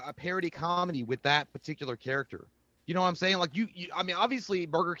do a parody comedy with that particular character. You know what I'm saying? Like I mean, obviously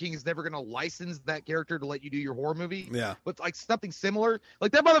Burger King is never going to license that character to let you do your horror movie. Yeah. But like something similar,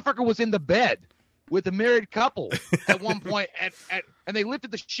 like that motherfucker was in the bed with a married couple at one point, and they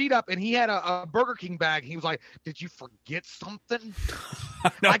lifted the sheet up, and he had a Burger King bag. He was like, "Did you forget something?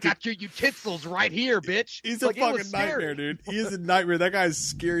 I got your utensils right here, bitch." He's a fucking nightmare, dude. He is a nightmare. That guy's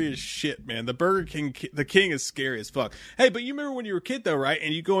scary as shit, man. The Burger King, the King is scary as fuck. Hey, but you remember when you were a kid, though, right?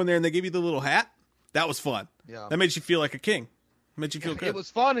 And you go in there and they give you the little hat? That was fun. Yeah. That made you feel like a king. Made you feel good. It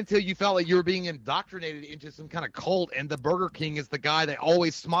was fun until you felt like you were being indoctrinated into some kind of cult, and the Burger King is the guy that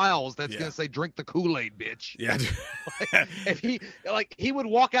always smiles. That's gonna say, "Drink the Kool-Aid, bitch." Yeah. And he would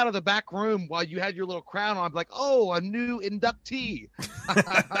walk out of the back room while you had your little crown on, like, "Oh, a new inductee."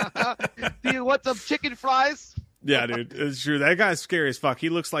 Do you want some chicken fries? Yeah, dude, it's true. That guy's scary as fuck. He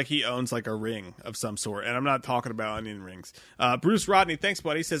looks like he owns like a ring of some sort, and I'm not talking about onion rings. Bruce Rodney, thanks,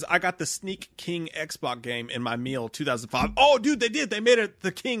 buddy. Says, I got the Sneak King Xbox game in my meal 2005. Oh, dude, they did. They made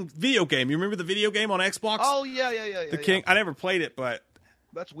the King video game. You remember the video game on Xbox? Oh, yeah. The King. I never played it, but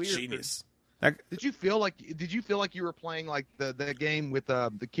that's weird. Genius. Did you feel like you were playing like the game with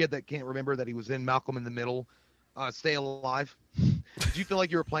the kid that can't remember that he was in Malcolm in the Middle, Stay Alive? Did you feel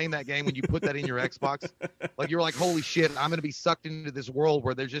like you were playing that game when you put that in your Xbox? Like you were like, holy shit, I'm gonna be sucked into this world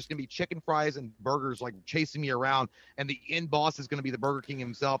where there's just gonna be chicken fries and burgers like chasing me around, and the end boss is gonna be the Burger King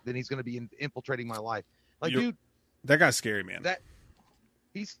himself, and he's gonna be infiltrating my life. Like, dude, that guy's scary, man.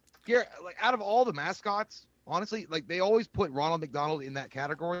 He's scary. Like out of all the mascots, honestly, like they always put Ronald McDonald in that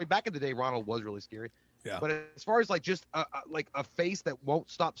category. Back in the day, Ronald was really scary. Yeah. But as far as like just like a face that won't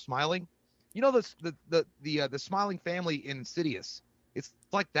stop smiling, you know, the smiling family in Insidious, it's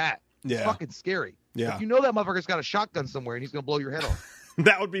like that. It's fucking scary. Yeah. Like, you know that motherfucker's got a shotgun somewhere and he's gonna blow your head off.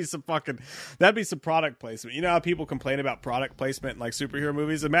 That'd be some product placement. You know how people complain about product placement in like superhero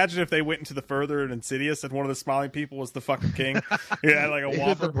movies? Imagine if they went into the further and Insidious and one of the smiling people was the fucking king. Yeah, like a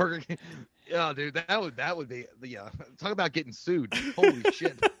Whopper. The Burger King. Yeah, dude, that would be talk about getting sued. Holy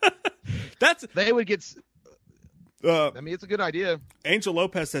shit. They would get. I mean, it's a good idea. Angel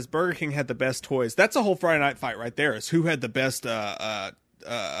Lopez says Burger King had the best toys. That's a whole Friday night fight right there. Is who had the best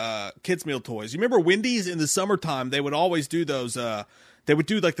kids meal toys. You remember Wendy's in the summertime? They would always do those. They would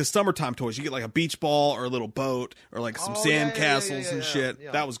do like the summertime toys. You get like a beach ball or a little boat or like some sand castles and shit. Yeah.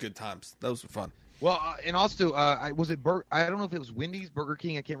 That was good times. Those were fun. Well, and also, I don't know if it was Wendy's, Burger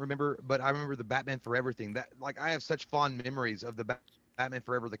King. I can't remember, but I remember the Batman Forever thing. That like I have such fond memories of the Batman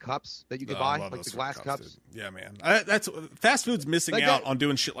Forever, the cups that you could buy, like the glass cups. Dude. Yeah, man. That's fast food's missing out on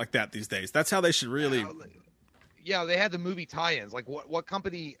doing shit like that these days. That's how they should really. Yeah, they had the movie tie-ins. Like, what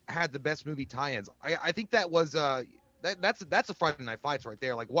company had the best movie tie-ins? I think that was that's a Friday Night Fights right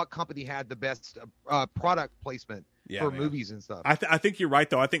there. Like, what company had the best product placement for movies and stuff? I think you're right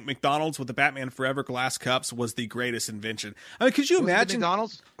though. I think McDonald's with the Batman Forever glass cups was the greatest invention. I mean, could you imagine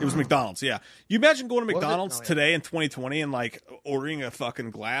McDonald's? It was McDonald's. Yeah, you imagine going to McDonald's today in 2020 and like ordering a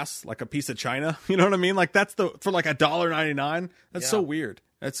fucking glass, like a piece of china. You know what I mean? Like that's for like $1.99. That's so weird.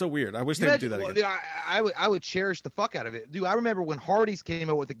 That's so weird. I wish they would do that again. Dude, I would cherish the fuck out of it. Dude, I remember when Hardee's came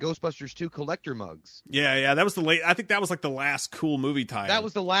out with the Ghostbusters 2 collector mugs. Yeah. That was I think that was like the last cool movie time. That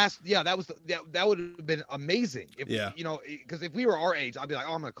was the last. Yeah, that would have been amazing. If, you know, because if we were our age, I'd be like,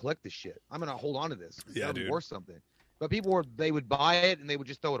 oh, I'm going to collect this shit. I'm going to hold on to this. Yeah, dude. Worth something. But they would buy it and they would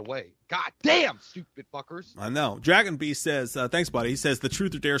just throw it away. God damn, stupid fuckers. I know. Dragon Beast says, thanks, buddy. He says, the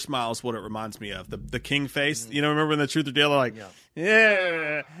Truth or Dare smile is what it reminds me of. The king face. Mm-hmm. You know, remember when the Truth or Dare, like,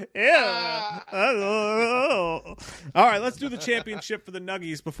 yeah. All right, let's do the championship for the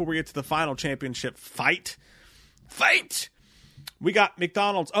Nuggies before we get to the final championship fight. We got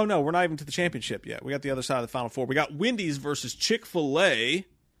McDonald's. Oh, no, we're not even to the championship yet. We got the other side of the Final Four. We got Wendy's versus Chick-fil-A.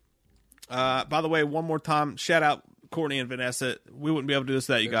 By the way, one more time, shout out Courtney and Vanessa. We wouldn't be able to do this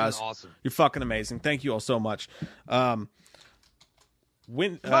without you guys. Awesome. You're fucking amazing. Thank you all so much. By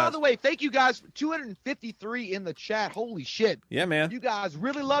the way, thank you guys. 253 in the chat. Holy shit. Yeah, man. You guys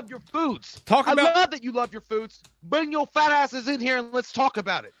really love your foods. I love that you love your foods. Bring your fat asses in here and let's talk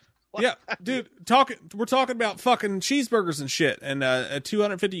about it. Yeah, dude, we're talking about fucking cheeseburgers and shit, and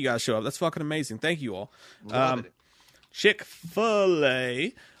 250 you guys show up. That's fucking amazing. Thank you all.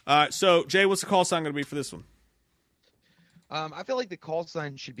 Chick-fil-A. So, Jay, what's the call sign going to be for this one? I feel like the call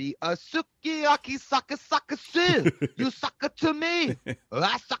sign should be sukiyaki saka saka su. You sucker to me,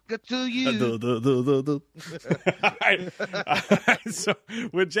 I sucker to you. All right. So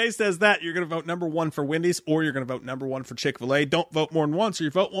when Jay says that, you're going to vote number one for Wendy's, or you're going to vote number one for Chick-fil-A. Don't vote more than once, or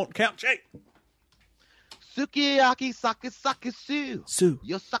your vote won't count. Jay. Sukiyaki saka saka su. Su.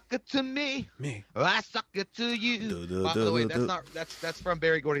 You sucker to me. I sucker to you. By the way, that's from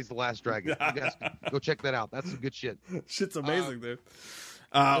Barry Gordy's The Last Dragon. You guys go check that out. That's some good shit. Shit's amazing, dude.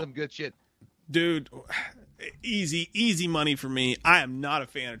 Some good shit. Dude, easy money for me. I am not a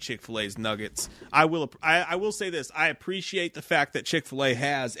fan of Chick-fil-A's nuggets. I will say this. I appreciate the fact that Chick-fil-A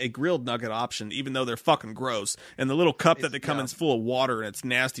has a grilled nugget option, even though they're fucking gross. And the little cup that they come in is full of water, and it's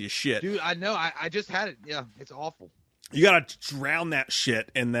nasty as shit. Dude, I know. I just had it. Yeah, it's awful. You gotta drown that shit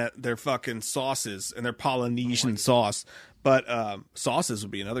in their fucking sauces and their Polynesian sauce. But sauces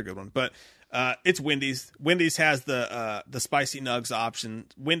would be another good one. But it's Wendy's. Wendy's has the spicy nugs option.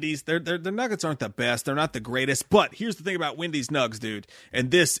 Wendy's, their nuggets aren't the best. They're not the greatest. But here's the thing about Wendy's nugs, dude.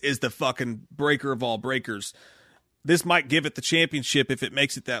 And this is the fucking breaker of all breakers. This might give it the championship if it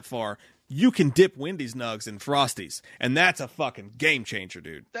makes it that far. You can dip Wendy's nugs in Frosties, and that's a fucking game changer,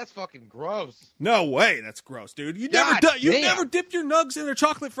 dude. That's fucking gross. No way, that's gross, dude. You never dipped your nugs in a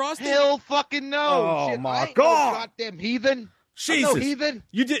chocolate Frosty? Hell fucking no. Oh, shit, my God. Goddamn heathen. Jesus. No heathen.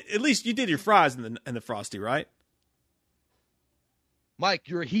 You did, at least you did your fries in the Frosty, right? Mike,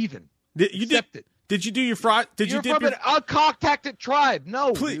 you're a heathen. Did Did you do your fry? You're from an uncontacted tribe.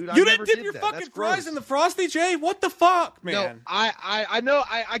 No, Please, dude, you didn't dip your fucking fries in the Frosty, Jay? What the fuck, man? No, I know.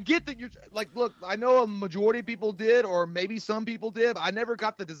 I get that you're like, look, I know a majority of people did, or maybe some people did. But I never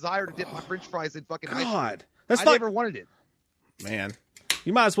got the desire to dip my French fries in fucking ice cream. God, I never wanted it. Man,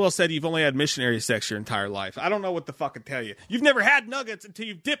 you might as well said you've only had missionary sex your entire life. I don't know what to fucking tell you. You've never had nuggets until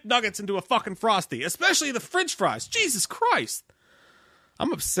you've dipped nuggets into a fucking Frosty, especially the French fries. Jesus Christ.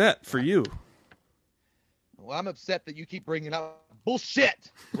 I'm upset for you. Well, I'm upset that you keep bringing up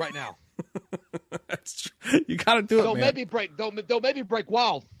bullshit right now. That's true. You gotta do it, Don't man. make me break. Don't make me break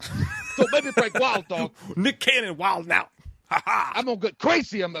wild. Don't make me break wild, dog. Nick Cannon wild now. I'm gonna get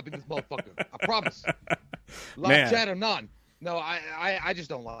crazy. I'm up in this motherfucker. I promise. Man. Chat or none. No, I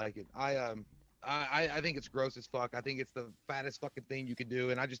just don't like it. I think it's gross as fuck. I think it's the fattest fucking thing you can do,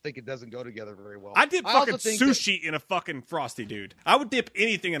 and I just think it doesn't go together very well. I dip fucking also think sushi in a fucking Frosty, dude. I would dip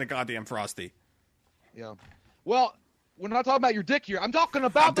anything in a goddamn Frosty. Yeah. Well, we're not talking about your dick here. I'm talking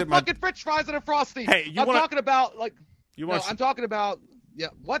about the fucking French fries in a Frosty. Hey, I'm talking about like. I'm talking about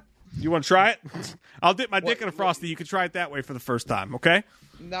what? You want to try it? I'll dip my dick in a Frosty. You can try it that way for the first time, okay?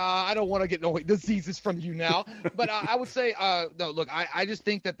 Nah, I don't want to get no diseases from you now. But I would say, no, look, I just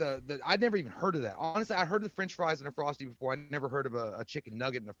think that I never even heard of that. Honestly, I heard of French fries in a Frosty before. I never heard of a chicken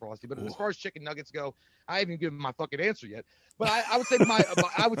nugget in a Frosty. But as far as chicken nuggets go, I haven't even given my fucking answer yet. But I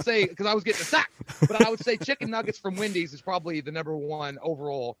would say because I was getting attacked. But I would say chicken nuggets from Wendy's is probably the number one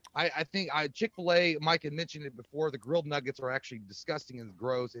overall. I think Chick-fil-A, Mike had mentioned it before, the grilled nuggets are actually disgusting and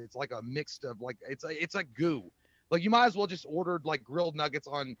gross. It's like a mixed of like, it's like goo. Like, you might as well just ordered like grilled nuggets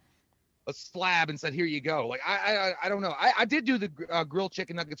on a slab and said, here you go. Like, I don't know. I did do the grilled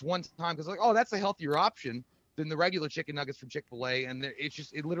chicken nuggets one time because like, oh, that's a healthier option than the regular chicken nuggets from Chick-fil-A. And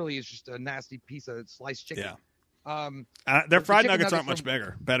it literally is just a nasty piece of sliced chicken. Yeah. Their fried nuggets aren't much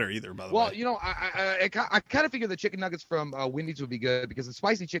better either, by the way. Well, you know, I kind of figured the chicken nuggets from Wendy's would be good because the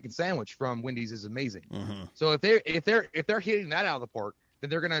spicy chicken sandwich from Wendy's is amazing. Mm-hmm. So if they're hitting that out of the park, then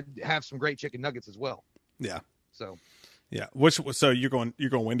they're gonna have some great chicken nuggets as well. Yeah. So, yeah. So you're going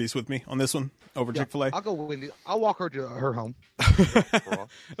Wendy's with me on this one over Chick-fil-A? I'll go Wendy's. I'll walk her to her home.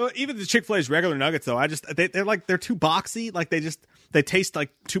 Well, even the Chick-fil-A's regular nuggets though, they're too boxy. Like they taste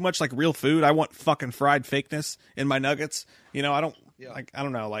like too much like real food. I want fucking fried fakeness in my nuggets. You know, I don't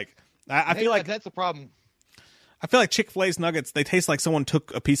know. Like I feel like that's the problem. I feel like Chick-fil-A's nuggets, they taste like someone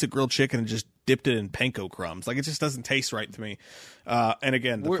took a piece of grilled chicken and just dipped it in panko crumbs. Like, it just doesn't taste right to me. And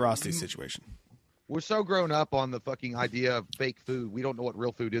again, the Frosty situation. We're so grown up on the fucking idea of fake food. We don't know what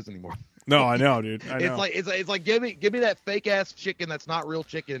real food is anymore. No, I know, dude. I know. It's like give me that fake ass chicken that's not real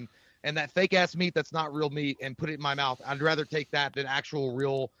chicken and that fake ass meat that's not real meat and put it in my mouth. I'd rather take that than actual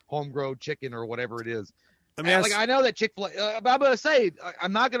real homegrown chicken or whatever it is. I know that Chick-fil-A, but I'm gonna say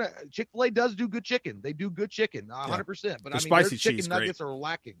Chick-fil-A does do good chicken. They do good chicken, 100%. But their chicken nuggets are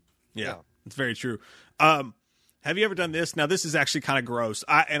lacking. Yeah, it's very true. Have you ever done this? Now, this is actually kind of gross.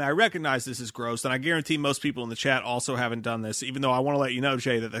 I recognize this is gross, and I guarantee most people in the chat also haven't done this, even though I want to let you know,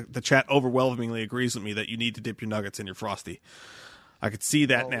 Jay, that the chat overwhelmingly agrees with me that you need to dip your nuggets in your Frosty. I could see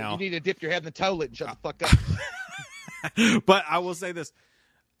that now. You need to dip your head in the toilet and shut the fuck up. But I will say this.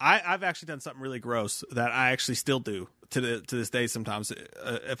 I've actually done something really gross that I actually still do to this day sometimes.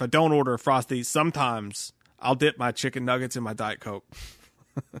 If I don't order a Frosty, sometimes I'll dip my chicken nuggets in my Diet Coke.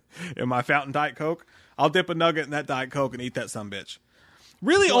 In my Fountain Diet Coke. I'll dip a nugget in that Diet Coke and eat that sumbitch.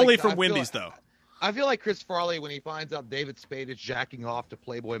 Really only from Wendy's, though. I feel like Chris Farley when he finds out David Spade is jacking off to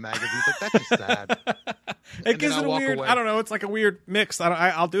Playboy magazine. He's like, that's just sad. It gives it a weird, I don't know, it's like a weird mix.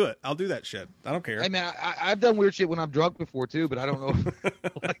 I'll do it. I'll do that shit. I don't care. Hey, man, I've done weird shit when I'm drunk before, too, but I don't know.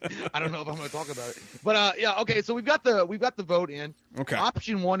 I don't know if I'm going to talk about it. But, yeah, okay, so we've got the vote in. Okay.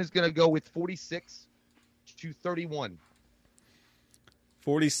 Option 1 is going to go with 46 to 31.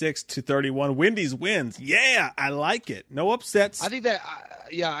 46-31. Wendy's wins. Yeah, I like it. No upsets. I think that.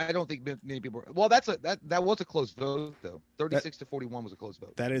 I don't think many people. Well, that was a close vote though. 36-41 was a close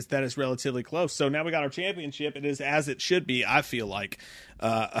vote. That is relatively close. So now we got our championship. It is as it should be. I feel like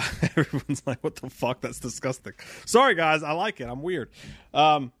everyone's like, "What the fuck? That's disgusting." Sorry, guys. I like it. I'm weird.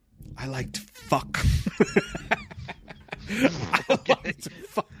 I like to fuck. I like to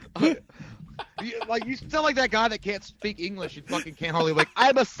fuck. Like you sound like that guy that can't speak English. You fucking can't hardly like.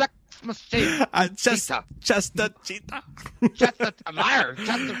 I'm a sex machine. Just a cheetah. Just a liar.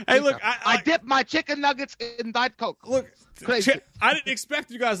 Hey, look, I dip my chicken nuggets in Diet Coke. Look, I didn't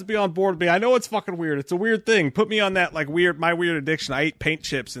expect you guys to be on board with me. I know it's fucking weird. It's a weird thing. Put me on that like my weird addiction. I eat paint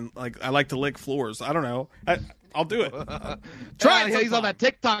chips and like I like to lick floors. I don't know. I'll do it. Try it. He's on that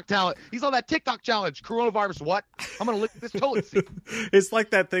TikTok talent. He's on that TikTok challenge. Coronavirus what? I'm going to lick this toilet seat. It's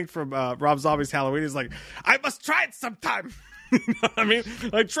like that thing from Rob Zombie's Halloween. He's like, I must try it sometime. You know what I mean?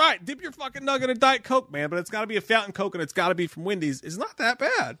 Like, try it. Dip your fucking nugget in Diet Coke, man. But it's got to be a fountain Coke, and it's got to be from Wendy's. It's not that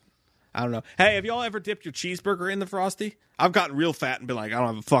bad. I don't know. Hey, have y'all ever dipped your cheeseburger in the Frosty? I've gotten real fat and been like, I don't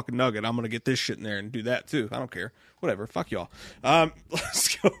have a fucking nugget. I'm going to get this shit in there and do that, too. I don't care. Whatever. Fuck y'all.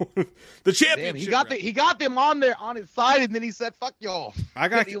 Let's go. The championship. Damn, he got them on there on his side, and then he said, fuck y'all.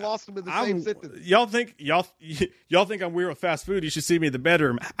 He lost them in the same sentence. Y'all think I'm weird with fast food? You should see me in the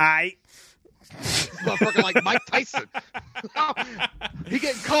bedroom. Motherfucker like Mike Tyson. He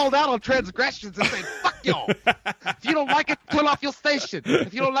getting called out on transgressions and saying, fuck y'all. If you don't like it, turn off your station.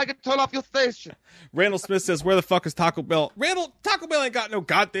 If you don't like it, turn off your station. Randall Smith says, where the fuck is Taco Bell? Randall, Taco Bell ain't got no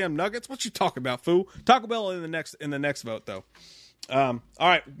goddamn nuggets. What you talking about, fool? Taco Bell in the next vote, though. All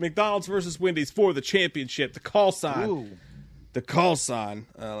right, McDonald's versus Wendy's for the championship. The call sign. Ooh. The call sign.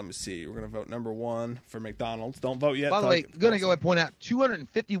 Let me see. We're going to vote number 1 for McDonald's. Don't vote yet. By the way, going to go and point out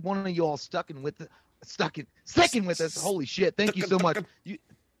 251 of y'all sticking with us. Holy shit. Thank you so much. You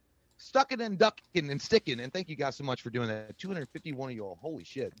stucking and ducking and sticking. And thank you guys so much for doing that. 251 of y'all. Holy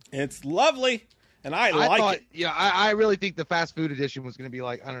shit. It's lovely. And I like it. Yeah, I really think the fast food edition was going to be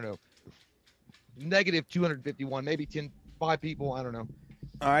like, I don't know, negative 251, maybe 5 people. I don't know.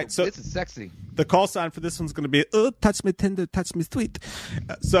 All right, so this is sexy. The call sign for this one's going to be, touch me tender, touch me sweet.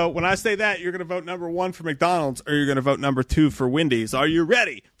 So when I say that, you're going to vote number 1 for McDonald's, or you're going to vote number 2 for Wendy's. Are you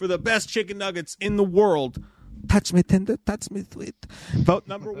ready for the best chicken nuggets in the world? Touch me tender, touch me sweet. Vote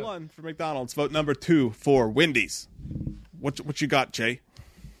number 1 for McDonald's. Vote number 2 for Wendy's. What you got, Jay?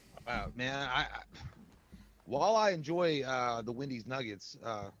 Man, while I enjoy the Wendy's nuggets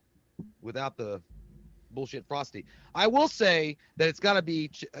without the bullshit Frosty, I will say that it's got to be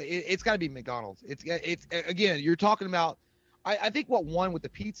McDonald's. It's again, you're talking about. I think what won with the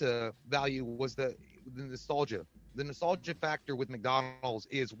pizza value was the nostalgia. The nostalgia factor with McDonald's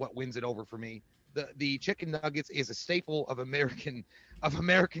is what wins it over for me. The chicken nuggets is a staple of American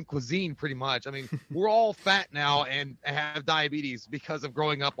cuisine, pretty much. I mean, we're all fat now and have diabetes because of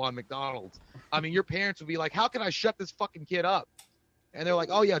growing up on McDonald's. I mean, your parents would be like, "How can I shut this fucking kid up?" And they're like,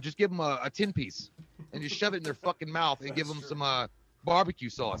 "Oh yeah, just give them a tin piece and just shove it in their fucking mouth and give them some barbecue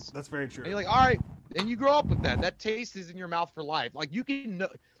sauce." That's very true. And you're like, all right, and you grow up with that. That taste is in your mouth for life. Like you can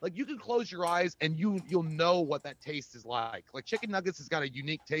close your eyes and you'll know what that taste is like. Like chicken nuggets has got a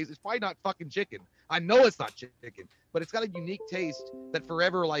unique taste. It's probably not fucking chicken. I know it's not chicken, but it's got a unique taste that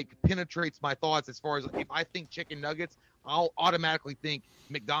forever like penetrates my thoughts. As far as if I think chicken nuggets, I'll automatically think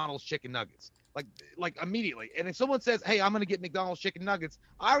McDonald's chicken nuggets. Like immediately. And if someone says, "Hey, I'm gonna get McDonald's chicken nuggets,"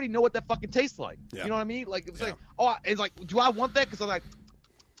 I already know what that fucking tastes like. Yeah. You know what I mean? Like it's like, oh, it's like, do I want that? Because I'm like,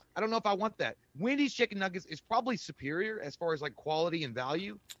 I don't know if I want that. Wendy's chicken nuggets is probably superior as far as like quality and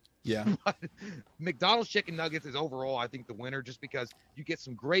value. Yeah. But McDonald's chicken nuggets is overall, I think, the winner, just because you get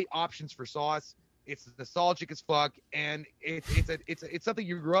some great options for sauce. It's nostalgic as fuck, and it's something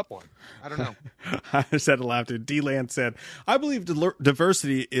you grew up on. I don't know. I just had to laugh. D-Land said, "I believe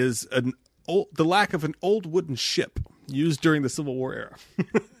diversity is the lack of an old wooden ship used during the Civil War era."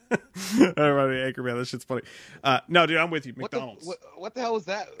 Everybody, Anchorman, that shit's funny. No, dude, I'm with you. McDonald's. What the hell is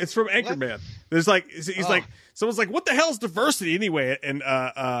that? It's from Anchorman. There's like, he's like, someone's like, "What the hell is diversity anyway?" And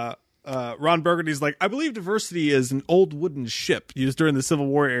Ron Burgundy's like, "I believe diversity is an old wooden ship used during the Civil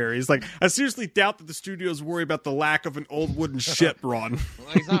War era." He's like, "I seriously doubt that the studios worry about the lack of an old wooden ship, Ron." Well,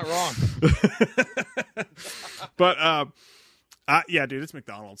 he's not wrong. But yeah, dude, it's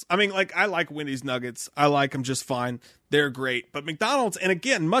McDonald's. I mean, like, I like Wendy's nuggets. I like them just fine. They're great. But McDonald's, and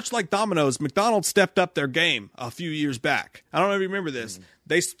again, much like Domino's, McDonald's stepped up their game a few years back. I don't know if you remember this.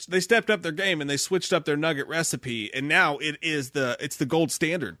 They stepped up their game and they switched up their nugget recipe, and now it's the gold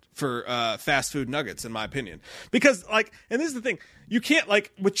standard for fast food nuggets, in my opinion. Because like, and this is the thing, you can't,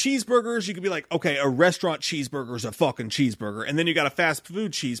 like, with cheeseburgers, you could be like, okay, a restaurant cheeseburger is a fucking cheeseburger, and then you got a fast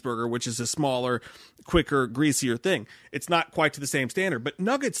food cheeseburger, which is a smaller, quicker, greasier thing. It's not quite to the same standard. But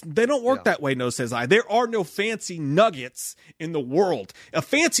nuggets, they don't work that way, no says I. There are no fancy nuggets in the world. A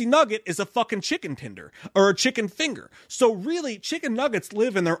fancy nugget is a fucking chicken tender or a chicken finger. So really, chicken nuggets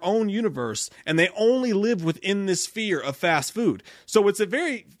live in their own universe, and they only live within this sphere of fast food. So it's a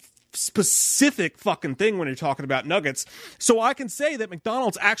very specific fucking thing when you're talking about nuggets. So I can say that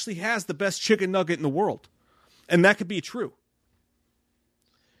McDonald's actually has the best chicken nugget in the world. And that could be true.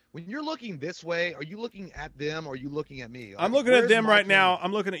 When you're looking this way, are you looking at them or are you looking at me? I'm looking at them right now.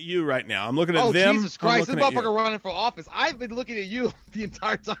 I'm looking at you right now. I'm looking at them. Oh, Jesus Christ. This motherfucker running for office. I've been looking at you the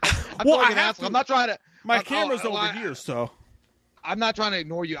entire time. I'm not trying to. My camera's over here, so. I'm not trying to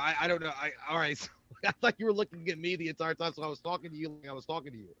ignore you. I don't know. All right. I thought you were looking at me the entire time, so I was talking to you like I was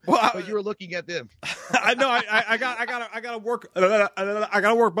talking to you. Well, But you were looking at them. I know. I gotta work. I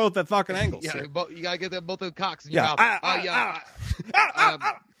gotta work both at fucking angles. Yeah, here. you gotta get them both the cocks in your Yeah.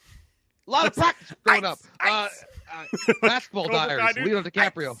 mouth. A lot of practice growing up. Basketball Diaries. Leonardo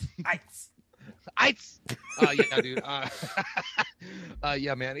DiCaprio. Ice. Yeah, dude.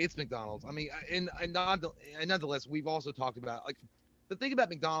 Yeah, man, it's McDonald's. I mean, and nonetheless, we've also talked about like the thing about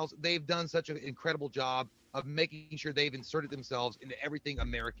McDonald's. They've done such an incredible job of making sure they've inserted themselves into everything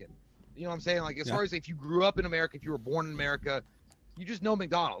American. You know what I'm saying? Like as far as if you grew up in America, if you were born in America, you just know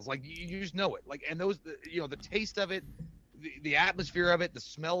McDonald's. Like you just know it. Like and those, the taste of it, the atmosphere of it, the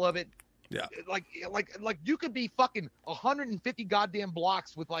smell of it. Yeah. Like you could be fucking 150 goddamn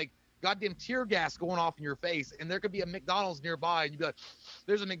blocks with like goddamn tear gas going off in your face, and there could be a McDonald's nearby, and you'd be like,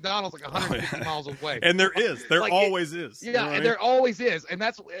 "There's a McDonald's like 150 miles away." And there is. There like always is. Yeah, and there always is, and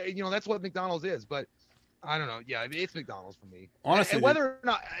that's that's what McDonald's is. But I don't know. Yeah, I mean, it's McDonald's for me. Honestly, and whether or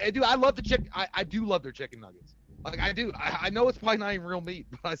not I love the chicken. I do love their chicken nuggets. Like I do. I know it's probably not even real meat,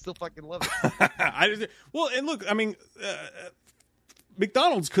 but I still fucking love it. Well, and look, I mean,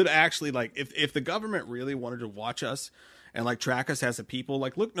 McDonald's could actually like if the government really wanted to watch us and like track us as a people,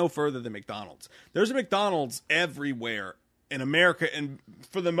 like look no further than McDonald's. There's a McDonald's everywhere in America and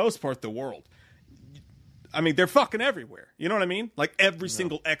for the most part the world. I mean, they're fucking everywhere. You know what I mean? Like every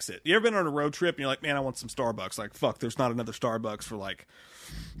single exit. You ever been on a road trip and you're like, man, I want some Starbucks. Like, fuck, there's not another Starbucks for like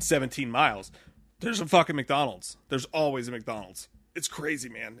 17 miles. There's a fucking McDonald's. There's always a McDonald's. It's crazy,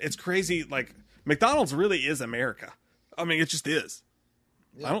 man. It's crazy. Like McDonald's really is America. I mean, it just is.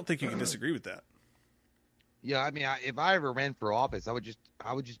 Yeah. I don't think you can disagree with that. Yeah, I mean, if I ever ran for office, I would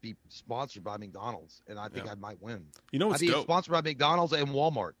just be sponsored by McDonald's, and I think I might win. You know what's I'd be dope? Sponsored by McDonald's and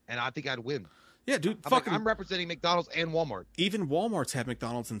Walmart, and I think I'd win. Yeah, dude. I'm representing McDonald's and Walmart. Even Walmarts have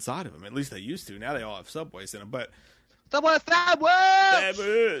McDonald's inside of them. At least they used to. Now they all have Subways in them. But Subway.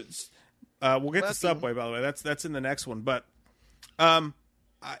 We'll get to Subway, by the way. That's in the next one. But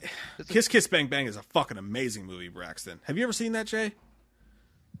Kiss Kiss Bang Bang is a fucking amazing movie, Braxton. Have you ever seen that, Jay?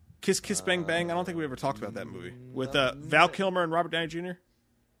 Kiss Kiss Bang Bang? I don't think we ever talked about that movie. With Val Kilmer and Robert Downey Jr.?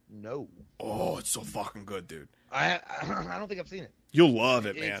 No. Oh, it's so fucking good, dude. I don't think I've seen it. You'll love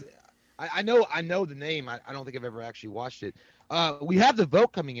it, man. I know the name. I don't think I've ever actually watched it. We have the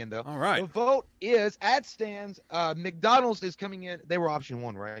vote coming in, though. All right. The vote is, ad stands, McDonald's is coming in. They were option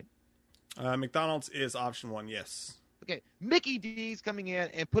 1, right? McDonald's is option 1, yes. Okay. Mickey D's coming in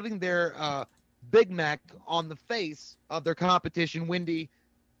and putting their Big Mac on the face of their competition, Wendy.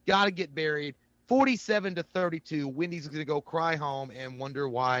 Gotta get buried. 47-32. Wendy's going to go cry home and wonder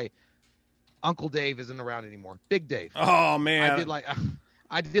why Uncle Dave isn't around anymore. Big Dave. Oh, man.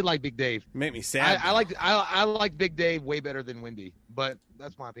 I did like Big Dave. Make me sad. I like Big Dave way better than Wendy, but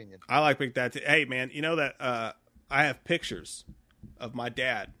that's my opinion. I like Big Dad too. Hey, man, you know that I have pictures of my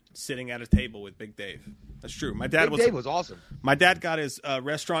dad sitting at a table with Big Dave. That's true. My dad Dave was awesome. My dad got his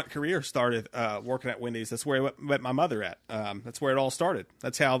restaurant career started working at Wendy's. That's where I met my mother at. That's where it all started.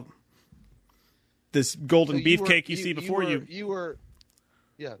 That's how this golden beefcake you see before you. You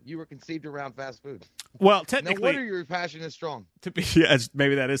were conceived around fast food. Well, technically, no wonder your passion is strong.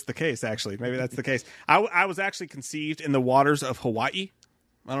 Maybe that is the case. Actually, maybe that's the case. I was actually conceived in the waters of Hawaii.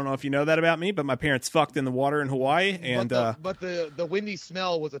 I don't know if you know that about me, but my parents fucked in the water in Hawaii, and but the windy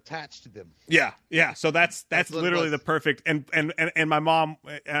smell was attached to them. Yeah. So that's literally the perfect. And my mom,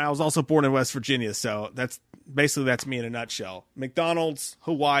 and I was also born in West Virginia, so that's me in a nutshell. McDonald's,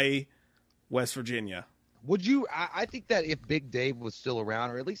 Hawaii, West Virginia. Would you? I think that if Big Dave was still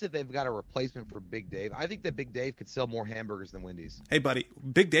around, or at least if they've got a replacement for Big Dave, I think that Big Dave could sell more hamburgers than Wendy's. Hey, buddy,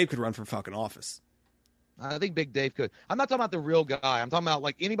 Big Dave could run for fucking office. I think Big Dave could. I'm not talking about the real guy. I'm talking about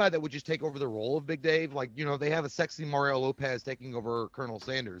like anybody that would just take over the role of Big Dave. Like, they have a sexy Mario Lopez taking over Colonel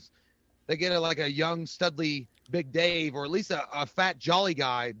Sanders. They get a young, studly Big Dave, or at least a fat, jolly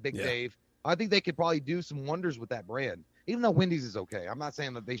guy, Big Dave. I think they could probably do some wonders with that brand. Even though Wendy's is okay. I'm not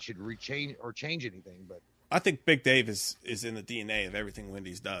saying that they should change anything, but I think Big Dave is in the DNA of everything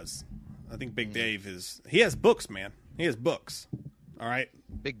Wendy's does. I think Big Dave he has books, man. He has books. All right.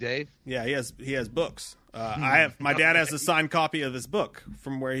 Big Dave? Yeah, he has books. My dad has a signed copy of his book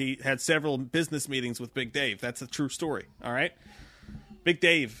from where he had several business meetings with Big Dave. That's a true story. All right. Big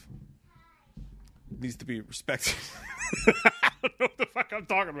Dave needs to be respected. I don't know what the fuck I'm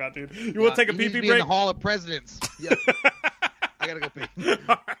talking about, dude. You want to take a pee-pee break? In the Hall of Presidents. Yeah. I gotta go pee.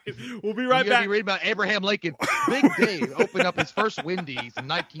 All right. We'll be right back. Be reading about Abraham Lincoln. Big Dave opened up his first Wendy's in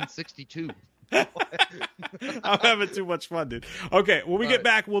 1962. I'm having too much fun, dude. Okay, when we get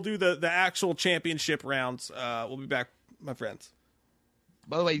back, we'll do the actual championship rounds. We'll be back, my friends.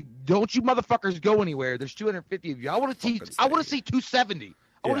 By the way, don't you motherfuckers go anywhere. There's 250 of you. I want to see 270.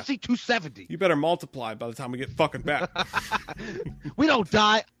 I want to see 270. You better multiply by the time we get fucking back. We don't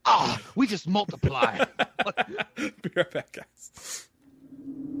die. We just multiply. Be right back, guys.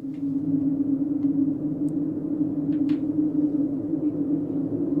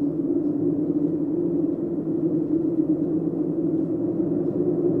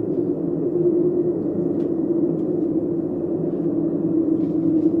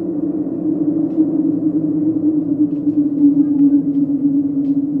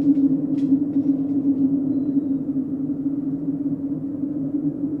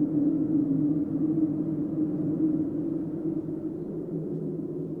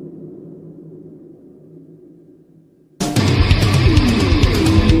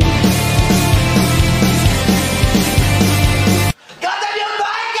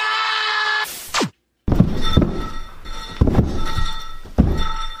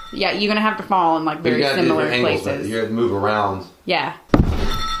 Yeah, you're gonna have to fall in like very similar places. You have to move around. Yeah.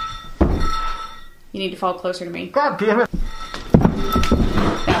 You need to fall closer to me. God damn it!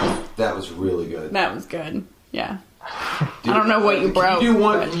 That was really good. That was good. Yeah. Dude, I don't know what you broke. You do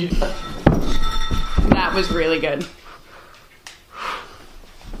one. That was really good.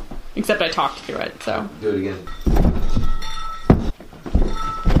 Except I talked through it, so. Do it again.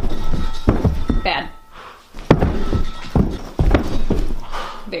 Bad.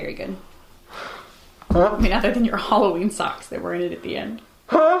 Very good. Huh? I mean, other than your Halloween socks that were in it at the end.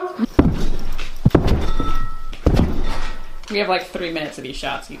 Huh? We have like 3 minutes of these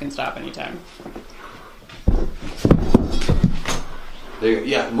shots. You can stop anytime. There,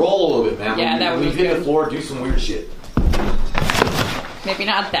 yeah, roll a little bit, man. Yeah, that was when you hit good. the floor, do some weird shit. Maybe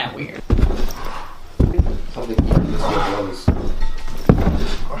not that weird. Something weird. Let's get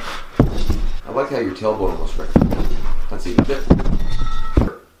I like how your tailbone almost right. Let's see.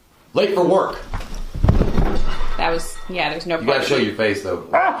 Late for work. That was, yeah, there's no You gotta show your face, though.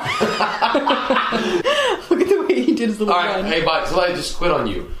 Look at the way he did his little Alright, hey, bye. Somebody just quit on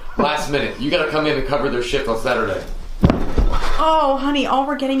you. Last minute. You gotta come in and cover their shift on Saturday. Oh, honey, all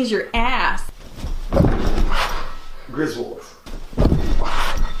we're getting is your ass. Griswold.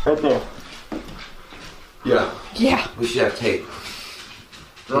 Right there. Yeah. Yeah. We should have tape.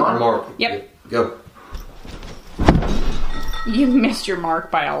 Mark. Yep. Go. You missed your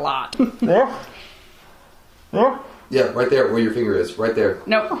mark by a lot. Yeah? Yeah? Yeah, right there where your finger is. Right there.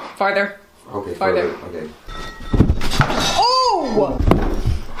 Nope. Farther. Okay, Farther. Okay. Oh!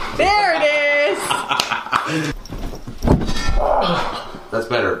 There it is! That's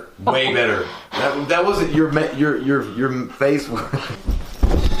better. Way better. That wasn't your face.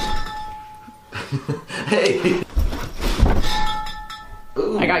 Hey.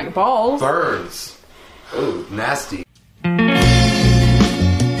 Ooh, I got your balls. Burns. Ooh, nasty.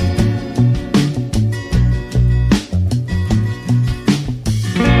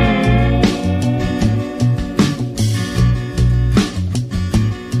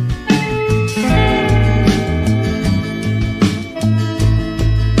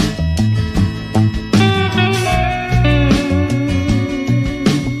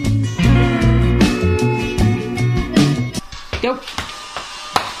 Go.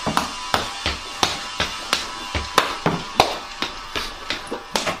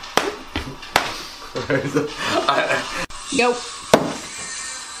 Go.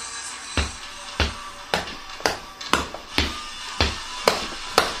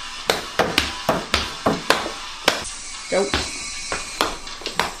 Go.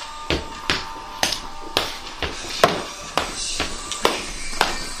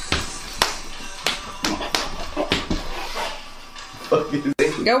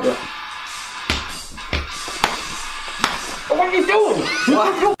 Go. What are you doing?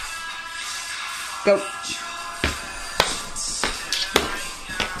 What? Go.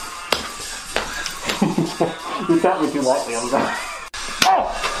 You got me too lightly on that. Oh!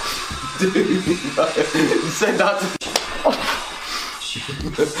 Dude, you said not to.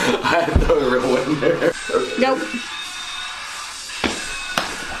 I had no real one there. Nope.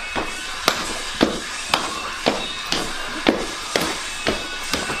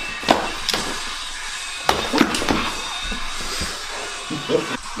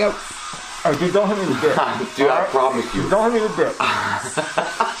 Go. Hey, dude, don't hit me with the dick. Dude, I promise you. Don't hit me with the dick.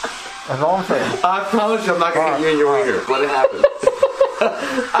 That's all I'm saying. I promise you I'm not going to hit you in your wiener. Let it happen.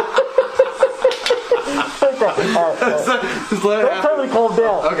 All right. Just let it Don't happen. tell me to calm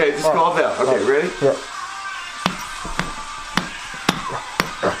down. Okay, just calm down. Okay, ready? Yeah.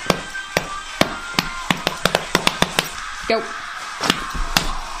 Go.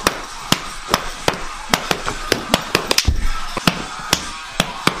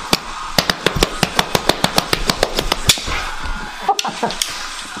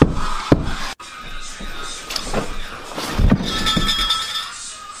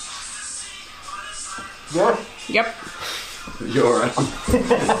 Yeah? Yep. You're right.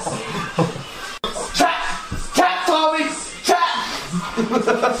 Tap, Tommy! Tap!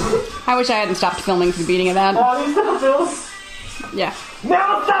 I wish I hadn't stopped filming for the beating of that. You stop filming? Yeah.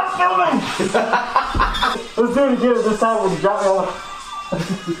 Never stop filming! Let's do it again. This time we'll drop me off.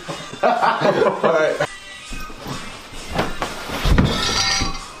 Alright.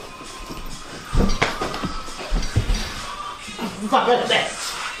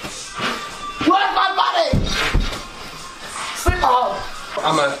 Where's my body? Sleep on!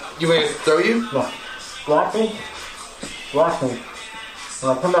 You want me to throw you? No. Block me. Block me.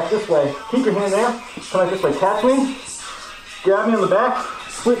 When I come back this way, keep your hand there. Come back this way. Catch me. Grab me on the back.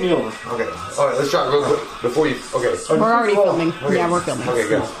 Flip me over. Okay. Alright, let's try it real quick. Before you. Okay. We're already filming. Okay. Yeah, we're filming. Okay,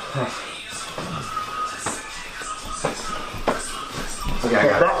 go. Okay, I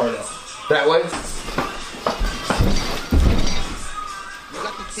got That way. it. That way?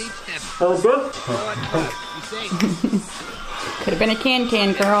 That was good? Could have been a can,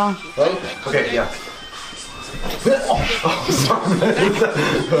 girl. Right? Okay, yeah. Oh, sorry, man.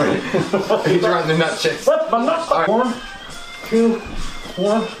 He's running the nut chicks. That's my nuts. All right. 1, 2,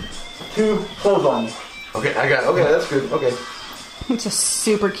 1, 2, close on me. Okay, I got it. Okay, that's good. Okay. It's a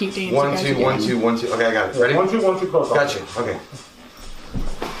super cute dance. 1, 2, 1, 2, 1, 2. Okay, I got it. Ready? 1, 2, 1, 2, close on me. Gotcha. Okay.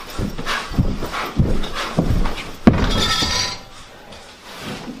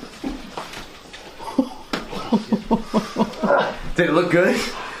 Did it look good?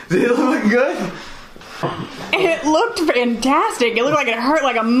 Did it look good? It looked fantastic. It looked like it hurt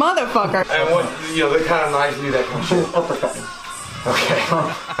like a motherfucker. And what, they're kind of nice to do that kind of shit. Uppercut. Okay.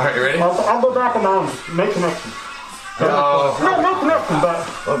 All right, you ready? I'll go back and make connection. No, No connection, but...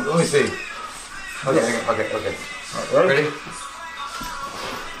 let me see. Okay. Ready? Ready?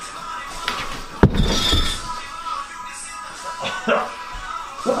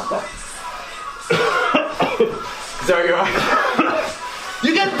 Is that right?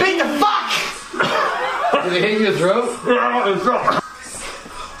 You get beat the fuck! Did it hit you in the throat? Yeah, it's right.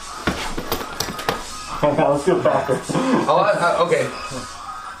 Okay, let's do it backwards. Okay.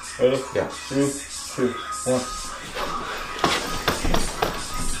 Ready? Yeah. 3, 2, 1.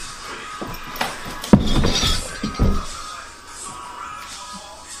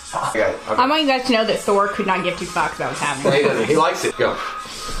 Okay. I want you guys to know that Thor could not give two fucks about what's happening. He doesn't. He likes it. Go.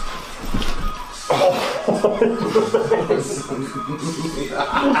 I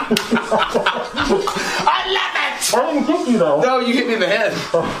love it! I didn't kick you though. No, you hit me in the head.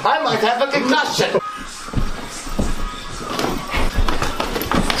 I might have a concussion.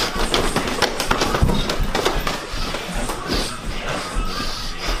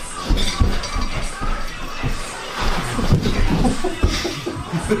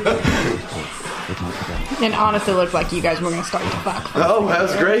 It honestly looked like you guys were going to start to fuck. Oh, that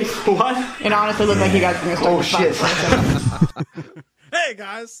was great. What? It honestly looked like you guys were going to start to fuck. Hey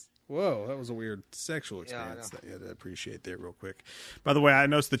guys! Whoa, that was a weird sexual experience that you had to appreciate there real quick. By the way, I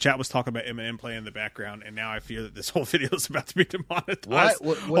noticed the chat was talking about Eminem playing in the background, and now I fear that this whole video is about to be demonetized.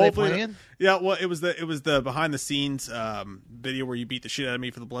 What were they playing? Yeah, well, it was the behind the scenes video where you beat the shit out of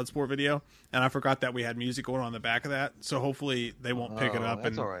me for the Bloodsport video, and I forgot that we had music going on in the back of that. So hopefully they won't pick it up.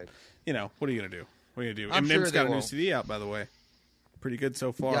 That's and all right. What are you gonna do? What are you gonna do? I'm Eminem's sure got a new won't. CD out, by the way. Pretty good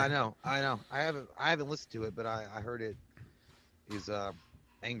so far. Yeah, I know. I haven't listened to it, but I heard it. He's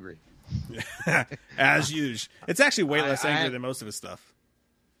angry. As usual. It's actually way less angry than most of his stuff.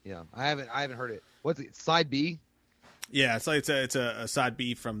 Yeah, I haven't heard it. What's it? Side B? Yeah, it's a side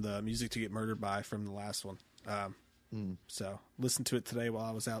B from the Music to Get Murdered By from the last one. So listen to it today while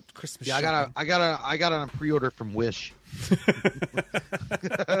I was out Christmas. Yeah, shopping. I got on a pre-order from Wish.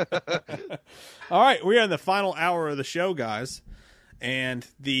 All right, we are in the final hour of the show, guys, and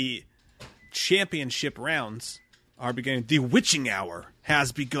the championship rounds are beginning. The witching hour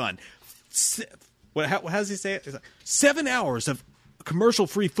has begun. How does he say it? It's like, 7 hours of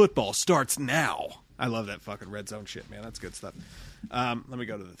commercial-free football starts now. I love that fucking red zone shit, man. That's good stuff. Let me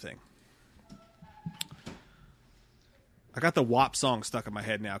go to the thing. I got the WAP song stuck in my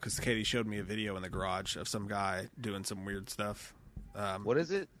head now because Katie showed me a video in the garage of some guy doing some weird stuff. What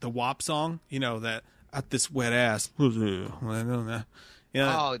is it? The WAP song, that at this wet ass. Yeah,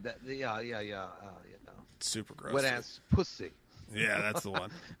 Oh, yeah. super gross. Wet ass pussy. Yeah, that's the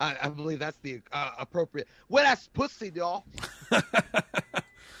one. I believe that's the appropriate wet ass pussy, y'all.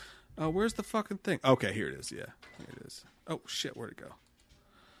 Oh, where's the fucking thing? Okay, here it is. Yeah, here it is. Oh shit, where'd it go?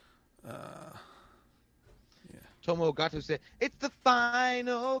 Tomo Gato said, "It's the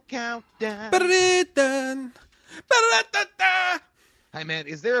final countdown." Hey man,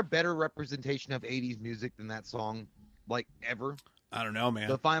 is there a better representation of 80s music than that song, like ever? I don't know, man.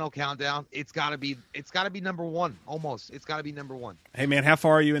 The Final Countdown. It's gotta be number one. Almost. It's gotta be number one. Hey man, how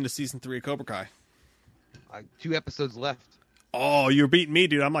far are you into season 3 of Cobra Kai? 2 episodes left. Oh, you're beating me,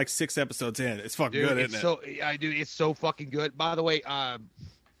 dude. I'm like 6 episodes in. It's fucking good, isn't it? Dude, it's so fucking good. By the way,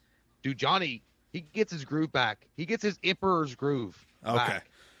 dude, Johnny, he gets his groove back. He gets his Emperor's groove back.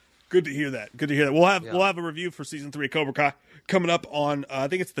 Good to hear that. We'll have a review for season 3 of Cobra Kai coming up on I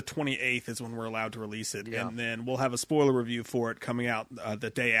think it's the 28th is when we're allowed to release it, and then we'll have a spoiler review for it coming out the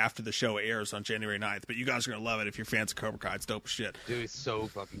day after the show airs on January 9th. But you guys are gonna love it if you're fans of Cobra Kai. It's dope as shit. Dude, it's so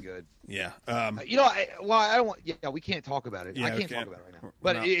fucking good. Yeah. I don't want. Yeah, we can't talk about it. Yeah, I can't talk about it right now.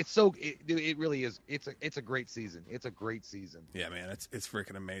 But it really is. It's a great season. It's a great season. Yeah, man, it's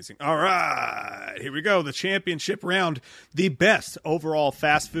freaking amazing. All right, here we go. The championship round, the best overall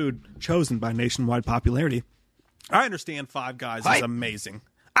fast food chosen by nationwide popularity. I understand Five Guys is amazing.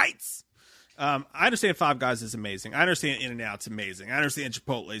 I understand Five Guys is amazing. I understand In-N-Out's amazing. I understand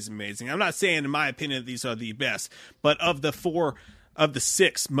Chipotle is amazing. I'm not saying, in my opinion, that these are the best, but of the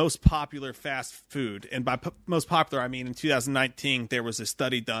 6 most popular fast food, and by most popular I mean in 2019 there was a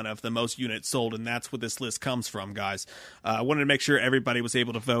study done of the most units sold, and that's what this list comes from, guys. I wanted to make sure everybody was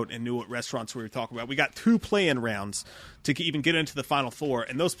able to vote and knew what restaurants we were talking about. We got 2 play-in rounds to even get into the final 4,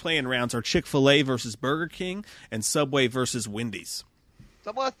 and those play-in rounds are Chick-fil-A versus Burger King and Subway versus Wendy's.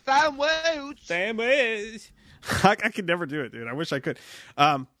 Subway sandwich. I could never do it, dude. I wish I could.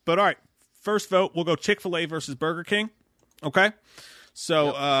 But all right, first vote, we'll go Chick-fil-A versus Burger King. Okay,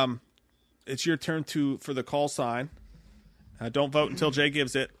 so it's your turn for the call sign. Don't vote until Jay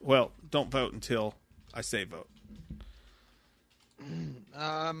gives it. Well, don't vote until I say vote.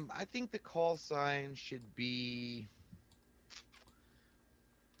 I think the call sign should be.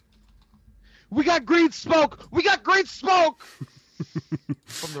 We got green smoke. We got green smoke.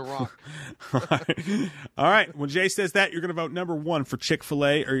 From The Rock. All right. When Jay says that, you're going to vote number 1 for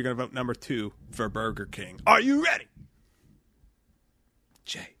Chick-fil-A, or you're going to vote number 2 for Burger King. Are you ready?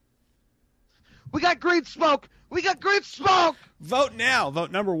 Jay. We got green smoke. We got green smoke. Vote now.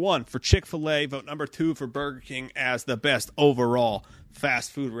 Vote number 1 for Chick-fil-A. Vote number 2 for Burger King as the best overall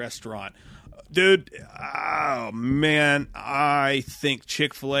fast food restaurant. Dude, oh man, I think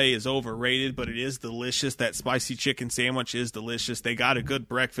Chick-fil-A is overrated, but it is delicious. That spicy chicken sandwich is delicious. They got a good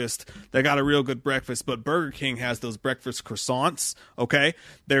breakfast. They got a real good breakfast, but Burger King has those breakfast croissants, okay?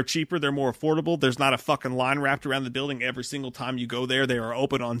 They're cheaper. They're more affordable. There's not a fucking line wrapped around the building every single time you go there. They are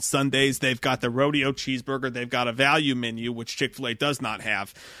open on Sundays. They've got the rodeo cheeseburger. They've got a value menu, which Chick-fil-A does not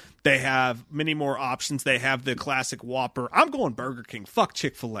have. They have many more options. They have the classic Whopper. I'm going Burger King. Fuck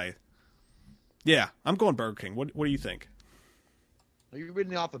Chick-fil-A. Yeah, I'm going Burger King. What do you think? Are you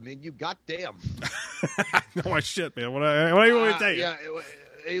reading off a menu? Goddamn. No, my shit, man. What do you want me to tell you? Yeah,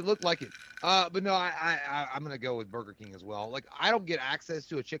 it looked like it. But no, I'm going to go with Burger King as well. Like, I don't get access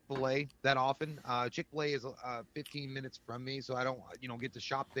to a Chick-fil-A that often. Chick-fil-A is 15 minutes from me, so I don't, get to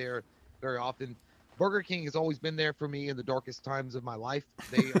shop there very often. Burger King has always been there for me in the darkest times of my life.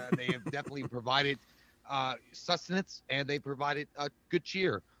 They have definitely provided sustenance, and they provided good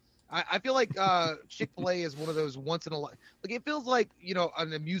cheer. I feel like Chick-fil-A is one of those once in a like it feels like,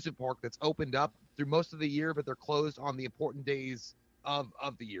 an amusement park that's opened up through most of the year, but they're closed on the important days of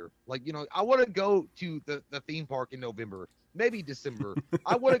the year. Like, I want to go to the theme park in November, maybe December.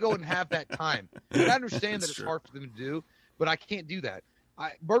 I want to go and have that time. And I understand that it's hard for them to do, but I can't do that.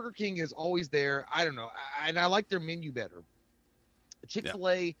 Burger King is always there. I don't know. And I like their menu better.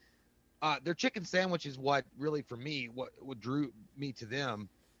 Chick-fil-A, their chicken sandwich is what really, for me, what drew me to them.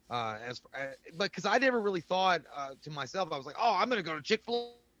 Because I never really thought to myself, I was like, oh, I'm gonna go to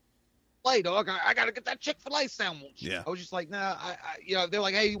Chick-fil-A, dog. I gotta get that Chick-fil-A sandwich. Yeah. I was just like, nah. They're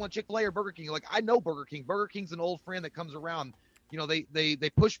like, hey, you want Chick-fil-A or Burger King? Like, I know Burger King. Burger King's an old friend that comes around.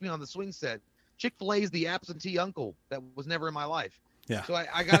 They push me on the swing set. Chick-fil-A is the absentee uncle that was never in my life. Yeah. So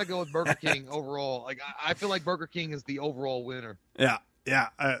I gotta go with Burger King overall. Like, I feel like Burger King is the overall winner. Yeah. Yeah,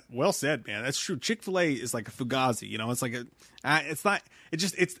 well said, man. That's true. Chick-fil-A is like a Fugazi, it's like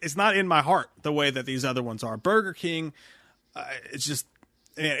it's not in my heart the way that these other ones are. Burger King, it's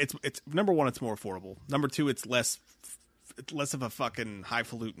number 1, it's more affordable. Number 2, it's less of a fucking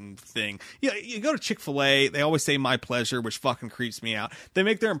highfalutin thing. Yeah, you go to Chick-fil-A, they always say my pleasure, which fucking creeps me out. They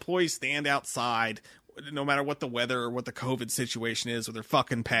make their employees stand outside no matter what the weather or what the COVID situation is, with their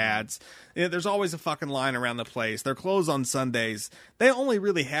fucking pads. There's always a fucking line around the place. They're closed on Sundays. You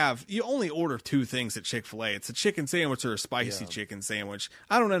only order 2 things at Chick-fil-A. It's a chicken sandwich or a spicy chicken sandwich.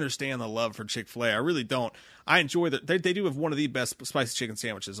 I don't understand the love for Chick-fil-A. I really don't. I enjoy that. They do have one of the best spicy chicken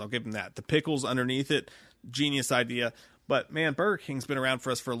sandwiches. I'll give them that. The pickles underneath it, genius idea. But man, Burger King's been around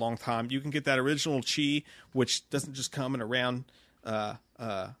for us for a long time. You can get that original cheese, which doesn't just come in a round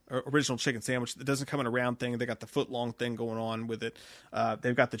original chicken sandwich. It doesn't come in a round thing. They got the foot long thing going on with it.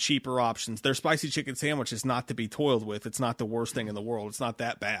 They've got the cheaper options. Their spicy chicken sandwich is not to be toiled with. It's not the worst thing in the world. It's not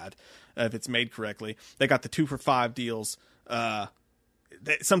that bad if it's made correctly. They got the 2 for $5 deals.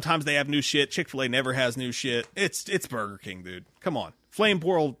 Sometimes they have new shit. Chick-fil-A never has new shit. It's Burger King, dude. Come on, flame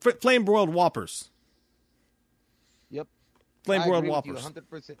broiled Whoppers. Yep. Flame broiled I agree Whoppers. with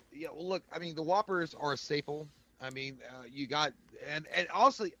you 100%. Yeah. Well, look. I mean, the Whoppers are a staple. I mean, you got and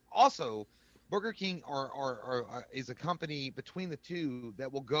also, Burger King is a company between the two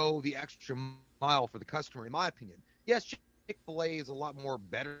that will go the extra mile for the customer, in my opinion. Yes, Chick-fil-A is a lot more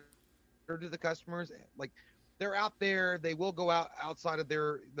better to the customers. Like, they're out there, they will go outside of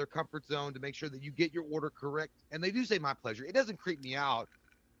their comfort zone to make sure that you get your order correct, and they do say my pleasure. It doesn't creep me out.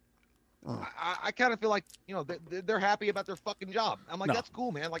 I kind of feel like, you know, they're happy about their fucking job. I'm like, that's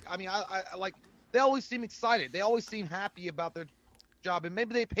cool, man. Like, I mean, I like. They always seem excited. They always seem happy about their job, and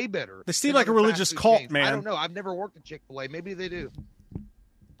maybe they pay better. They seem like a religious cult, man. I don't know. I've never worked at Chick-fil-A. Maybe they do.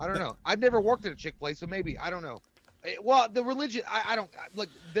 I don't know. I've never worked at a Chick-fil-A, so maybe. I don't know. Well, the religion, I don't, like,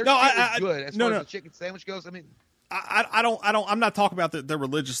 their shit is good as far as the chicken sandwich goes. I mean, I'm not talking about their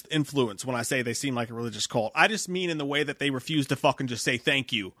religious influence when I say they seem like a religious cult. I just mean in the way that they refuse to fucking just say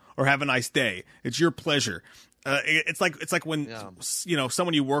thank you or have a nice day. It's your pleasure. It's like when you know,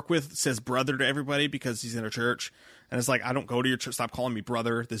 someone you work with says brother to everybody because he's in a church, and it's like, I don't go to your church. Stop calling me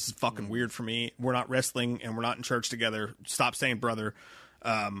brother. This is fucking weird for me. We're not wrestling and we're not in church together. Stop saying brother.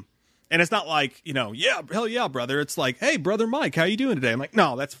 And it's not like, you know, yeah, hell yeah, brother. It's like, hey, brother Mike, how you doing today? I'm like,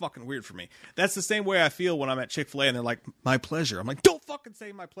 no, that's fucking weird for me. That's the same way I feel when I'm at Chick-fil-A and they're like, my pleasure. I'm like, don't fucking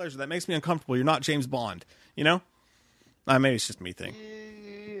say my pleasure. That makes me uncomfortable. You're not James Bond, you know? Maybe it's just me thing.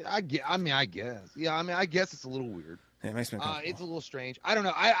 I guess. Yeah, I mean, I guess it's a little weird. Yeah, it makes me uncomfortable. It's a little strange. I don't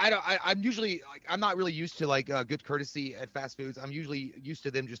know. I'm usually, like, I'm not really used to, like, good courtesy at fast foods. I'm usually used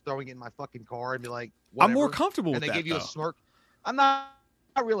to them just throwing it in my fucking car and be like, whatever. I'm more comfortable with that. And that, they give you though. a smirk. I'm not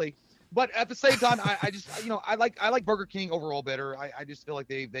really. But at the same time, I just, you know, I like Burger King overall better. I just feel like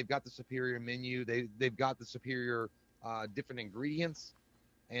they've got the superior menu. They've got the superior different ingredients,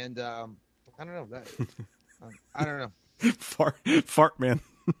 and I don't know that. I don't know. Fart man.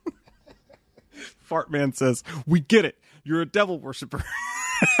 Fart man says, "We get it. You're a devil worshiper."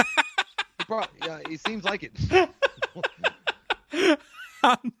 Yeah, it seems like it.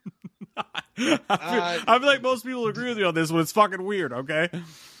 I'm not. I feel like most people agree with you on this one. It's fucking weird. Okay.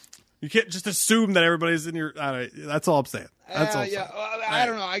 You can't just assume that everybody's in your. That's all I'm saying. That's all. Yeah, I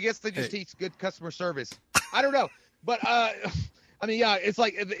don't know. I guess they just teach good customer service. I don't know, but I mean, yeah, it's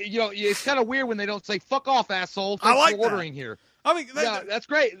like, you know, it's kind of weird when they don't say "fuck off, asshole." I like for ordering here. I mean, yeah, that's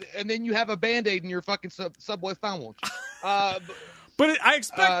great. And then you have a Band-Aid in your fucking Subway sandwich. But I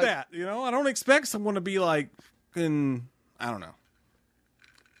expect that. You know, I don't expect someone to be like, I don't know.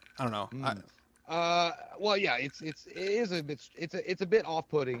 Well, yeah, it's a bit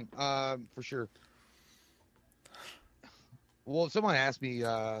off-putting, for sure. Well, someone asked me,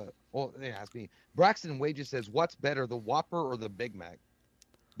 they asked me, Braxton Wages says, what's better, the Whopper or the Big Mac?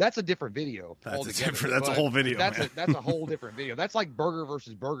 That's a different video. That's a whole video. That's a whole different video. That's like burger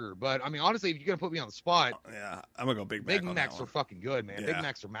versus burger. But I mean, honestly, if you're gonna put me on the spot, yeah, I'm gonna go Big Mac. Big Macs are fucking good, man. Yeah. Big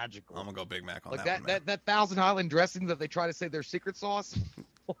Macs are magical. I'm gonna go Big Mac on like that one, man. that Thousand Island dressing that they try to say their secret sauce.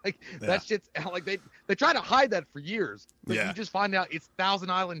 That shit's like they try to hide that for years, but you just find out it's Thousand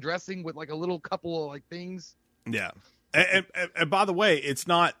Island dressing with like a little couple of like things. Yeah, and by the way, it's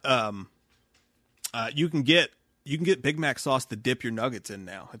not. You can get Big Mac sauce to dip your nuggets in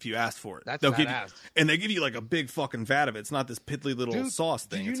now if you ask for it. That's They'll badass. give you, and they give you like a big fucking vat of it. It's not this piddly little sauce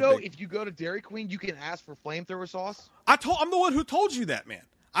thing. Do you know if you go to Dairy Queen, you can ask for flamethrower sauce? I'm the one who told you that, man.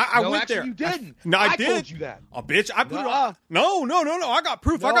 I went actually there. You didn't. I did. Told you that. Oh, bitch! I put it on. No. I got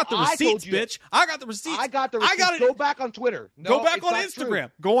proof. I got the receipts, bitch. I got the receipts. I got the receipts. I got it. Go back on Twitter. No, go back on Instagram.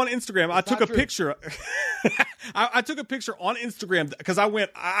 True. Go on Instagram. It's I took a true. picture. I took a picture on Instagram because I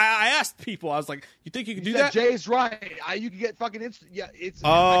went. I asked people. I was like, "You think you can do that?" Jay's right. You can get fucking Yeah, it's.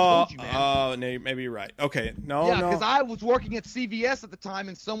 I told you, man. Oh, no, maybe you're right. Okay, no. Because I was working at CVS at the time,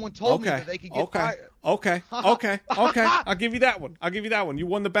 and someone told me that they could get fired. Okay. I'll give you that one. You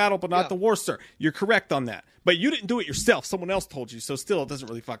won the battle, but not the war, sir. You're correct on that. But you didn't do it yourself. Someone else told you. So still, it doesn't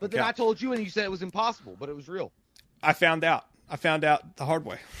really fucking count. But then I told you, and you said it was impossible, but it was real. I found out the hard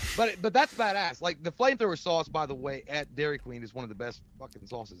way. But that's badass. Like the flamethrower sauce, by the way, at Dairy Queen is one of the best fucking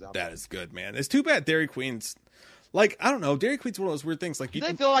sauces out there. That is good, man. It's too bad Dairy Queen's Like, I don't know, Dairy Queen's one of those weird things. Like, Do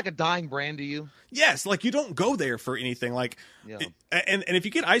they feel like a dying brand to you? yes, like you don't go there for anything. Like, Yeah. and if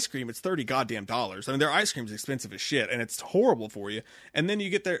you get ice cream, it's $30 goddamn dollars. I mean, their ice cream's expensive as shit, and it's horrible for you. And then you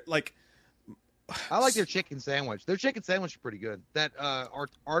get their like, I like their chicken sandwich. Their chicken sandwich is pretty good. That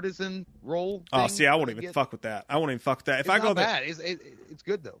artisan roll. oh, thing see, I won't they even get, fuck with that. I won't even fuck with that. If It's I not go there, bad. It's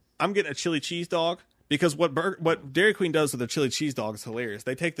good though. I'm getting a chili cheese dog. Because what Dairy Queen does with their chili cheese dog is hilarious.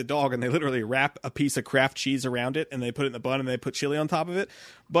 They take the dog and they literally wrap a piece of Kraft cheese around it, and they put it in the bun, and they put chili on top of it.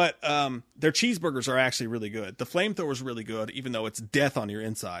 But their cheeseburgers are actually really good. The flamethrower is really good, even though it's death on your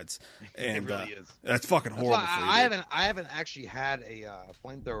insides. And It really is. that's fucking That's horrible. why for you, I dude. haven't actually had a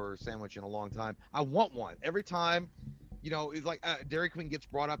flamethrower sandwich in a long time. I want one. Every time, it's like Dairy Queen gets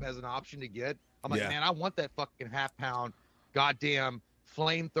brought up as an option to get. I'm like, Yeah. man, I want that fucking half-pound goddamn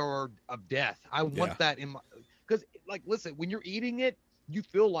flamethrower of death. I want Yeah. that in my. Because, like, listen, when you're eating it, you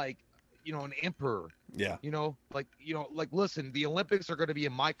feel like, an emperor. Yeah. Like, listen, the Olympics are going to be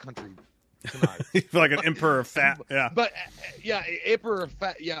in my country tonight. You feel like an emperor of fat. Yeah. But emperor of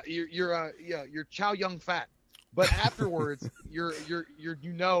fat. Yeah, you're Chow Yun Fat. But afterwards, you're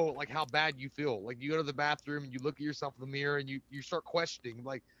like how bad you feel. Like you go to the bathroom and you look at yourself in the mirror and you start questioning.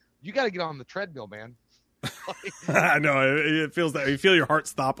 Like you got to get on the treadmill, man. I know it feels that you feel your heart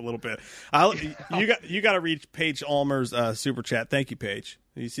stop a little bit. You got to read Paige Almer's super chat. Thank you, Paige.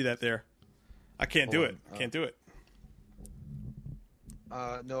 You see that there? I can't do it. Can't do it.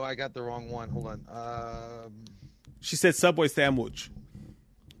 No, I got the wrong one. Hold on. She said Subway sandwich.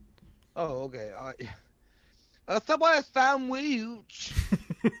 Oh, okay. Subway sandwich.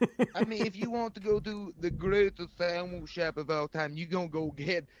 I mean, if you want to go to the greatest sandwich shop of all time, you're going to go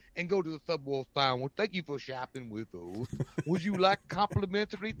ahead and go to the Subway sandwich. Thank you for shopping with us. Would you like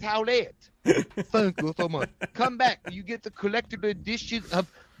complimentary towelette? Thank you so much. Come back. You get the collector's edition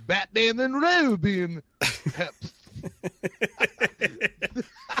of Batman and Robin.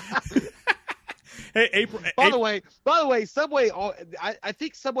 Hey, April. By the way, Subway. I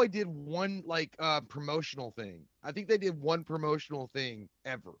think Subway did one promotional thing. I think they did one promotional thing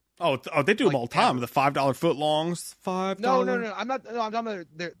ever. Oh, they do them like all the time. ever. The $5 foot longs. $5. No. I'm not. No, I'm talking about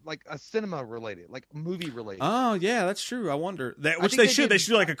they're like a cinema related, like movie related. Oh yeah, that's true. I wonder that which think they they should. They did-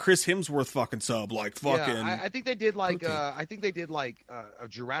 should do like a Chris Hemsworth fucking sub, like fucking. Yeah, I think they did like. protein. I think they did like a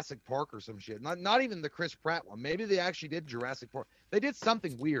Jurassic Park or some shit. Not even the Chris Pratt one. Maybe they actually did Jurassic Park. They did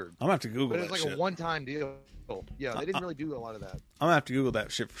something weird, I'm gonna have to Google but it that was like shit. a one-time deal. Yeah, they didn't really do a lot of that. I'm gonna have to Google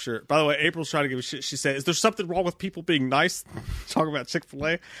that shit for sure. By the way, April's trying to give a shit. She said, "Is there something wrong with people being nice?" Talking about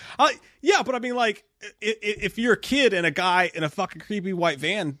Chick-fil-A. Yeah, but I mean, like, if you're a kid and a guy in a fucking creepy white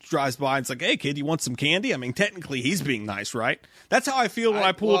van drives by and it's like, "Hey, kid, you want some candy?" I mean, technically, he's being nice, right? That's how I feel when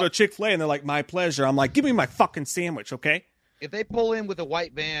I pull into a Chick-fil-A and they're like, "My pleasure." I'm like, "Give me my fucking sandwich, okay?" If they pull in with a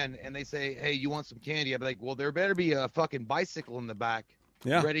white van and they say, "Hey, you want some candy?" I'd be like, "Well, there better be a fucking bicycle in the back,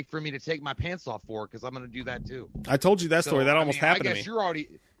 Yeah. ready for me to take my pants off for, because I'm gonna do that too." I told you that story. That almost happened I to guess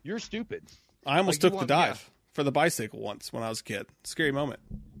me. you're stupid. I almost like, took you the want- dive for the bicycle once when I was a kid. Scary moment.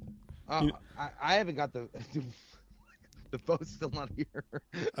 I haven't got the boat's still not here.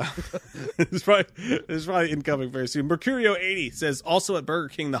 It's probably incoming very soon. Mercurio80 says, also at Burger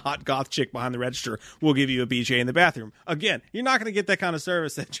King, the hot goth chick behind the register will give you a BJ in the bathroom. Again, you're not going to get that kind of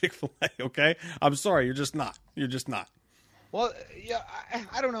service at Chick-fil-A, okay? I'm sorry, you're just not. You're just not. Well, yeah,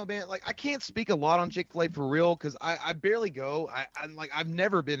 I don't know, man. Like, I can't speak a lot on Chick-fil-A for real because I barely go. I've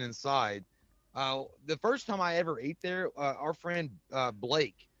never been inside. The first time I ever ate there, our friend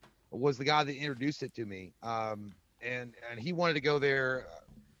Blake was the guy that introduced it to me. And he wanted to go there.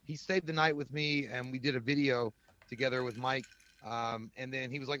 He stayed the night with me, and we did a video together with Mike. And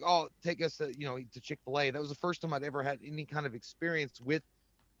then he was like, "Oh, take us to Chick-fil-A." That was the first time I'd ever had any kind of experience with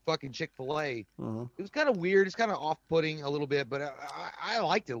fucking Chick-fil-A. Uh-huh. It was kind of weird. It's kind of off-putting a little bit, but I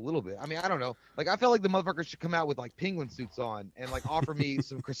liked it a little bit. I mean, I don't know. Like, I felt like the motherfuckers should come out with like penguin suits on and like offer me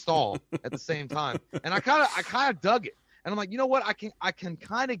some Cristal at the same time. And I kind of dug it. And I'm like, you know what? I can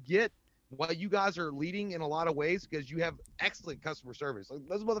kind of get why you guys are leading in a lot of ways, because you have excellent customer service. Like,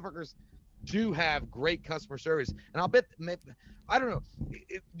 those motherfuckers do have great customer service. And I'll bet, I don't know.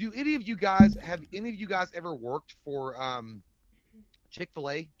 Have any of you guys ever worked for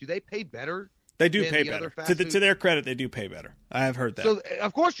Chick-fil-A? Do they pay better? They do than pay the other better. fast To food? their credit, they do pay better. I have heard that. So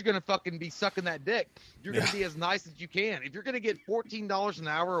of course you're gonna fucking be sucking that dick. You're gonna be as nice as you can. If you're gonna get $14 an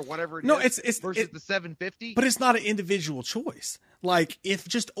hour or whatever it is, it's versus the $7.50. But it's not an individual choice. like, if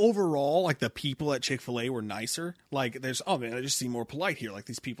just overall, like, the people at Chick-fil-A were nicer, like, oh man, I just seem more polite here. Like,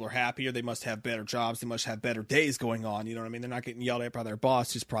 these people are happier. They must have better jobs. They must have better days going on. You know what I mean? They're not getting yelled at by their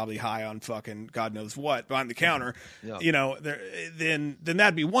boss, who's probably high on fucking God knows what behind the counter. Yeah. You know, then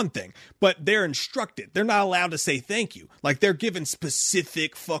that'd be one thing. But they're instructed. They're not allowed to say thank you. Like, they're given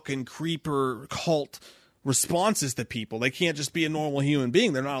specific fucking creeper cult responses to people. They can't just be a normal human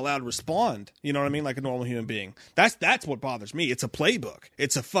being. They're not allowed to respond. You know what I mean? Like a normal human being. That's what bothers me. It's a playbook.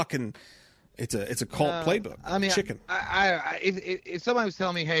 It's a fucking it's a cult playbook. I mean, chicken. If somebody was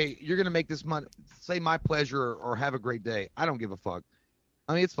telling me, hey, you're gonna make this money, say my pleasure or have a great day, I don't give a fuck.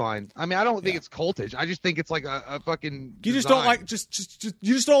 I mean, it's fine. I mean, I don't think it's cultish. I just think it's like a fucking. You just don't like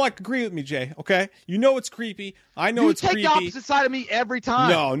you just don't like agree with me, Jay. Okay, you know it's creepy. I know it's creepy. You take the opposite side of me every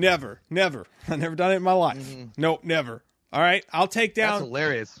time. No, never. I've never done it in my life. Mm-hmm. Nope, never. All right, I'll take down. That's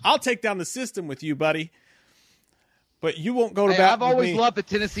hilarious. I'll take down the system with you, buddy. But you won't go to bat. I've always loved the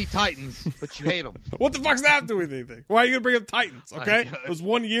Tennessee Titans, but you hate them. What the fuck's that have to do with anything? Why are you gonna bring up Titans? Okay, it was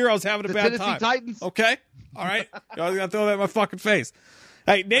 1 year I was having a bad Tennessee time. Titans. Okay, all right. Y'all gotta throw that in my fucking face.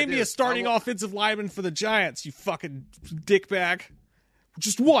 Hey, name me a starting offensive lineman for the Giants, you fucking dickbag.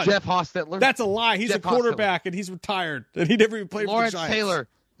 Just one. Jeff Hostetler. That's a lie. He's a quarterback, and he's retired, and he never even played Lawrence for the Giants. Taylor,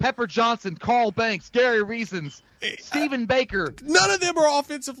 Pepper Johnson, Carl Banks, Gary Reasons, Stephen Baker. None of them are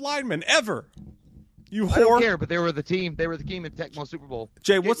offensive linemen, ever. You whore. I don't care, but they were the team. They were the team in Tecmo Super Bowl.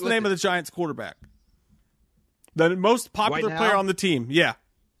 Jay, what's the name of the Giants quarterback? The most popular player on the team. Yeah.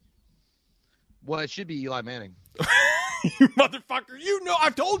 Well, it should be Eli Manning. You motherfucker. You know,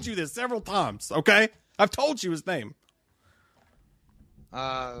 I've told you this several times, okay? I've told you his name.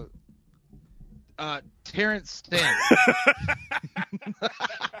 Terrence Stamp.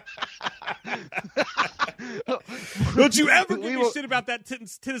 Don't you ever give me shit about that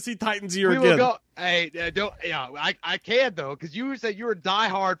Tennessee Titans year again. Will go. Hey, don't. Yeah, I can though, because you said you were a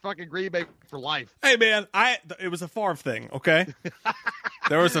diehard fucking Green Bay for life. Hey man, it was a Favre thing, okay?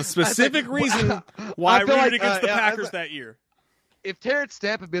 There was a specific reason why I rooted against the Packers that year. If Terrence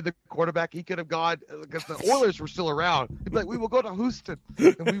Stamp had been the quarterback, he could have gone, because the Oilers were still around. He'd be like, we will go to Houston,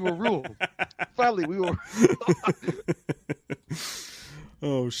 and we will rule. Finally, we will.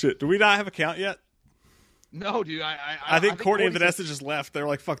 Oh, shit. Do we not have a count yet? No, dude. I think Courtney and Vanessa just left. They were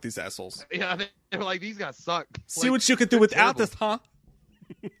like, fuck these assholes. Yeah, they were like, these guys suck. See what you can do without this, huh?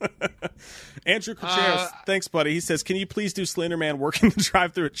 Andrew Contreras, thanks, buddy. He says, can you please do Slender Man working the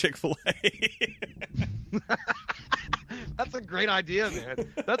drive-thru at Chick-fil-A? That's a great idea,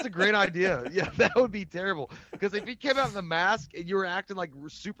 man. That's a great idea. Yeah, that would be terrible. Because if he came out in the mask and you were acting like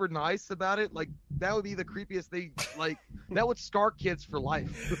super nice about it, like that would be the creepiest thing. Like that would scar kids for life.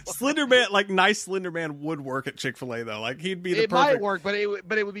 Slender Man, like nice Slender Man would work at Chick-fil-A though. Like he'd be the perfect. It might work, but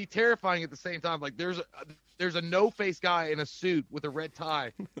it would be terrifying at the same time. Like there's a no-face guy in a suit with a red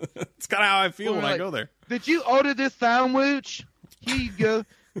tie. It's kind of how I feel when I go there. Did you order this sandwich? Here you go.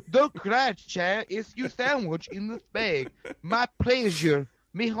 Don't cry, Chad. It's your sandwich in this bag. My pleasure.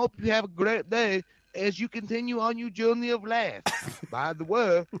 Me hope you have a great day as you continue on your journey of life. By the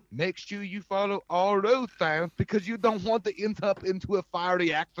way, make sure you follow all those signs because you don't want to end up into a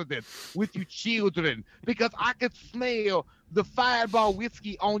fiery accident with your children. Because I can smell the Fireball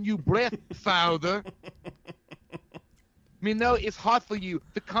whiskey on your breath, father. Me know it's hard for you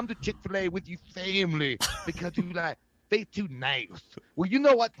to come to Chick-fil-A with your family because you like they too nice. Well, you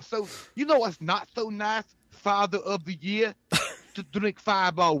know what? So you know what's not so nice, Father of the Year, to drink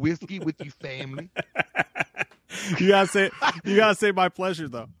Fireball whiskey with your family. You gotta say my pleasure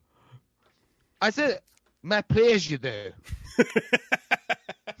though. I said my pleasure though.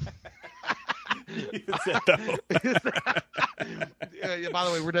 Yeah, by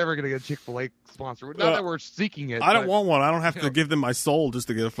the way, we're never gonna get a Chick-fil-A sponsor. Not that we're seeking it. I don't want one. I don't have to give them my soul just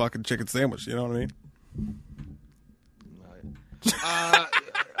to get a fucking chicken sandwich. You know what I mean?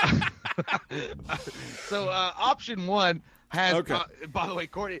 So option one has. By the way,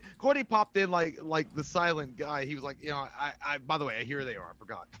 Courtney popped in like the silent guy. He was like, you know, I. By the way, here they are. I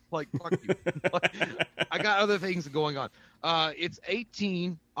forgot. Like, fuck you. I got other things going on. It's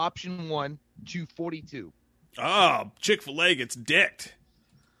 18. Option 1 to 42. Oh, Chick-fil-A gets dicked.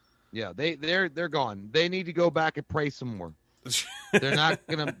 Yeah, they're gone. They need to go back and pray some more. They're not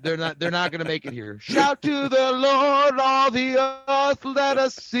gonna make it here. Shout to the Lord, all the earth, let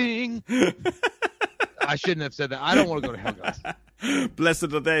us sing. I shouldn't have said that. I don't want to go to hell, guys.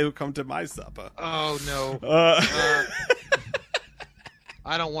 Blessed are they who come to my supper. Oh no.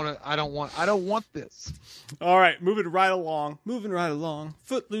 I don't want this. All right, moving right along.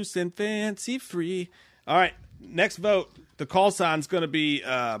 Footloose and fancy free. All right, next vote. The call sign's going to be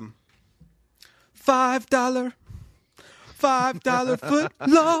 $5 $5 foot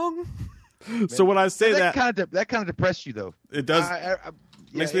long. So when I say that kind of depressed you though. it does.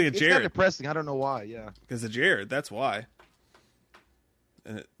 Makes me a it's Jared. kind of depressing. I don't know why. Yeah, because of Jared. That's why.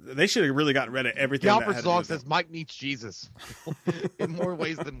 They should have really gotten rid of everything. The that opera had to song do says with Mike meets Jesus in more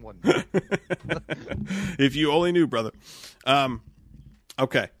ways than one. that. If you only knew, brother.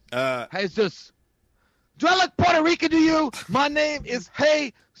 Okay. Jesus. Do I look Puerto Rican to you? My name is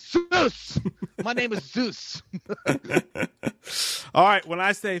Jesus. My name is Zeus. All right. When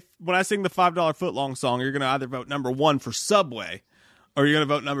I sing the $5 foot long song, you're gonna either vote number 1 for Subway, or you're gonna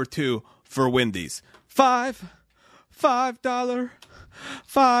vote number 2 for Wendy's. $5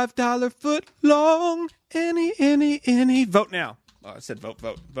 foot long. Any. Vote now. Oh, I said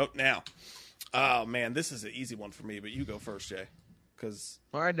vote now. Oh man, this is an easy one for me, but you go first, Jay, because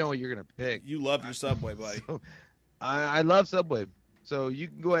I know what you're gonna pick. you love your Subway, buddy. So, I love Subway, so you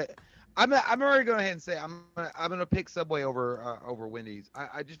can go ahead. I'm already going ahead and say I'm gonna pick Subway over Wendy's.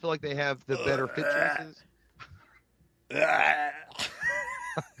 I just feel like they have the better fit choices.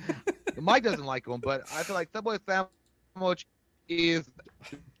 Mike doesn't like them, but I feel like Subway sandwich is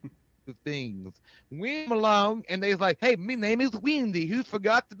the things. We come along and they's like, hey, my name is Wendy. Who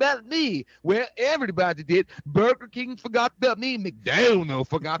forgot about me? Well, everybody did. Burger King forgot about me. McDonald's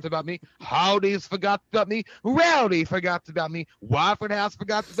forgot about me. Hardee's forgot about me. Rowdy forgot about me. Waffle House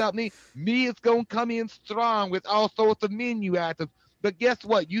forgot about me. Me is going to come in strong with all sorts of menu items. But guess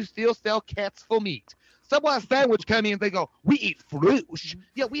what? You still sell cats for meat. Subway sandwich come in, they go, we eat fruit.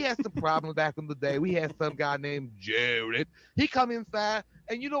 Yeah, we had some problems back in the day. We had some guy named Jared. He come inside,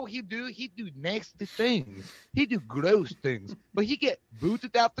 and you know what he do? He do nasty things. He do gross things. But he get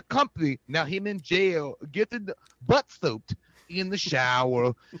booted out the company. Now him in jail, getting butt soaked in the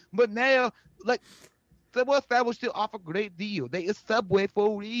shower. But now, like, Subway sandwich still offer great deal. They is Subway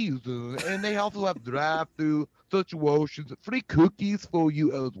for a reason. And they also have drive-through situations, free cookies for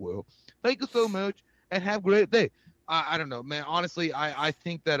you as well. Thank you so much. And have a great day. I don't know, man. Honestly, I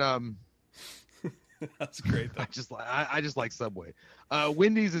think that That's great. Though. I just like Subway.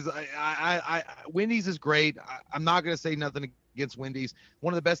 Wendy's is Wendy's is great. I'm not gonna say nothing against Wendy's.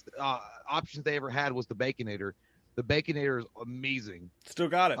 One of the best options they ever had was the Baconator. The Baconator is amazing. Still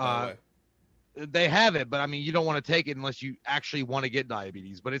got it, by the way. They have it, but I mean, you don't want to take it unless you actually want to get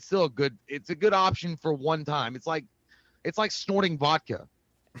diabetes. But it's still a good option for one time. It's like snorting vodka.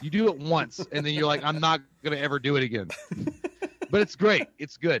 You do it once, and then you're like, I'm not going to ever do it again. But it's great.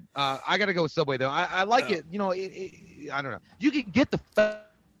 It's good. I got to go with Subway, though. I like it. You know, I don't know. You can get the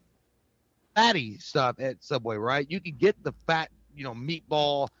fatty stuff at Subway, right? You can get the fat, you know,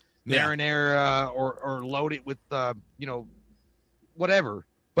 meatball, marinara, or load it with, you know, whatever.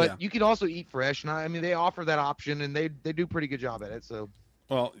 But you can also eat fresh. And I mean, they offer that option, and they do a pretty good job at it. So,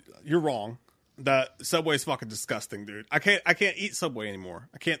 well, you're wrong. The Subway's fucking disgusting, dude. I can't eat Subway anymore.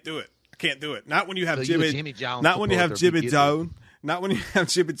 I can't do it. Not when you have Jimmy Jones. Not when you have Jimmy Jones. Not when you have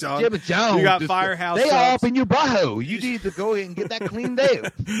Jimmy Jones. Jimmy Jones. You got Firehouse. They all up in your butthole. You need to go ahead and get that cleaned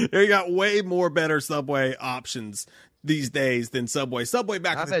out. You got way more better Subway options these days than Subway. Subway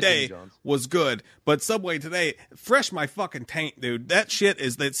back in the day was good, but Subway today, fresh my fucking taint, dude. That shit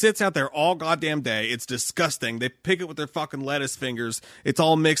that sits out there all goddamn day. It's disgusting. They pick it with their fucking lettuce fingers. It's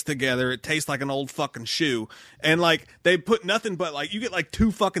all mixed together. It tastes like an old fucking shoe. And like they put nothing but like you get like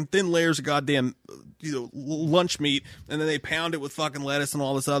 2 fucking thin layers of goddamn lunch meat, and then they pound it with fucking lettuce and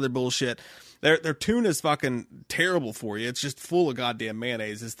all this other bullshit. Their tuna's fucking terrible for you. It's just full of goddamn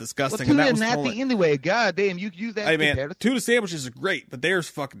mayonnaise. It's disgusting. Well, tuna nasty anyway. Goddamn, you use that. Hey man, tuna sandwiches are great, but they're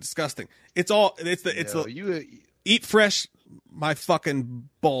fucking disgusting. Eat fresh, my fucking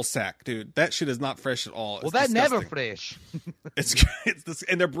ball sack, dude. That shit is not fresh at all. Well, that's never fresh.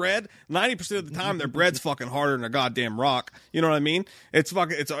 And their bread, 90% of the time, their bread's fucking harder than a goddamn rock. You know what I mean? It's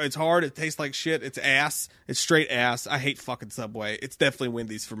hard. It tastes like shit. It's ass. It's straight ass. I hate fucking Subway. It's definitely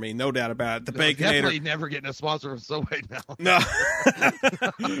Wendy's for me, no doubt about it. The Baconator. Definitely never getting a sponsor from Subway now. No.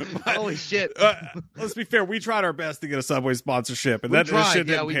 Holy shit. Let's be fair. We tried our best to get a Subway sponsorship, and that shit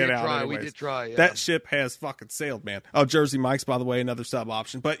didn't pan out. We did try. Yeah. That ship has fucking sailed, man. Oh, Jersey Mike's, by the way, another sub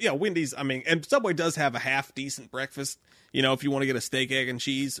option. But yeah, Wendy's, I mean, and Subway does have a half decent breakfast, you know, if you want to get a steak, egg, and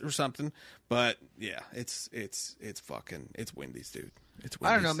cheese or something. But yeah, it's Wendy's, dude. It's Wendy's.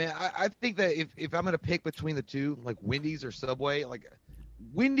 I don't know, man. I think that if I'm going to pick between the two, like Wendy's or Subway, like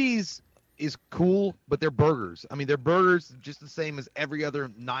Wendy's is cool, but their burgers, I mean, their burgers just the same as every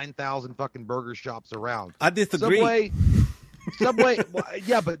other 9,000 fucking burger shops around. I disagree. Subway, well,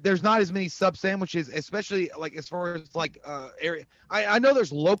 yeah, but there's not as many sub sandwiches, especially like as far as like area. I know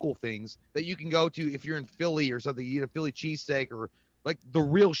there's local things that you can go to if you're in Philly or something. You eat a Philly cheesesteak or like the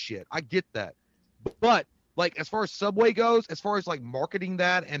real shit. I get that, but like as far as Subway goes, as far as like marketing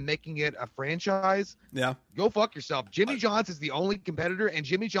that and making it a franchise, Yeah. go fuck yourself. Jimmy John's is the only competitor, and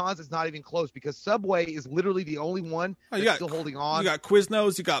Jimmy John's is not even close because Subway is literally the only one that's still holding on. You got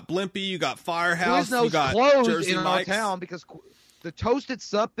Quiznos, you got Blimpie, you got Firehouse, Quiznos you got closed Jersey in Mike's. our town because the toasted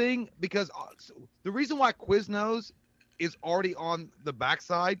sub thing. Because the reason why Quiznos is already on the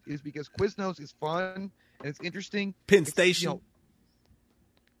backside is because Quiznos is fun and it's interesting. Penn Station.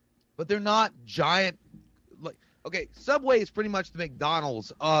 But they're not giant. Like, okay, Subway is pretty much the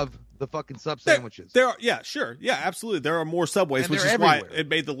McDonald's of the fucking sub sandwiches. There are, yeah, sure. Yeah, absolutely. There are more Subways, And which is they're why everywhere. it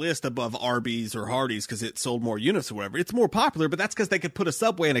made the list above Arby's or Hardee's because it sold more units or whatever. It's more popular, but that's because they could put a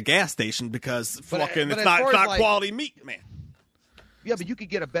Subway in a gas station because But it's as not far as, like- quality meat, man. Yeah, but you could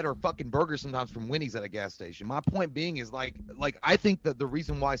get a better fucking burger sometimes from Winnie's at a gas station. My point being is like I think that the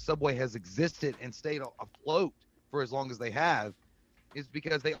reason why Subway has existed and stayed afloat for as long as they have is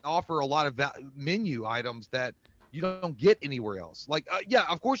because they offer a lot of menu items that you don't get anywhere else. Like, yeah,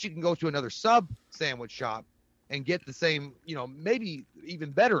 of course you can go to another sub sandwich shop and get the same, maybe even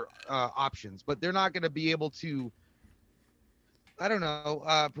better options, but they're not going to be able to, I don't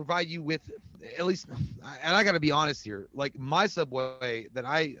know, provide you with at least, and I got to be honest here, like my Subway that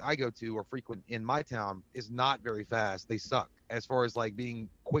I go to or frequent in my town is not very fast. They suck as far as like being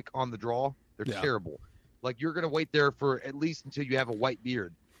quick on the draw. They're terrible. Like you're going to wait there for at least until you have a white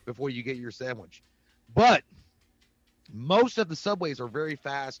beard before you get your sandwich. But most of the Subways are very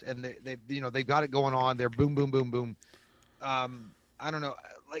fast and they've got it going on. They're boom, boom, boom, boom. I don't know.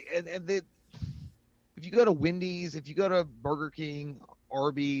 Like, and they, if you go to Wendy's, if you go to Burger King,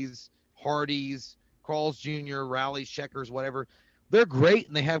 Arby's, Hardee's, Carl's Jr., Rally's, Checkers, whatever, they're great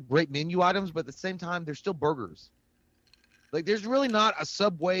and they have great menu items, but at the same time, they're still burgers. Like, there's really not a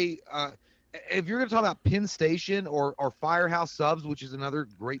Subway. If you're going to talk about Penn Station or Firehouse Subs, which is another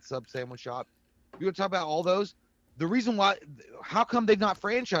great sub sandwich shop, you're going to talk about all those. The reason why, how come they've not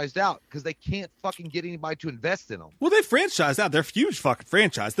franchised out? Because they can't fucking get anybody to invest in them. Well, they franchised out. They're huge fucking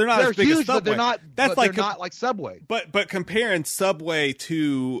franchise. They're not as big huge, as Subway. but they're not. That's They're not like Subway. But comparing Subway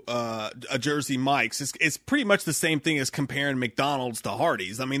to a Jersey Mike's, it's pretty much the same thing as comparing McDonald's to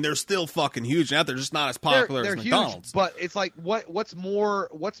Hardee's. I mean, they're still fucking huge now. They're just not as popular They're as huge, McDonald's. but it's like what's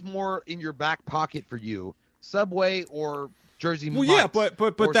more in your back pocket for you, Subway or Jersey Mike's? Well, yeah, but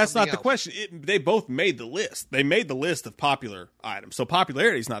or that's not something the else? question. They both made the list. They made the list of popular items. So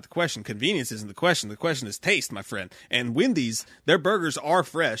popularity is not the question. Convenience isn't the question. The question is taste, my friend. And Wendy's, their burgers are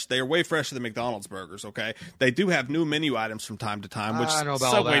fresh. They are way fresher than McDonald's burgers, okay? They do have new menu items from time to time, which I know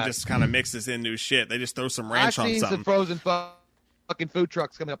about Subway that. just kind of mixes in new shit. They just throw some ranch I've on seen something. some frozen fucking food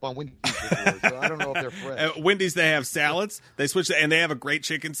trucks coming up on Wendy's before, so I don't know if they're fresh. At Wendy's, they have salads. They switch, and they have a great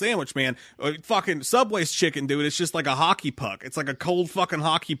chicken sandwich, man. Fucking Subway's chicken, dude. It's just like a hockey puck. It's like a cold fucking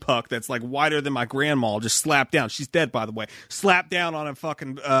hockey puck that's like wider than my grandma. Just slapped down. She's dead, by the way. Slapped down on a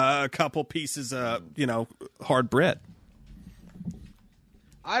fucking couple pieces of hard bread.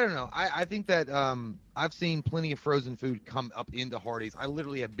 I don't know. I think that I've seen plenty of frozen food come up into Hardee's. I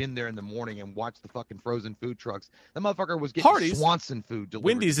literally have been there in the morning and watched the fucking frozen food trucks. That motherfucker was getting Hardee's? Swanson food delivered.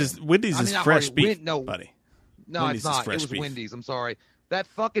 Wendy's to is them. Wendy's I is mean, not fresh Hardee's. beef, No, buddy. No, Wendy's it's is not. fresh It was beef. Wendy's. I'm sorry. That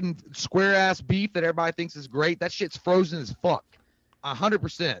fucking square ass beef that everybody thinks is great, that shit's frozen as fuck.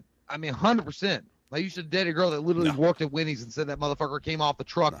 100%. I mean, 100%. I used to date a girl that literally worked at Wendy's and said that motherfucker came off the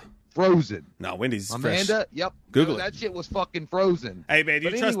truck frozen. No, Wendy's is Amanda, fresh. yep. Google that shit was fucking frozen. Hey, man, you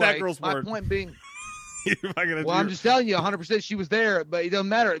But trust that anyway, girl's my word. point being, You're not gonna well, do I'm just telling you, 100% she was there, but it doesn't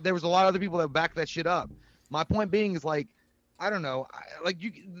matter. There was a lot of other people that backed that shit up. My point being is like, I don't know,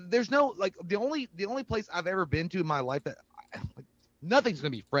 there's no like the only place I've ever been to in my life that like, nothing's gonna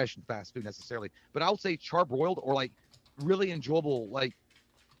be fresh in fast food necessarily, but I would say charbroiled or like really enjoyable like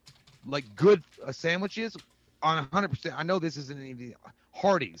good sandwiches on 100%. I know this isn't even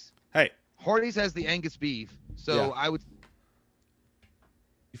Hardee's. Hey, Hardee's has the Angus beef, so Yeah. I would.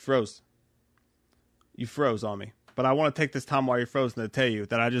 you froze. You froze on me. But I want to take this time while you're frozen to tell you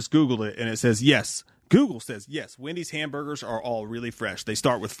that I just Googled it, and it says yes. Google says yes. Wendy's hamburgers are all really fresh. They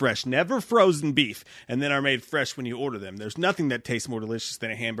start with fresh, never frozen beef, and then are made fresh when you order them. There's nothing that tastes more delicious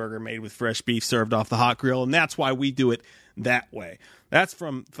than a hamburger made with fresh beef served off the hot grill, and that's why we do it that way. That's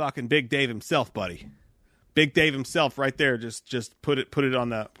from fucking Big Dave himself, buddy. Big Dave himself right there. Just put it on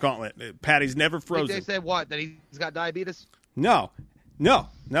the gauntlet. Patty's never frozen. They said what? That he's got diabetes? No,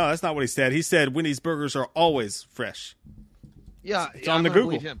 that's not what he said. He said Wendy's burgers are always fresh. Yeah, It's on the I'm gonna Google.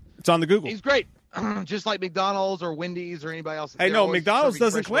 believe him. It's on the Google. He's great. Just like McDonald's or Wendy's or anybody else. Hey, They're no, always McDonald's serving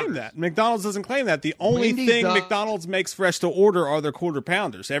doesn't fresh claim burgers. that. McDonald's doesn't claim that. The only Wendy's thing does. McDonald's makes fresh to order are their quarter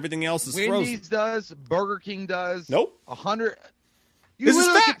pounders. Everything else is Wendy's frozen. does. Burger King does. Nope. 100. You This is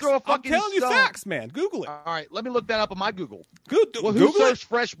literally can facts. throw a I'm fucking telling you stone. facts, man. Google it. All right, let me look that up on my Google. Who Who serves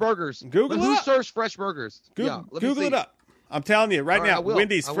fresh burgers? Google Who it up. serves fresh burgers? Google, let me Google see. it up. I'm telling you right All right, now, I will.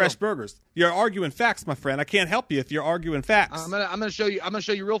 Wendy's I fresh will. burgers. You're arguing facts, my friend. I can't help you if you're arguing facts. I'm gonna show you. I'm gonna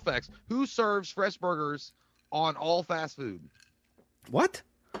show you real facts. Who serves fresh burgers on all fast food? What?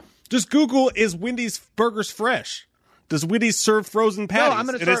 Just Google, is Wendy's burgers fresh? Does Wendy's serve frozen patties? No, I'm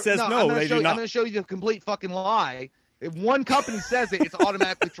gonna and it says no, they do I'm not. gonna show you the complete fucking lie. If one company says it, it's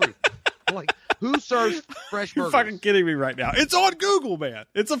automatically true. Like, who serves fresh You're burgers? fucking kidding me right now. It's on Google, man.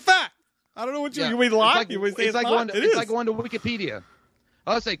 It's a fact. I don't know what you Yeah. mean lie. It's like, you would say it's like lie? going to, It it's is. like going to Wikipedia.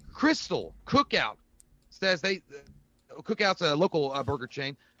 I'll say Crystal Cookout says Cookout's a local burger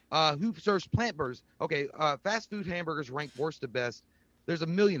chain. Who serves plant burgers? Okay, fast food hamburgers rank worst to best. There's a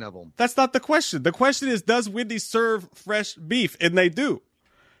million of them. That's not the question. The question is, does Wendy's serve fresh beef? And they do.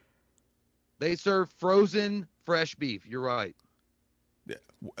 They serve frozen fresh beef. You're right.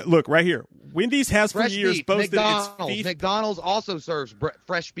 Look, right here. Wendy's has for Fresh years beef. boasted its beef. McDonald's also serves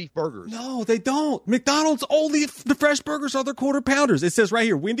fresh beef burgers. No, they don't. McDonald's only the fresh burgers are their quarter pounders. It says right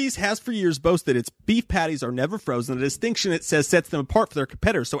here, Wendy's has for years boasted its beef patties are never frozen. A distinction it says sets them apart from their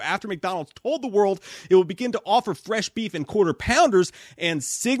competitors. So after McDonald's told the world it will begin to offer fresh beef and quarter pounders and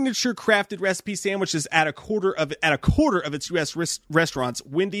signature crafted recipe sandwiches at a quarter of its U.S. restaurants,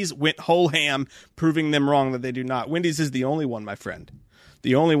 Wendy's went whole ham, proving them wrong that they do not. Wendy's is the only one, my friend.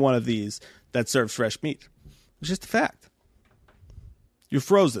 The only one of these that serves fresh meat. It's just a fact. You're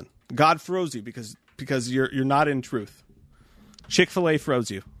frozen. God froze you because you're not in truth. Chick-fil-A froze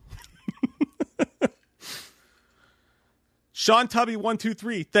you. Sean Tubby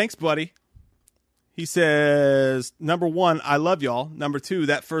 123, thanks, buddy. He says, number 1, I love y'all. Number 2,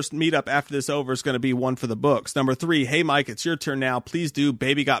 that first meetup after this over is going to be one for the books. Number 3, hey Mike, it's your turn now. Please do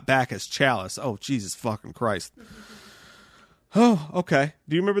Baby Got Back as Chalice. Oh, Jesus fucking Christ. Oh, okay.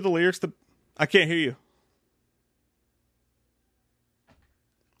 Do you remember the lyrics? I can't hear you.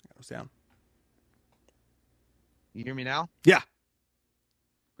 Goes down. You hear me now? Yeah.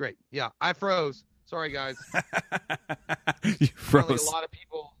 Great. Yeah, I froze. Sorry, guys. You Apparently froze. a lot of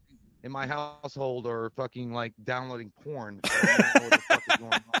people in my household are fucking like downloading porn. I don't know what the fuck is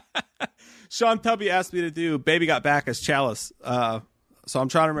going on. Sean Tubby asked me to do Baby Got Back as Chalice. So I'm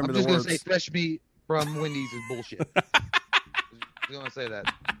trying to remember I'm the just words. gonna say fresh meat from Wendy's is bullshit. I'm gonna say that.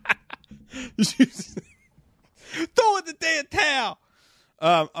 Throw in the damn towel.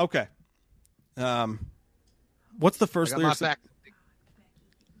 Okay. What's the I first got my lyrics? back.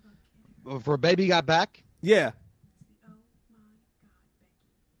 For Baby Got Back? Yeah.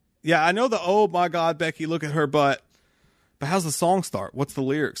 Yeah, I know the "Oh my God, Becky, look at her butt." But how's the song start? What's the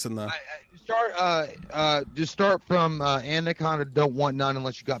lyrics and the? Just start from Anaconda don't want none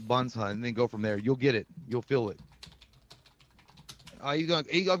unless you got buns, hun, and then go from there. You'll get it. You'll feel it. You gonna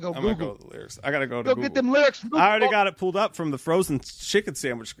go I'm gonna Google. go to the lyrics. I gotta go to Go Google. get them lyrics. From I already Google. got it pulled up from the frozen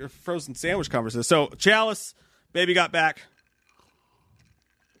sandwich conversation. So Chalice, Baby Got Back.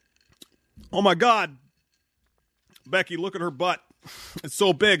 Oh my God, Becky, look at her butt. It's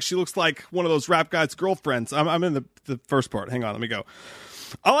so big. She looks like one of those rap guys' girlfriends. I'm in the first part. Hang on, let me go.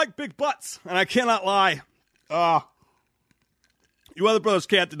 I like big butts, and I cannot lie. You other brothers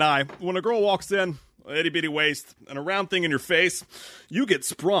can't deny. When a girl walks in, itty bitty waist, and a round thing in your face, you get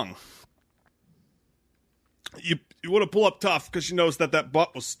sprung. You want to pull up tough because she knows that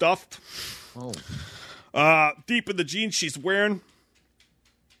butt was stuffed. Oh. Deep in the jeans she's wearing.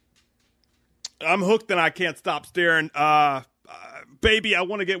 I'm hooked and I can't stop staring. Baby, I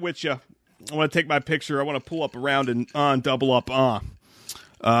want to get with you. I want to take my picture. I want to pull up around and double up.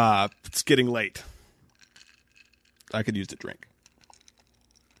 It's getting late. I could use a drink.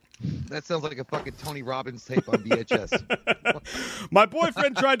 That sounds like a fucking Tony Robbins tape on VHS. My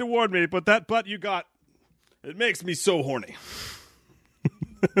boyfriend tried to warn me, but that butt you got, it makes me so horny.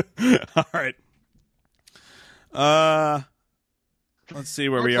 All right. Let's see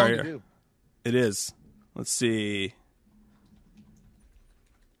where we are Hard song to here. do. It is. Let's see.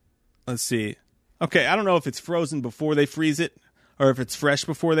 Okay, I don't know if it's frozen before they freeze it or if it's fresh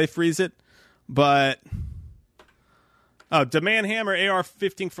before they freeze it, but Demand Hammer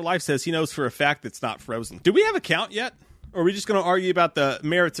AR-15 for life says he knows for a fact it's not frozen. Do we have a count yet? Or are we just going to argue about the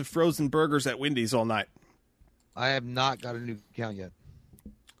merits of frozen burgers at Wendy's all night? I have not got a new count yet.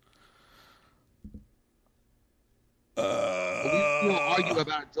 We will argue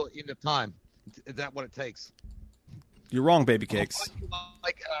about it until the end of time. Is that what it takes? You're wrong, baby cakes.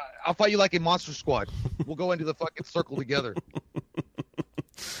 I'll fight you like a Monster Squad. We'll go into the fucking circle together.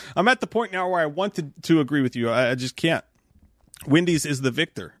 I'm at the point now where I want to agree with you. I just can't. Wendy's is the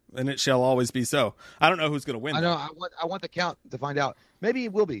victor. and it shall always be so. I don't know who's going to win. I know. I want the count to find out. Maybe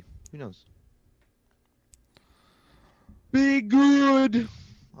it will be. Who knows? Be good.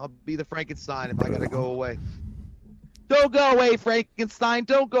 I'll be the Frankenstein if I gotta go away. Don't go away, Frankenstein.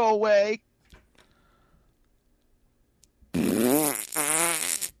 Don't go away.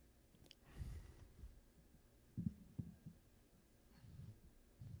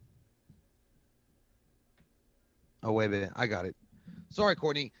 Oh, wait a minute. I got it. Sorry,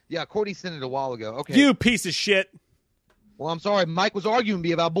 Courtney. Yeah, Courtney sent it a while ago. Okay. You piece of shit. Well, I'm sorry. Mike was arguing with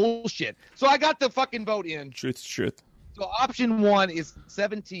me about bullshit. So I got the fucking vote in. Truth's truth. So option 1 is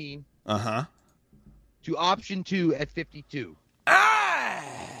 17 Uh-huh. to option 2 at 52.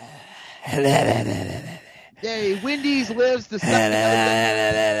 Yay, Wendy's lives to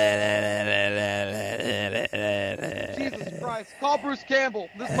Jesus Christ. Call Bruce Campbell.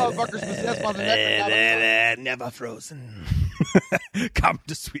 This motherfucker's possessed by the neck. Never frozen. Come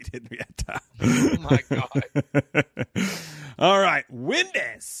to sweet Henrietta. Oh, my God. All right.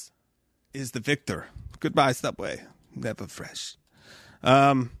 Wendy's is the victor. Goodbye, Subway. Never fresh.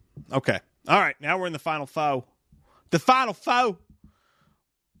 Okay. All right. Now we're in the final foe. The final foe.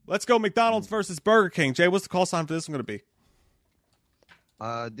 Let's go McDonald's versus Burger King. Jay, what's the call sign for this one going to be?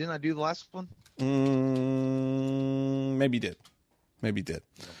 Didn't I do the last one? Maybe you did. Maybe you did.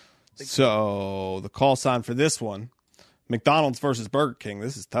 So the call sign for this one, McDonald's versus Burger King.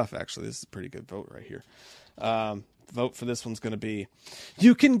 This is tough, actually. This is a pretty good vote right here. Vote for this one's going to be,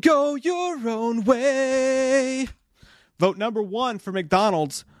 you can go your own way. Vote number 1 for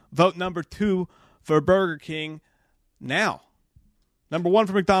McDonald's. Vote number 2 for Burger King. Now, number 1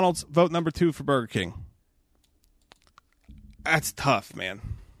 for McDonald's. Vote number 2 for Burger King. That's tough, man.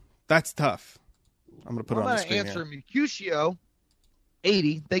 That's tough. I'm going to put it on the screen. I'm going to answer Mercutio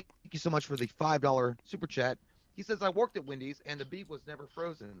 80. Thank you so much for the $5 super chat. He says, I worked at Wendy's and the beef was never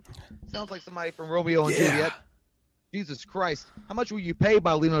frozen. Sounds like somebody from Romeo and Juliet. Jesus Christ. How much were you paid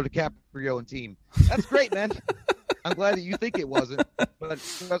by Leonardo DiCaprio and team? That's great, man. I'm glad that you think it wasn't, but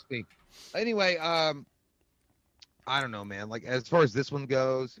trust me. Anyway, I don't know, man. Like, as far as this one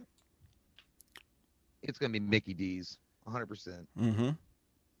goes, it's going to be Mickey D's, 100%. Mm-hmm.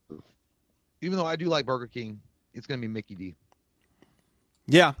 Even though I do like Burger King, it's going to be Mickey D.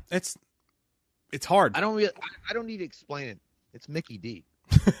 Yeah, it's hard. I don't need to explain it. It's Mickey D.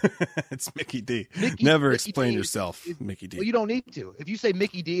 It's Mickey D. Never explain yourself, Mickey D. Well, you don't need to. If you say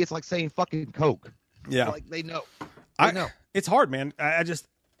Mickey D, it's like saying fucking Coke. Yeah. Like, they know. It's hard, man. I just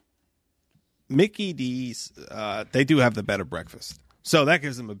Mickey D's, they do have the better breakfast. So that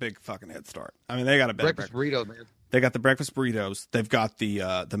gives them a big fucking head start. I mean, they got a better breakfast burrito, man. They got the breakfast burritos. They've got the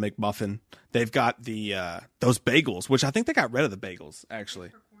McMuffin. They've got the those bagels, which I think they got rid of the bagels,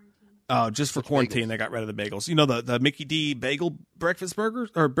 actually. Just for quarantine, they got rid of the bagels. You know, the Mickey D bagel breakfast burgers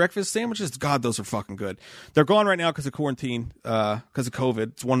or breakfast sandwiches? God, those are fucking good. They're gone right now because of quarantine, because of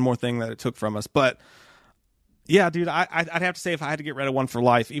COVID. It's one more thing that it took from us. But yeah, dude, I'd have to say if I had to get rid of one for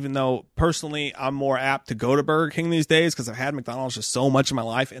life, even though personally I'm more apt to go to Burger King these days because I've had McDonald's just so much in my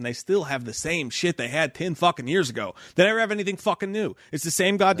life and they still have the same shit they had 10 fucking years ago. They never have anything fucking new. It's the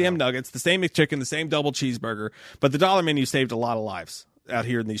same goddamn nuggets, the same McChicken, the same double cheeseburger, but the dollar menu saved a lot of lives out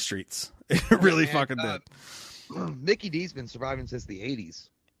here in these streets. It really fucking did. Mickey D's been surviving since the 80s.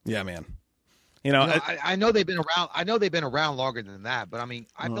 Yeah, man. You know, I know they've been around. I know they've been around longer than that, but I mean,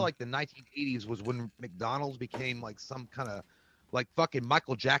 I feel like the 1980s was when McDonald's became like some kind of like fucking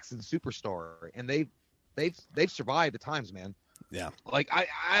Michael Jackson superstar, and they've survived the times, man. Yeah. Like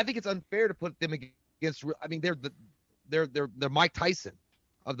I think it's unfair to put them against. I mean, they're Mike Tyson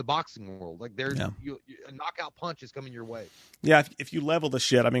of the boxing world. Like a knockout punch is coming your way. Yeah, if you level the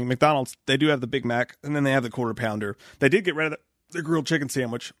shit, I mean, McDonald's, they do have the Big Mac, and then they have the Quarter Pounder. They did get rid of the grilled chicken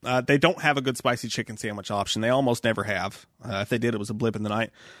sandwich. They don't have a good spicy chicken sandwich option. They almost never have. If they did, it was a blip in the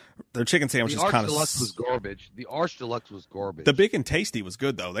night. Their chicken sandwich is kind of... The Arch Deluxe was garbage. The Arch Deluxe was garbage. The Big and Tasty was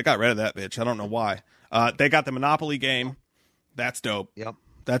good, though. They got rid of that bitch. I don't know why. They got the Monopoly game. That's dope. Yep.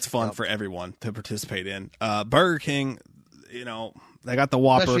 That's fun for everyone to participate in. Burger King, you know, they got the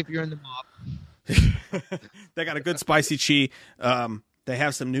Whopper. Especially if you're in the mob. They got a good spicy cheese. They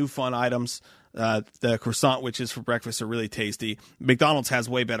have some new fun items. The croissant, which is for breakfast, are really tasty. McDonald's has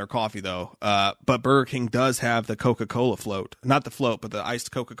way better coffee, though. But Burger King does have the Coca-Cola float. Not the float, but the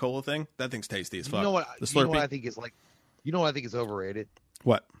iced Coca-Cola thing. That thing's tasty as fuck. You know what I think is like... You know what I think is overrated?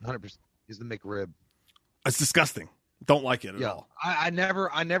 What? 100% is the McRib. It's disgusting. Don't like it at all. I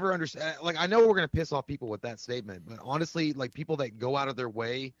never understand. Like, I know we're going to piss off people with that statement, but honestly, like, people that go out of their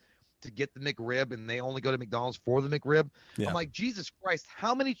way to get the McRib and they only go to McDonald's for the McRib, I'm like, Jesus Christ,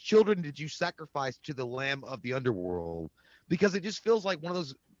 how many children did you sacrifice to the lamb of the underworld? Because it just feels like one of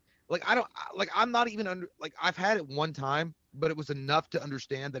those, like I'm not even under like I've had it one time, but it was enough to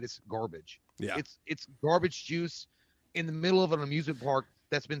understand that it's garbage. Yeah. It's garbage juice in the middle of an amusement park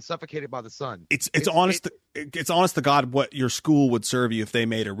that's been suffocated by the sun. It's honest to God what your school would serve you if they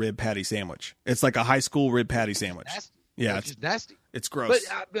made a rib patty sandwich. It's like a high school rib patty sandwich. Nasty. Yeah, it's just nasty. It's gross.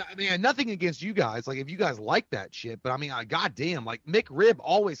 But I mean, nothing against you guys. Like, if you guys like that shit, but I mean, goddamn, like McRib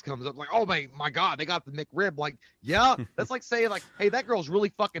always comes up like, oh my God, they got the McRib. Like, yeah, that's like saying like, hey, that girl's really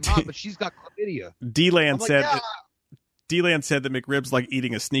fucking hot, but she's got chlamydia. D-Land said. Yeah. D-Land said that McRib's like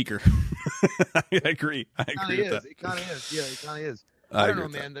eating a sneaker. I agree. I agree with that. It kind of is. Yeah, it kind of is. I don't know,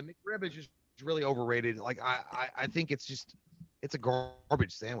 man. The McRib is just really overrated. Like, I think it's a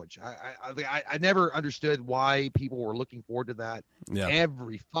garbage sandwich. I never understood why people were looking forward to that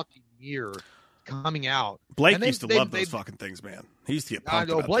every fucking year coming out. Blake used to love those fucking things, man. He used to get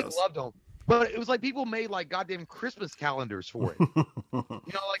pumped about Blake those. loved them. But it was like people made like goddamn Christmas calendars for it.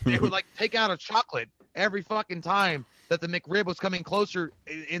 Like they would like take out a chocolate every fucking time that the McRib was coming closer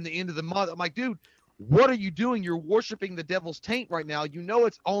in the end of the month. I'm like, dude, what are you doing? You're worshiping the devil's taint right now. You know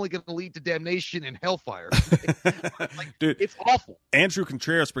it's only going to lead to damnation and hellfire. Like, dude, it's awful. Andrew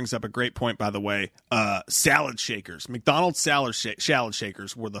Contreras brings up a great point, by the way. Salad shakers. McDonald's salad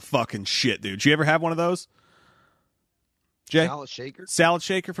shakers were the fucking shit, dude. Did you ever have one of those? Jay? Salad shaker? Salad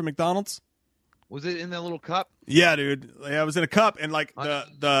shaker from McDonald's? Was it in that little cup? Yeah, dude. Yeah, it was in a cup, and like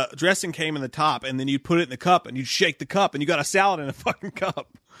the dressing came in the top, and then you'd put it in the cup, and you'd shake the cup, and you got a salad in a fucking cup.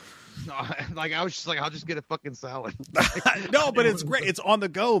 No, like I was just like, I'll just get a fucking salad. No, but it's great. It's on the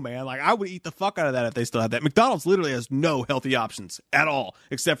go, man. Like I would eat the fuck out of that if they still had that. McDonald's literally has no healthy options at all,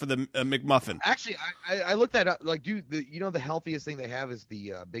 except for the McMuffin. Actually, I looked that up. Like, dude, the healthiest thing they have is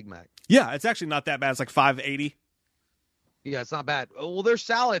the Big Mac. Yeah, it's actually not that bad. It's like $5.80. Yeah, it's not bad. Well, their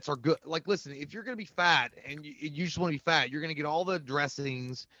salads are good. Like, listen, if you're gonna be fat and you just want to be fat, you're gonna get all the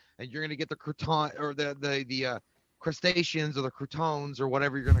dressings, and you're gonna get the crouton or the crustaceans or the croutons or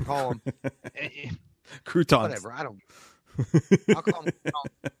whatever you're gonna call them. Croutons. Whatever. I don't. I'll call them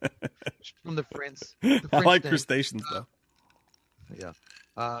from the French. I like crustaceans though. Yeah.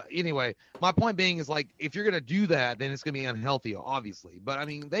 Anyway, my point being is like, if you're gonna do that, then it's gonna be unhealthy, obviously. But I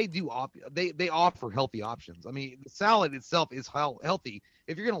mean, they offer healthy options. I mean, the salad itself is healthy.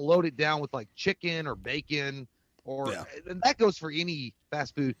 If you're gonna load it down with like chicken or bacon, and that goes for any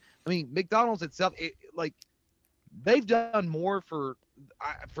fast food. I mean, McDonald's itself, like they've done more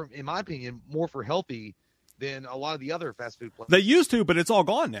in my opinion, more for healthy than a lot of the other fast food places. They used to, but it's all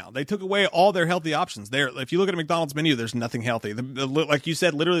gone now. They took away all their healthy options. If you look at a McDonald's menu, there's nothing healthy. Like you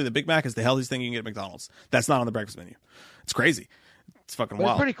said, literally the Big Mac is the healthiest thing you can get at McDonald's. That's not on the breakfast menu. It's crazy. It's fucking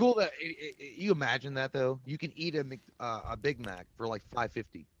wild. It's pretty cool that you imagine that though. You can eat a Big Mac for like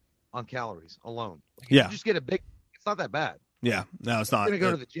 $5.50 on calories alone. Like, yeah, you just get a big. It's not that bad. Yeah, no, it's not. You're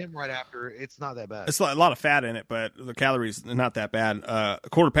gonna go to the gym right after. It's not that bad. It's a lot of fat in it, but the calories are not that bad.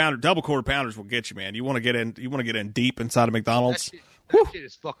 Quarter pounder, double quarter pounders will get you, man. You want to get in deep inside of McDonald's. That shit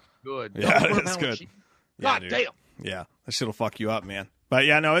is fucking good. Yeah, it's good. God damn. Yeah, that shit'll fuck you up, man. But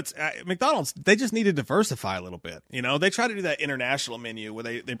yeah, no, it's McDonald's. They just need to diversify a little bit. You know, they try to do that international menu where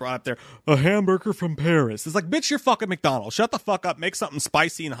they brought up a hamburger from Paris. It's like, bitch, you're fucking McDonald's. Shut the fuck up. Make something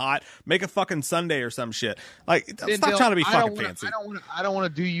spicy and hot. Make a fucking sundae or some shit. Like, stop trying to be fucking fancy. I don't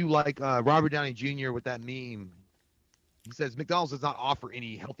want to do you like Robert Downey Jr. with that meme. He says McDonald's does not offer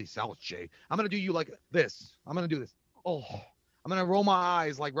any healthy salads, Jay. I'm gonna do you like this. I'm gonna do this. Oh, I'm gonna roll my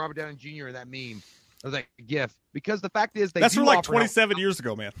eyes like Robert Downey Jr. in that meme. Or that GIF, because the fact is that's from like 27 years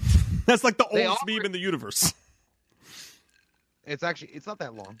ago, man. That's like the oldest meme in the universe. It's not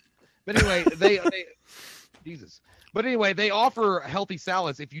that long, but anyway, they Jesus. But anyway, they offer healthy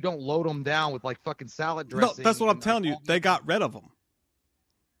salads if you don't load them down with like fucking salad dressing. No, that's what I'm telling you. They got rid of them.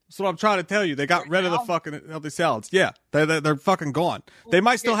 That's what I'm trying to tell you. They got rid of the fucking healthy salads. Yeah, they're fucking gone. They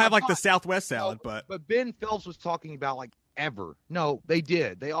might still have like the Southwest salad, but Ben Phelps was talking about like ever. No, they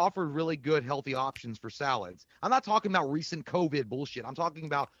did. They offered really good healthy options for salads. I'm not talking about recent COVID bullshit. I'm talking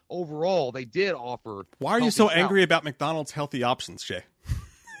about overall they did offer. Why are you so angry about McDonald's healthy options, Jay?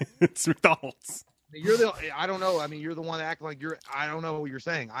 It's McDonald's. I don't know. I mean, you're the one acting like I don't know what you're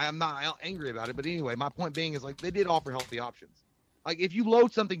saying. I am not angry about it. But anyway, my point being is like they did offer healthy options. Like if you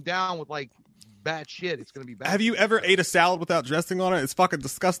load something down with like bad shit, it's going to be bad. Have you ever ate a salad without dressing on it? It's fucking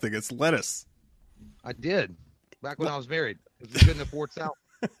disgusting. It's lettuce. I did. Back when I was married, because we couldn't afford salad.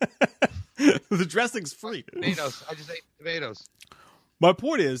 The dressing's free. Tomatoes. I just ate tomatoes. My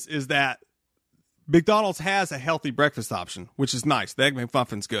point is that McDonald's has a healthy breakfast option, which is nice. The Egg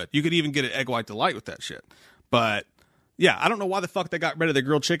McMuffin's good. You could even get an Egg White Delight with that shit. But yeah, I don't know why the fuck they got rid of the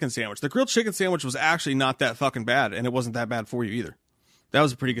grilled chicken sandwich. The grilled chicken sandwich was actually not that fucking bad, and it wasn't that bad for you either. That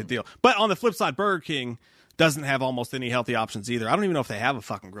was a pretty good deal. But on the flip side, Burger King doesn't have almost any healthy options either. I don't even know if they have a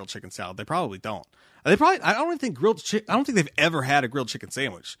fucking grilled chicken salad. They probably don't. I don't think they've ever had a grilled chicken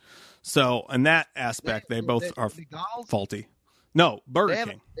sandwich. So in that aspect, they both are faulty. No, Burger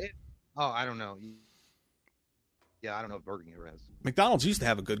King. I don't know. Yeah, I don't know if Burger King ever has. McDonald's used to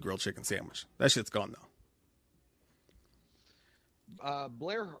have a good grilled chicken sandwich. That shit's gone though.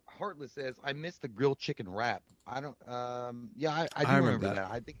 Blair Hartless says, "I miss the grilled chicken wrap." I don't. I do remember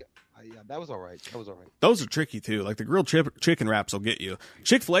that. I think. That was all right. Those are tricky too. Like the grilled chicken wraps will get you.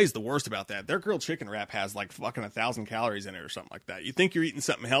 Chick-fil-A's the worst about that. Their grilled chicken wrap has like fucking 1,000 calories in it or something like that. You think you're eating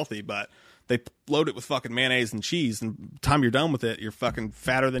something healthy, but they load it with fucking mayonnaise and cheese, and by the time you're done with it, you're fucking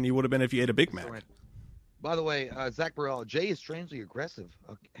fatter than you would have been if you ate a Big Mac. Right. By the way, Zach Burrell, Jay is strangely aggressive,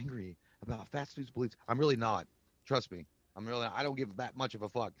 angry about fast food's beliefs. I'm really not. Trust me. I don't give that much of a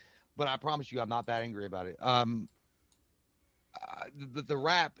fuck, but I promise you I'm not that angry about it. The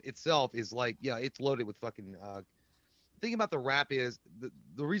wrap itself is like, it's loaded with fucking, thing about the wrap is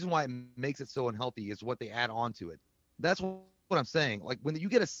the reason why it makes it so unhealthy is what they add on to it. That's what I'm saying. Like when you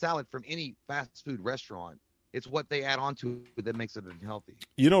get a salad from any fast food restaurant, it's what they add on to it that makes it unhealthy.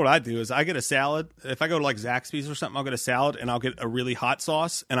 You know what I do is I get a salad. If I go to like Zaxby's or something, I'll get a salad and I'll get a really hot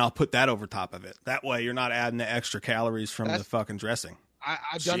sauce and I'll put that over top of it. That way you're not adding the extra calories from the fucking dressing.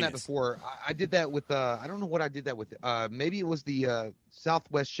 I've done that before. I did that with, I don't know what I did that with. Maybe it was the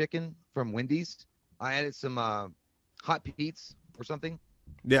Southwest chicken from Wendy's. I added some hot Pete's or something.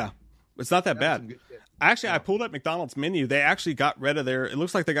 Yeah. It's not that bad. Actually, I pulled up McDonald's menu. They actually got rid of it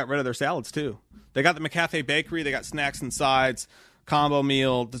looks like they got rid of their salads too. They got the McCafe Bakery. They got snacks and sides, combo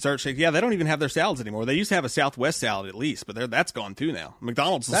meal, dessert shake. Yeah, they don't even have their salads anymore. They used to have a Southwest salad at least, but that's gone too now.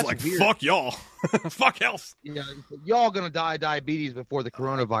 McDonald's is like, weird. Fuck y'all. Fuck health. Yeah, y'all going to die of diabetes before the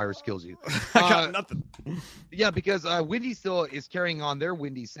coronavirus kills you. I got nothing. Yeah, because Wendy's still is carrying on their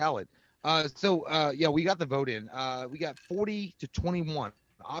Wendy's salad. We got the vote in. We got 40 to 21.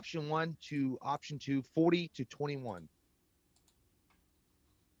 Option 1 to option 2, 40 to 21.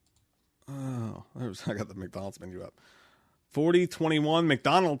 Oh, I got the McDonald's menu up. 40-21.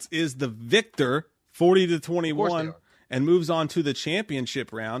 McDonald's is the victor, 40 to 21, and moves on to the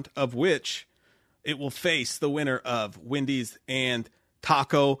championship round, of which it will face the winner of Wendy's and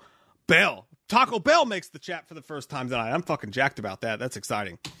Taco Bell. Taco Bell makes the chat for the first time tonight. I'm fucking jacked about that. That's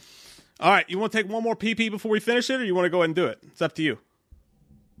exciting. All right, you want to take one more PP before we finish it, or you want to go ahead and do it? It's up to you.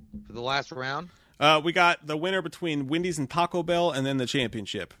 For the last round? We got the winner between Wendy's and Taco Bell, and then the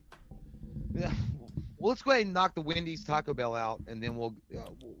championship. Yeah. Well, let's go ahead and knock the Wendy's Taco Bell out, and then we'll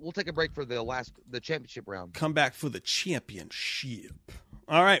take a break for the championship round. Come back for the championship.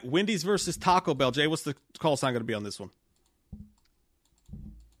 All right, Wendy's versus Taco Bell. Jay, what's the call sign going to be on this one?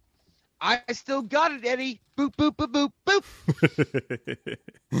 I still got it, Eddie. Boop, boop, boop, boop,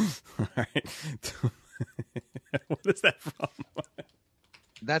 boop. All right. What is that from?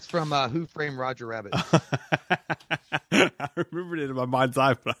 That's from Who Framed Roger Rabbit. I remembered it in my mind's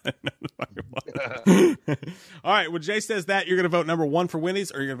eye, but I didn't know the fucking one. All right, when Jay says that, you're going to vote number 1 for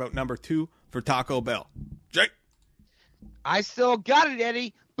Wendy's, or you're going to vote number 2 for Taco Bell? Jay? I still got it,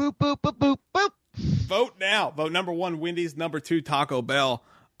 Eddie. Boop, boop, boop, boop, boop. Vote now. Vote number 1, Wendy's. Number 2, Taco Bell.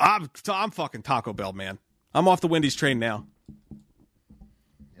 I'm fucking Taco Bell, man. I'm off the Wendy's train now.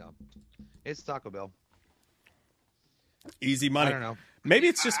 Yeah, it's Taco Bell. Easy money. I don't know. Maybe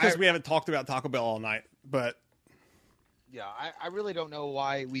it's just because we haven't talked about Taco Bell all night, but... Yeah, I really don't know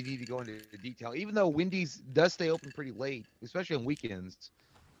why we need to go into detail. Even though Wendy's does stay open pretty late, especially on weekends,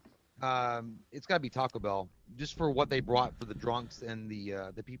 it's got to be Taco Bell, just for what they brought for the drunks and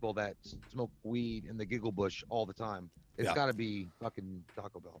the people that smoke weed and the giggle bush all the time. It's got to be fucking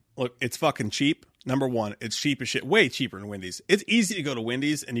Taco Bell. Look, it's fucking cheap. Number 1, it's cheap as shit. Way cheaper than Wendy's. It's easy to go to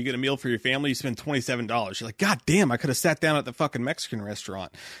Wendy's and you get a meal for your family. You spend $27. You're like, God damn, I could have sat down at the fucking Mexican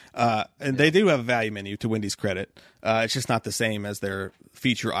restaurant. And they do have a value menu, to Wendy's credit. It's just not the same as their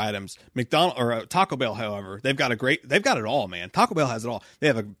feature items. Taco Bell, however, they've got it all, man. Taco Bell has it all. They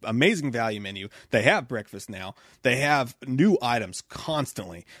have an amazing value menu. They have breakfast now. They have new items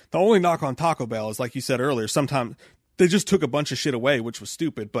constantly. The only knock on Taco Bell is, like you said earlier, sometimes they just took a bunch of shit away, which was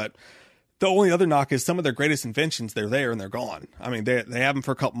stupid. But the only other knock is some of their greatest inventions, they're there and they're gone. I mean, they have them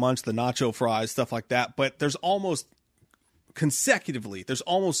for a couple months, the nacho fries, stuff like that. But there's almost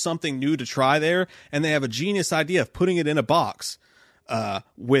something new to try there. And they have a genius idea of putting it in a box.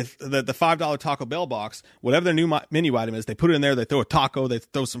 With the $5 Taco Bell box, whatever their new menu item is, they put it in there, they throw a taco, they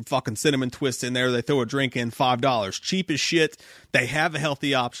throw some fucking cinnamon twists in there, they throw a drink in, $5. Cheap as shit. They have a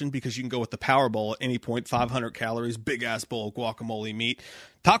healthy option because you can go with the Power Bowl at any point, 500 calories, big ass bowl of guacamole meat.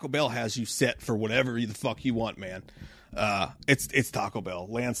 Taco Bell has you set for whatever the fuck you want, man. It's Taco Bell,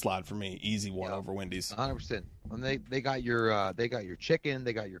 landslide for me, easy one over Wendy's. 100%. And they got your chicken,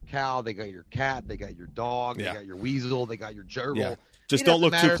 they got your cow, they got your cat, they got your dog, they got your weasel, they got your gerbil. Yeah. Just don't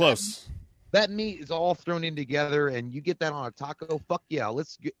look too close. That meat is all thrown in together, and you get that on a taco. Fuck yeah,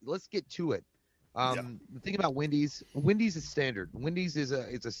 let's get to it. The thing about Wendy's is standard. Wendy's is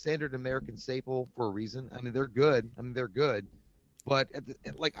a standard American staple for a reason. I mean, they're good. But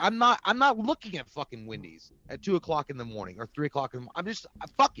I'm not looking at fucking Wendy's at 2:00 in the morning or 3:00 in the morning.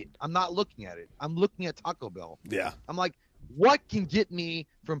 Fuck it. I'm not looking at it. I'm looking at Taco Bell. Yeah. I'm like, what can get me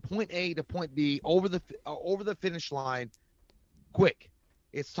from point A to point B over the finish line quick?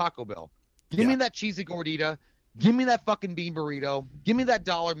 It's Taco Bell. Give me that cheesy gordita. Give me that fucking bean burrito. Give me that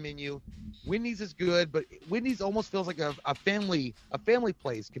dollar menu. Wendy's is good, but Wendy's almost feels like a family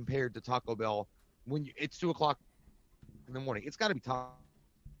place compared to Taco Bell when it's 2:00 in the morning. It's got to be Taco.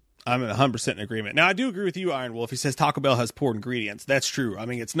 I'm 100% in agreement. Now, I do agree with you, Iron Wolf. He says Taco Bell has poor ingredients. That's true. I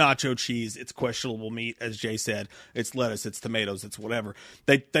mean, it's nacho cheese. It's questionable meat, as Jay said. It's lettuce. It's tomatoes. It's whatever.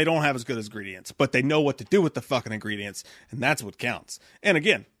 They don't have as good as ingredients, but they know what to do with the fucking ingredients, and that's what counts. And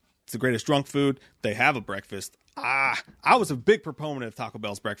again, it's the greatest drunk food. They have a breakfast. I was a big proponent of Taco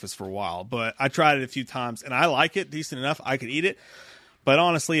Bell's breakfast for a while, but I tried it a few times, and I like it decent enough. I could eat it. But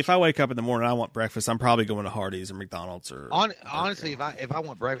honestly, if I wake up in the morning and I want breakfast, I'm probably going to Hardee's or McDonald's. Honestly, if I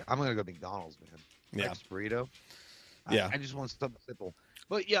want breakfast, I'm going to go to McDonald's, man. Breakfast burrito. I just want something simple.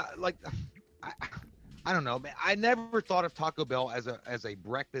 But yeah, like I don't know, man. I never thought of Taco Bell as a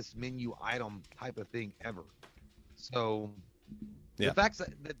breakfast menu item type of thing ever. So the fact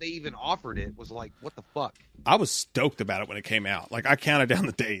that they even offered it was like, what the fuck? I was stoked about it when it came out. Like, I counted down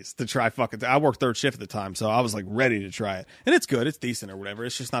the days to try I worked third shift at the time, so I was like ready to try it. And it's good, it's decent or whatever.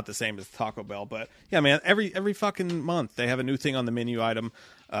 It's just not the same as Taco Bell. But yeah, man, every fucking month they have a new thing on the menu item.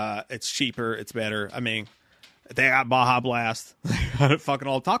 It's cheaper, it's better. I mean, they got Baja Blast. Fucking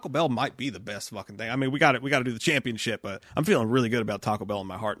all Taco Bell might be the best fucking thing. I mean, we got to do the championship, but I'm feeling really good about Taco Bell in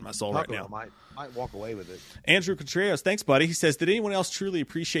my heart and my soul right now. Might walk away with it. Andrew Contreras, thanks, buddy. He says, did anyone else truly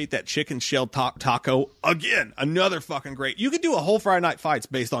appreciate that chicken shell taco? Again, another fucking great. You could do a whole Friday Night Fights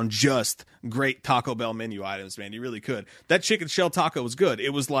based on just great Taco Bell menu items, man. You really could. That chicken shell taco was good. It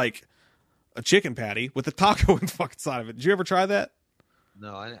was like a chicken patty with a taco in the fucking side of it. Did you ever try that?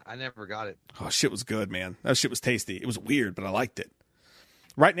 No, I never got it. Oh, shit was good, man. That shit was tasty. It was weird, but I liked it.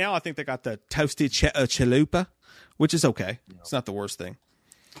 Right now, I think they got the toasted chalupa, which is okay. No. It's not the worst thing.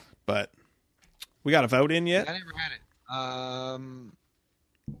 But we got a vote in yet? I never had it.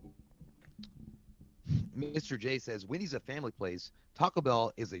 Mr. J says, Wendy's a family place. Taco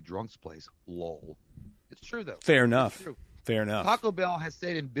Bell is a drunk's place. Lol. It's true, though. Fair enough. Fair enough. Taco Bell has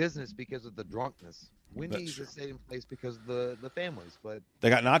stayed in business because of the drunkenness. Wendy's has stayed in place because of the families. But they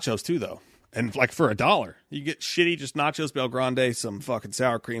got nachos, too, though. And like for $1, you get shitty just nachos, Bel Grande, some fucking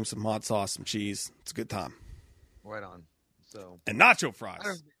sour cream, some hot sauce, some cheese. It's a good time. Right on. So and nacho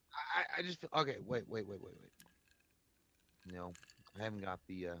fries. I just feel okay. Wait. No, I haven't got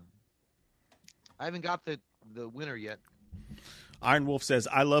the winner yet. Iron Wolf says,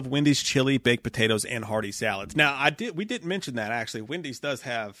 I love Wendy's chili, baked potatoes, and hearty salads. Now, we didn't mention that, actually. Wendy's does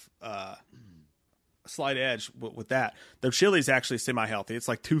have a slight edge with that. Their chili is actually semi-healthy. It's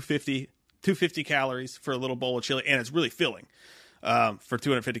like 250 calories for a little bowl of chili, and it's really filling for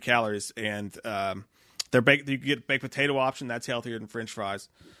 250 calories. And you get baked potato option. That's healthier than French fries.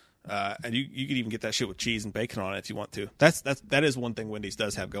 And you could even get that shit with cheese and bacon on it if you want to. That is one thing Wendy's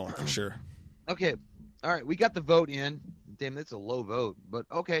does have going for sure. Okay. All right. We got the vote in. Damn, that's a low vote, but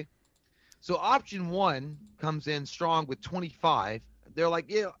okay. So option 1 comes in strong with 25. They're like,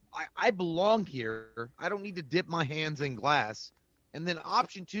 yeah, I belong here. I don't need to dip my hands in glass. And then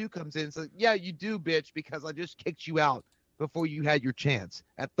option 2 comes in and says, yeah, you do, bitch, because I just kicked you out before you had your chance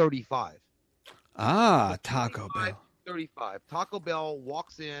at 35. Ah, Taco Bell. 35. Taco Bell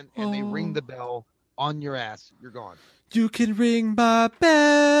walks in and they ring the bell on your ass. You're gone. You can ring my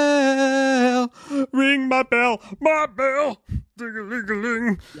bell. Ring my bell. My bell.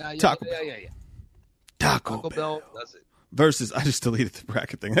 Ding-a-ling-a-ling. Yeah. Taco Bell does it. Versus, I just deleted the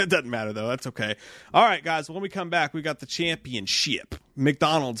bracket thing. That doesn't matter, though. That's okay. All right, guys. When we come back, we got the championship.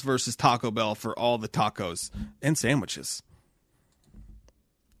 McDonald's versus Taco Bell for all the tacos and sandwiches.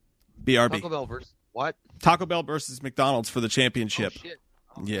 BRB. Taco Bell versus what? Taco Bell versus McDonald's for the championship. Oh, shit.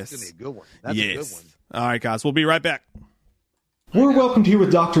 Yes. That's going to be a good one. That's a good one. All right, guys. We'll be right back. We're welcomed here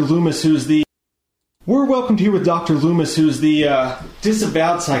with Dr. Loomis, who's the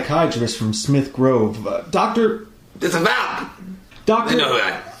disavowed psychiatrist from Smith Grove. Doctor... Disavowed! Doctor... I know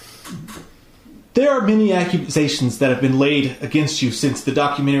that. There are many accusations that have been laid against you since the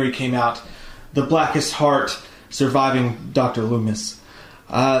documentary came out, The Blackest Heart. surviving Dr. Loomis.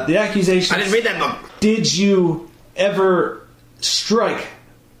 The accusation. I didn't read that book. Did you ever strike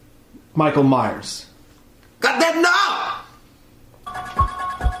Michael Myers? Goddamn no!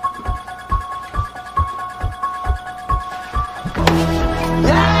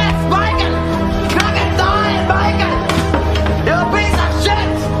 Yes, Michael! Fucking die, Michael! You piece of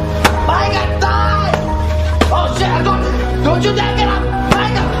shit! Michael, die! Oh shit, don't you dare get up!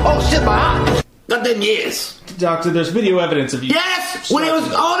 Michael! Oh shit, my heart! Goddamn years. Doctor, there's video evidence of you. Yes! When he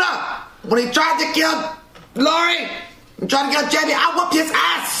was older! When he tried to kill Laurie! He tried to kill Jamie, I whooped his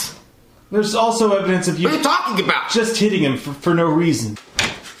ass! There's also evidence of you. What are you talking about? Just hitting him for no reason.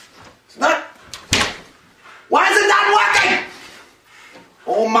 It's not. Why is it not working?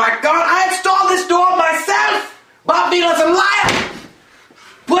 Oh my god, I installed this door myself! Bob Vito's a liar!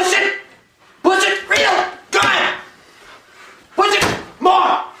 Push it! Push it real good! Push it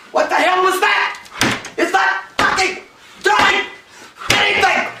more! What the hell was that? It's not fucking doing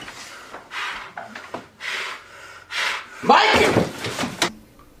anything! Mike!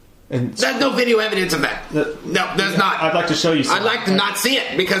 And there's no video evidence of that. No, there's not. I'd like to show you some. I'd like to not see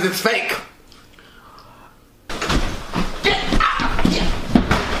it because it's fake. Get out of here!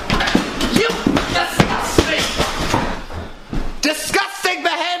 You disgusting! Disgusting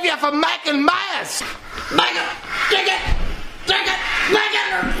behavior from Michael Myers! Michael! Drink it! Drink it!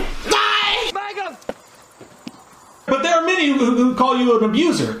 Michael! Die! Michael! But there are many who call you an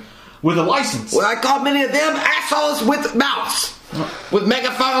abuser with a license. Well, I call many of them assholes with mouths. With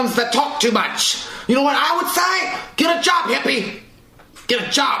megaphones that talk too much. You know what I would say? Get a job, hippie. Get a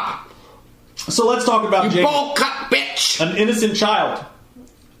job. So let's talk about you Jamie. bowl-cut bitch. An innocent child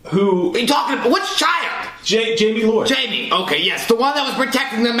who... What are you talking about? Which child? Jamie Lloyd. Jamie. Okay, yes. The one that was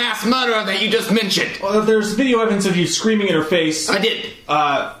protecting the mass murderer that you just mentioned. Well, there's video evidence of you screaming in her face. I did.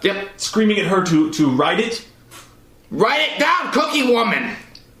 Yep. Screaming at her to write it. Write it down, Cookie Woman.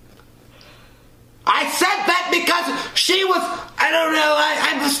 I said that because she was, I don't know,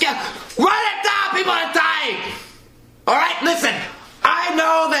 I'm scared. Write it down, people are dying. All right, listen. I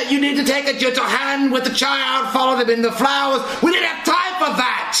know that you need to take a gentle hand with the child, follow them in the flowers. We didn't have time for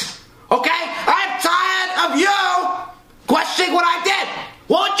that. Okay? I'm tired of you questioning what I did.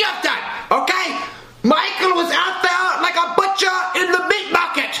 What would you have done? Okay? Michael was out there like a butcher in the meat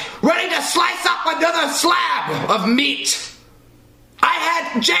market, ready to slice up another slab of meat. I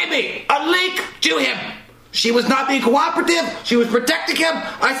had Jamie, a link to him. She was not being cooperative. She was protecting him.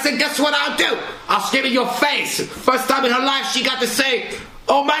 I said, guess what I'll do? I'll scream in your face. First time in her life she got to say,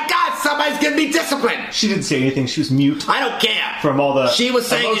 oh my God, somebody's giving me discipline. She didn't say anything. She was mute. I don't care. From all the she was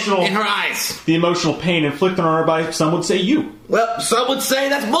saying it in her eyes. The emotional pain inflicted on her by, some would say, you. Well, some would say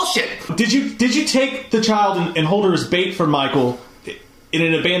that's bullshit. Did you take the child and hold her as bait for Michael in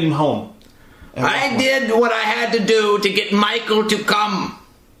an abandoned home? I did what I had to do to get Michael to come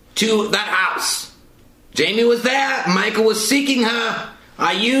to that house. Jamie was there. Michael was seeking her.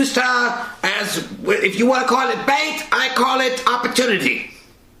 I used her as, if you want to call it bait, I call it opportunity.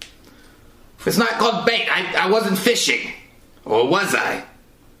 It's not called bait. I wasn't fishing. Or was I?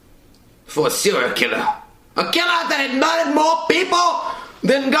 For a serial killer. A killer that had murdered more people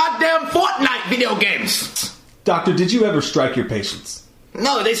than goddamn Fortnite video games. Doctor, did you ever strike your patients?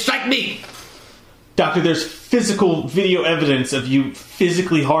 No, they strike me. Doctor, there's physical video evidence of you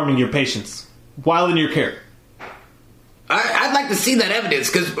physically harming your patients while in your care. I'd like to see that evidence,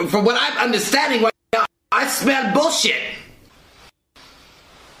 because from what I'm understanding right now, I smell bullshit.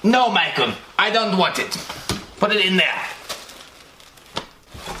 No, Michael, I don't want it. Put it in there.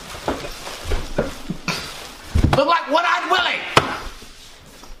 Look like One-Eyed Willie.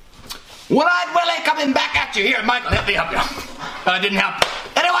 One-Eyed Willie coming back at you. Here, Michael, help me help you. Didn't help.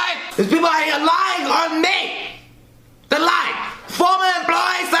 Anyway, there's people out here lying on me. They're lying. Former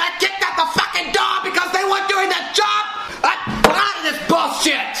employees that I kicked out the fucking door because they weren't doing their job. I'm out of this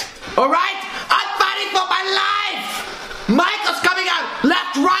bullshit. Alright? I'm fighting for my life. Michael's coming out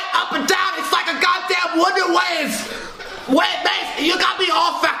left, right, up, and down. It's like a goddamn Wonder Ways. Wait, mate, you got me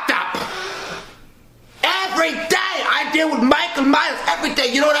all fucked up. Every day I deal with Michael Myers. Every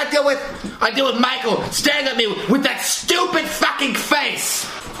day. You know what I deal with? I deal with Michael staring at me with that stupid fucking face.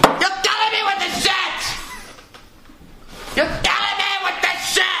 You're killing me with this shit. You're killing me with this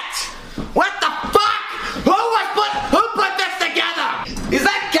shit. What the fuck? Who put this together? Is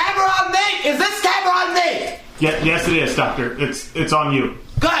that camera on me? Is this camera on me? Yes, it is, Doctor. It's on you.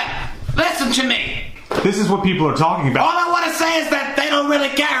 Good. Listen to me. This is what people are talking about. All I want to say is that they don't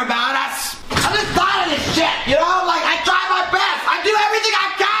really care about us. I'm just tired of this shit, you know? Like, I try my best. I do everything I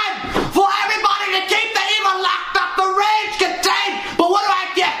can for everybody to keep the evil locked up, the rage contained. But what do I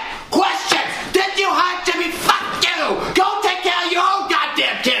get? Questions. Did you hurt Jimmy? Fuck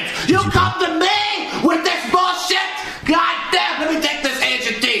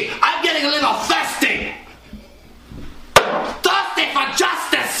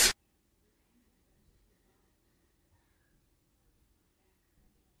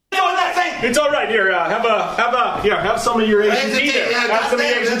It's all right. Here, have some of your Asian tea there. Have some of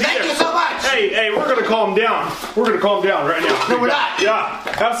your Asian tea Thank there. you so much. Hey, we're gonna calm down. We're gonna calm down right now. No, we're not. Yeah,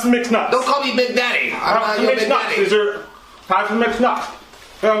 have some mixed nuts. Don't call me Big Daddy. I'm Have not some your mixed Big nuts. Daddy. Have some mixed nuts.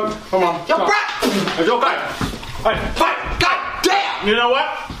 Come on. Yo, come on. Brett! It's okay. Hey, Fuck! God damn! you know what?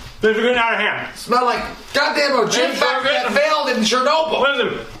 Things are getting out of hand. Smell like goddamn a gin factory that failed in Chernobyl.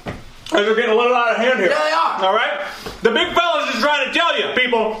 Listen, things are getting a little out of hand here. Yeah, they are. All right? The big fella's just trying to tell you,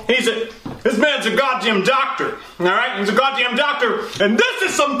 people, this man's a goddamn doctor. All right? He's a goddamn doctor, and this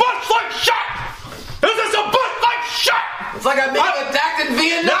is some butt-like shit! This is some butt-like shit! It's like I'm being attacked in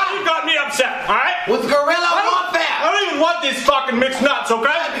Vietnam Now you got me upset, all right? with guerrilla I warfare. don't even want these fucking mixed nuts,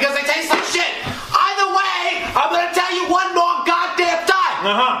 okay? Because they taste like shit. Either way, I'm gonna tell you one more goddamn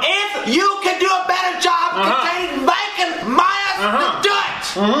time. If you can do a better job containing bacon, Myers, then do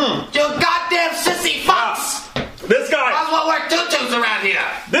it. You goddamn sissy fucks. This guy. Might as well wear tutus around here.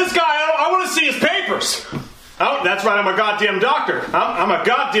 This guy, I want to see his papers. Oh, that's right, I'm a goddamn doctor. I'm a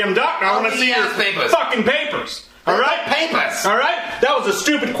goddamn doctor. I want to see your fucking papers. All right? Papers. All right? That was a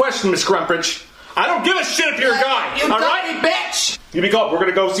stupid question, Miss Crumpridge. I don't give a shit if you're a guy. You all dirty right? bitch. You be called. We're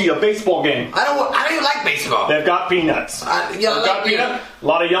gonna go see a baseball game. I don't even like baseball. They've got peanuts. They've got peanuts. A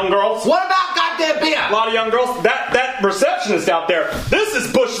lot of young girls. What about goddamn beer? A lot of young girls. That receptionist out there. This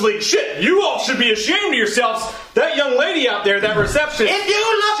is bush league shit. You all should be ashamed of yourselves. That young lady out there, that receptionist. If you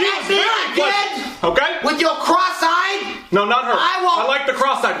look she at was me very again, pleasant, okay? with your cross-eyed, No, not her. I like the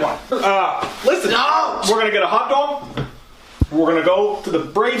cross-eyed one. Listen. No. We're gonna get a hot dog. We're gonna go to the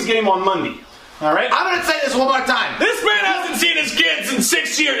Braves game on Monday. All right? I'm gonna say this one more time. This man hasn't seen his kids in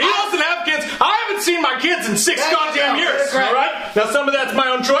 6 years. He doesn't have kids. I haven't seen my kids in 6 goddamn years. All right? Now, some of that's my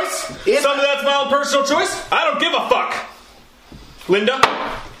own choice. Some of that's my own personal choice. I don't give a fuck. Linda?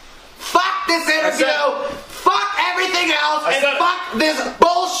 Fuck this interview. Fuck everything else. And fuck this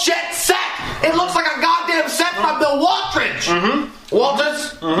bullshit set. It looks like a goddamn set from Bill Waltridge.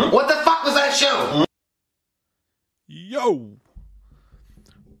 Walters? What the fuck was that show? Yo.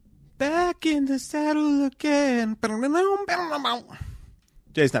 Back in the saddle again.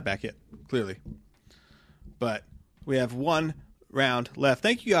 Jay's not back yet, clearly. But we have one round left.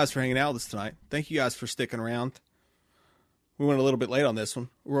 Thank you guys for hanging out with us tonight. Thank you guys for sticking around. We went a little bit late on this one.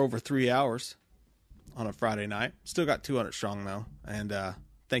 We're over 3 hours on a Friday night. Still got 200 strong, though. And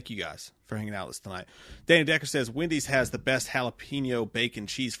thank you guys for hanging out with us tonight. Danny Decker says, Wendy's has the best jalapeno bacon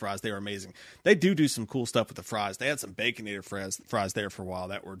cheese fries. They are amazing. They do some cool stuff with the fries. They had some Baconator fries there for a while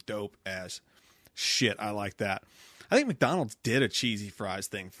that were dope as shit. I like that. I think McDonald's did a cheesy fries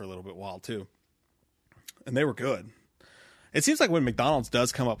thing for a little bit while, too. And they were good. It seems like when McDonald's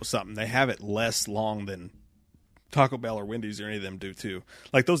does come up with something, they have it less long than Taco Bell or Wendy's or any of them do, too.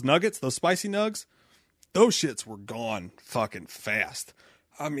 Like those nuggets, those spicy nugs, those shits were gone fucking fast.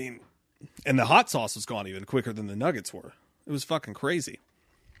 I mean, and the hot sauce was gone even quicker than the nuggets were. It was fucking crazy.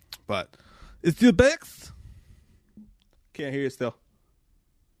 But it's the best. Can't hear you still.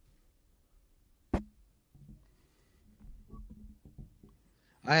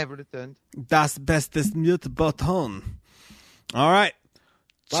 I have returned. Das bestest mute button. All right.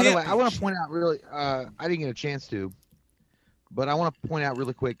 By the way, I want to point out really, I didn't get a chance to, but I want to point out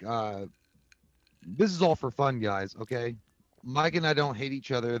really quick, this is all for fun, guys, okay? Mike and I don't hate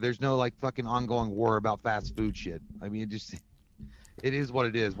each other. There's no, like, fucking ongoing war about fast food shit. I mean, it is what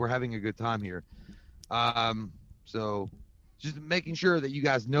it is. We're having a good time here. So just making sure that you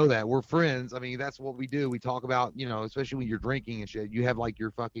guys know that. We're friends. I mean, that's what we do. We talk about, you know, especially when you're drinking and shit, you have, like,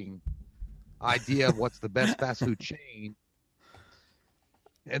 your fucking idea of what's the best fast food chain.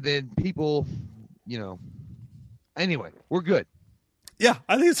 And then people, you know, anyway, we're good. Yeah,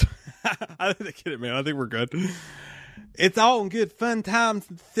 I think it's, I think they get it, man. I think we're good. It's all good fun times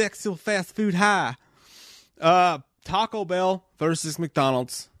and sexual fast food high. Taco Bell versus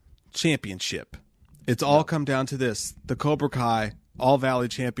McDonald's championship. It's all come down to this. The Cobra Kai All Valley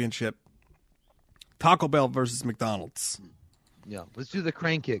Championship. Taco Bell versus McDonald's. Yeah, let's do the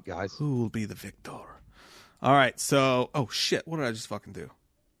crane kick, guys. Who will be the victor? All right, so, oh shit, what did I just fucking do?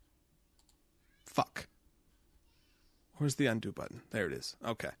 Fuck. Where's the undo button? There it is.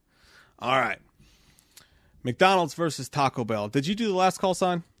 Okay. All right. McDonald's versus Taco Bell. Did you do the last call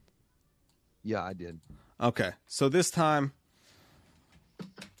sign? Yeah, I did. Okay. So this time,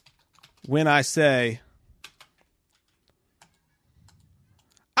 when I say,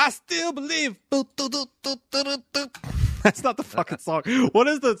 I still believe. That's not the fucking song. What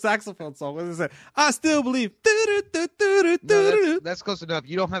is the saxophone song? What does it say? I still believe. No, that's close enough.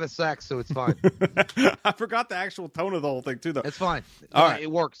 You don't have a sax, so it's fine. I forgot the actual tone of the whole thing, too, though. It's fine. All right.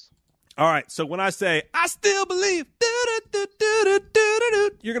 It works. All right. So when I say, I still believe.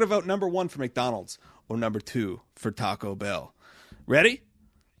 You're going to vote number 1 for McDonald's or number 2 for Taco Bell. Ready?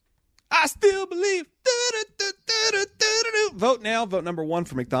 I still believe. Vote now. Vote number 1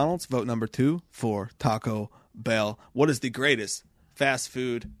 for McDonald's. Vote number 2 for Taco Bell. What is the greatest fast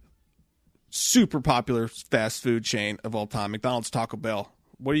food, super popular fast food chain of all time? McDonald's, Taco Bell.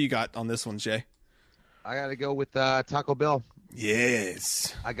 What do you got on this one, Jay? I got to go with Taco Bell.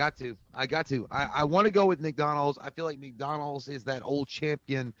 Yes. I got to. I want to go with McDonald's. I feel like McDonald's is that old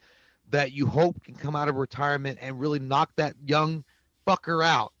champion that you hope can come out of retirement and really knock that young fucker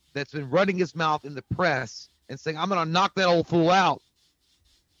out that's been running his mouth in the press and saying, I'm going to knock that old fool out.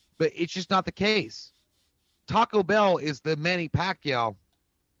 But it's just not the case. Taco Bell is the Manny Pacquiao.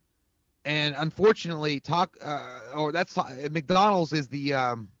 And unfortunately, McDonald's is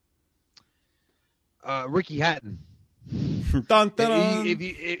the Ricky Hatton. Dun, dun, dun.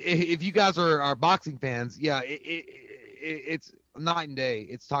 If you guys are boxing fans, yeah, it's night and day.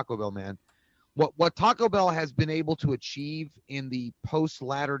 It's Taco Bell, man. What Taco Bell has been able to achieve in the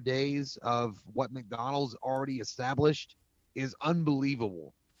post-latter days of what McDonald's already established is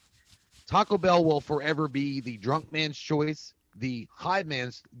unbelievable. Taco Bell will forever be the drunk man's choice, the high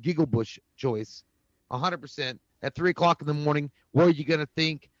man's giggle bush choice, 100%. At 3 o'clock in the morning, where are you going to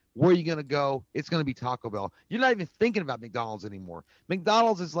think? Where are you going to go? It's going to be Taco Bell. You're not even thinking about McDonald's anymore.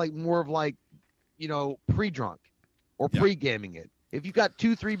 McDonald's is like more of like, pre-drunk or pre-gaming it. If you've got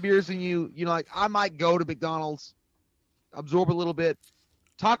 2-3 beers in you, like I might go to McDonald's, absorb a little bit.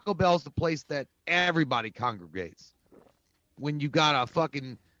 Taco Bell's the place that everybody congregates. When you got a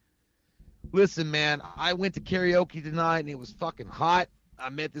fucking, listen, man, I went to karaoke tonight and it was fucking hot. I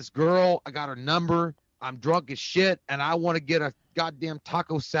met this girl. I got her number. I'm drunk as shit and I want to get a goddamn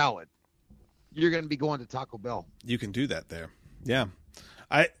taco salad. You're going to be going to Taco Bell. You can do that there. Yeah.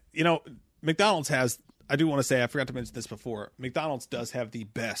 McDonald's has, I do want to say, I forgot to mention this before. McDonald's does have the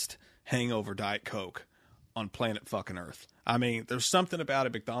best hangover Diet Coke on planet fucking Earth. I mean, there's something about a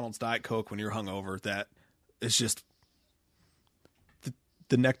McDonald's Diet Coke when you're hungover that is just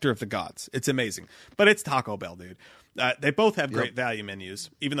the nectar of the gods. It's amazing. But it's Taco Bell, dude. They both have great value menus,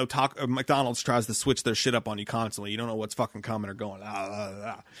 even though McDonald's tries to switch their shit up on you constantly. You don't know what's fucking coming or going.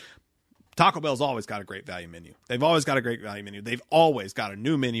 Taco Bell's always got a great value menu. They've always got a great value menu. They've always got a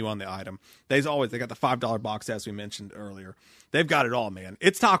new menu on the item. They got the $5 box, as we mentioned earlier. They've got it all, man.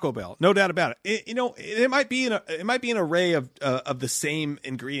 It's Taco Bell, no doubt about it. It might be an array of the same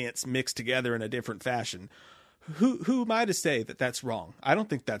ingredients mixed together in a different fashion. Who am I to say that that's wrong? I don't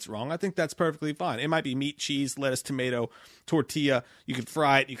think that's wrong. I think that's perfectly fine. It might be meat, cheese, lettuce, tomato, tortilla. You could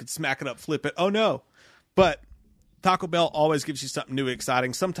fry it. You could smack it up, flip it. Oh, no. But Taco Bell always gives you something new and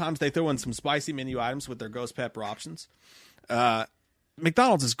exciting. Sometimes they throw in some spicy menu items with their ghost pepper options.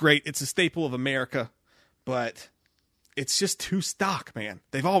 McDonald's is great. It's a staple of America, but it's just too stock, man.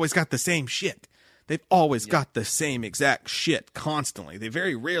 They've always got the same shit. They've always got the same exact shit constantly. They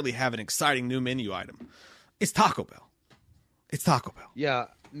very rarely have an exciting new menu item. It's Taco Bell. It's Taco Bell. Yeah,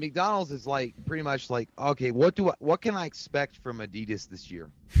 McDonald's is like pretty much like, okay, what can I expect from Adidas this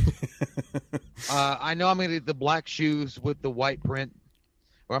year? I know I'm gonna get the black shoes with the white print,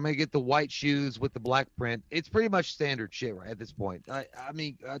 or I'm gonna get the white shoes with the black print. It's pretty much standard shit right at this point.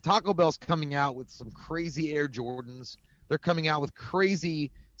 Taco Bell's coming out with some crazy Air Jordans. They're coming out with crazy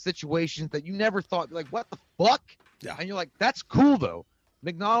situations that you never thought, like, what the fuck? Yeah. And you're like, that's cool though.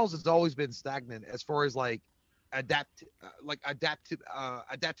 McDonald's has always been stagnant as far as like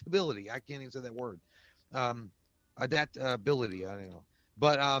adaptability. I can't even say that word. Adaptability. I don't know.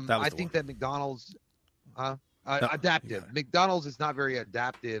 But I think that McDonald's adaptive. Yeah. McDonald's is not very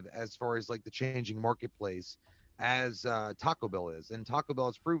adaptive as far as like the changing marketplace as Taco Bell is. And Taco Bell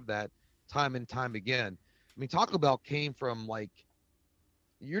has proved that time and time again. I mean, Taco Bell came from like,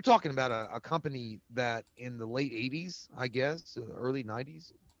 you're talking about a company that in the late 80s, I guess, early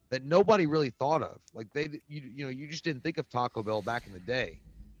 90s, that nobody really thought of. Like you just didn't think of Taco Bell back in the day.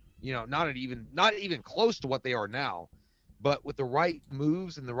 Not even close to what they are now. But with the right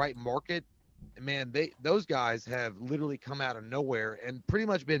moves and the right market, man, those guys have literally come out of nowhere and pretty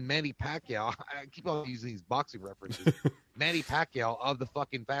much been Manny Pacquiao. I keep on using these boxing references. Manny Pacquiao of the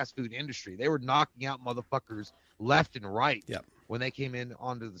fucking fast food industry. They were knocking out motherfuckers left and right when they came in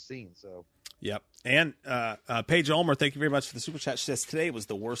onto the scene. So. Yep. And Paige Ulmer, thank you very much for the super chat. She says, today was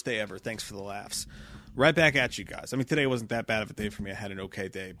the worst day ever. Thanks for the laughs. Right back at you guys. I mean, today wasn't that bad of a day for me. I had an okay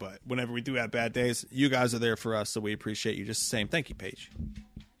day. But whenever we do have bad days, you guys are there for us, so we appreciate you just the same. Thank you, Paige.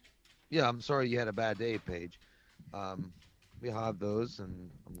 Yeah, I'm sorry you had a bad day, Paige. We have those, and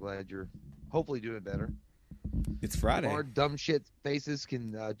I'm glad you're hopefully doing better. It's Friday. Our dumb shit faces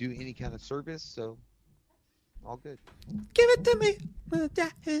can do any kind of service, so all good. Give it to me.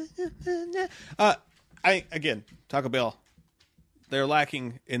 Again, Taco Bell, they're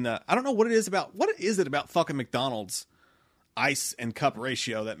lacking in the. I don't know what it is about fucking McDonald's ice and cup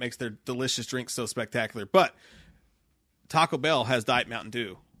ratio that makes their delicious drinks so spectacular. But Taco Bell has Diet Mountain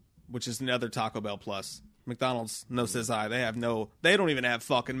Dew, which is another Taco Bell plus. McDonald's, no says I. They don't even have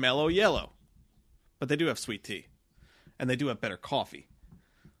fucking Mellow Yellow, but they do have sweet tea, and they do have better coffee.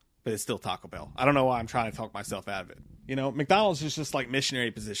 But it's still Taco Bell. I don't know why I'm trying to talk myself out of it. You know, McDonald's is just like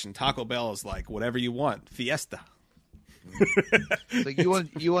missionary position. Taco Bell is like whatever you want. Fiesta. So you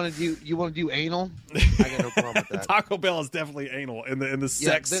want to do anal? I got no problem with that. Taco Bell is definitely anal in the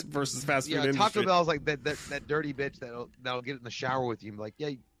sex versus fast food industry. Taco Bell is like that dirty bitch that'll get in the shower with you and be like,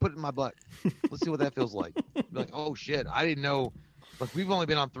 yeah, put it in my butt. Let's see what that feels like. Be like, oh shit, I didn't know. Like, we've only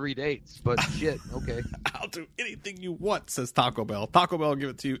been on 3 dates, but shit, okay. I'll do anything you want, says Taco Bell. Taco Bell will give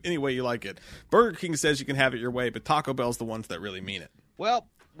it to you any way you like it. Burger King says you can have it your way, but Taco Bell's the ones that really mean it. Well,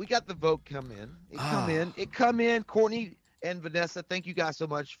 we got the vote come in. It come in. Courtney and Vanessa, thank you guys so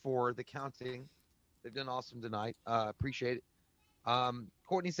much for the counting. They've done awesome tonight. Appreciate it.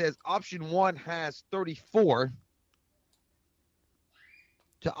 Courtney says option 1 has 34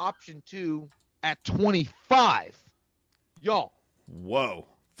 to option 2 at 25. Y'all. Whoa.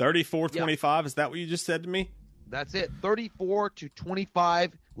 34-25? Is that what you just said to me? That's it. 34 to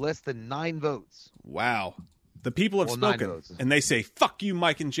 25, less than 9 votes. Wow. The people have spoken, and they say, fuck you,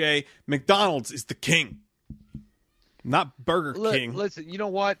 Mike and Jay. McDonald's is the king. Not Burger King. Listen, you know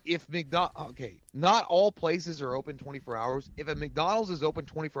what? If not all places are open 24 hours. If a McDonald's is open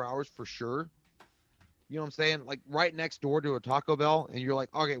 24 hours for sure, you know what I'm saying? Like right next door to a Taco Bell, and you're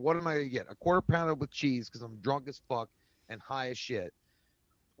like, okay, what am I going to get? A quarter pounder with cheese because I'm drunk as fuck and high as shit,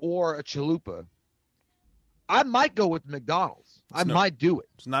 or a chalupa. I might go with McDonald's. I might do it.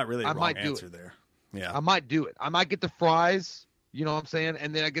 It's not really a wrong answer there. Yeah. I might do it. I might get the fries, you know what I'm saying?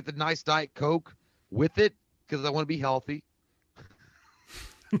 And then I get the nice Diet Coke with it because I want to be healthy.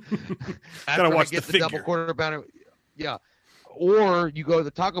 Gotta watch the figure. Double quarter pounder. Yeah. Or you go to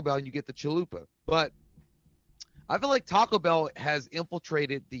the Taco Bell and you get the chalupa. But I feel like Taco Bell has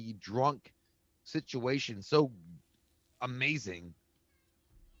infiltrated the drunk situation so amazing.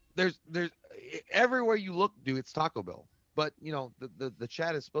 There's everywhere you look, dude, it's Taco Bell. But you know, the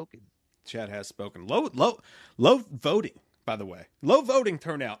chat has spoken. Chat has spoken. Low voting, by the way. Low voting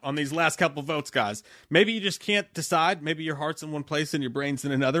turnout on these last couple votes, guys. Maybe you just can't decide. Maybe your heart's in one place and your brain's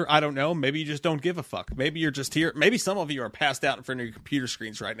in another. I don't know. Maybe you just don't give a fuck. Maybe you're just here. Maybe some of you are passed out in front of your computer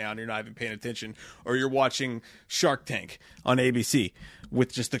screens right now and you're not even paying attention, or you're watching Shark Tank on ABC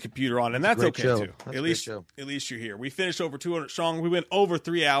with just the computer on, and that's okay too. At least you're here. We finished over 200 strong. We went over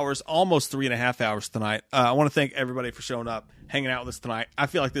 3 hours, almost 3.5 hours tonight. I want to thank everybody for showing up, hanging out with us tonight. I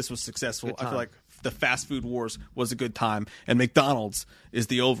feel like this was successful. I feel like the fast food wars was a good time, and McDonald's is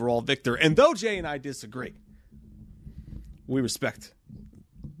the overall victor. And though Jay and I disagree, we respect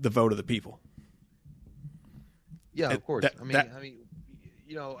the vote of the people. Yeah, of course.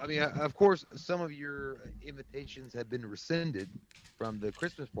 Of course, some of your invitations have been rescinded from the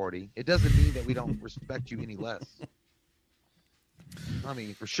Christmas party. It doesn't mean that we don't respect you any less. I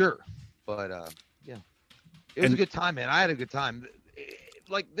mean, for sure. But, yeah. It was a good time, man. I had a good time.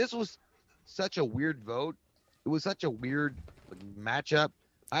 This was such a weird vote. It was such a weird matchup.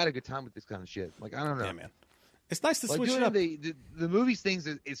 I had a good time with this kind of shit. I don't know. Yeah, man. It's nice to switch it up. The movies things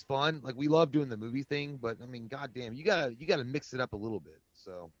is fun. We love doing the movie thing, but I mean, goddamn, you gotta mix it up a little bit.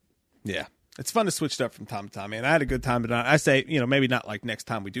 So yeah, it's fun to switch it up from time to time, man. I had a good time, but I say, maybe not like next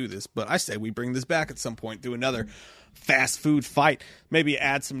time we do this, but I say we bring this back at some point, do another fast food fight. Maybe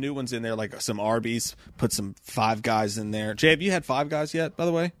add some new ones in there, like some Arby's, put some Five Guys in there. Jay, have you had Five Guys yet, by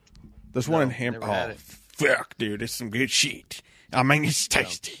the way? There's one in Hamburg. Oh, fuck, dude, it's some good shit. I mean, it's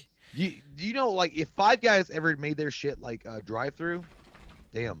tasty. Do you know, if Five Guys ever made their shit drive-through?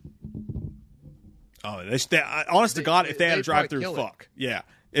 Damn. Oh, honest to God, if they had a drive-through, fuck. Yeah,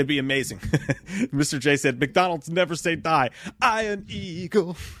 it'd be amazing. Mr. J said, McDonald's never say die. Iron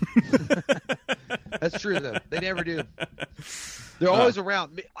Eagle. That's true, though. They never do. They're always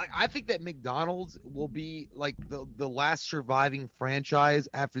around. I think that McDonald's will be the last surviving franchise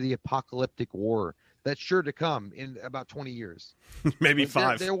after the apocalyptic war. That's sure to come in about 20 years. Maybe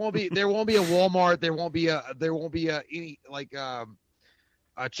 5. There won't be a Walmart. There won't be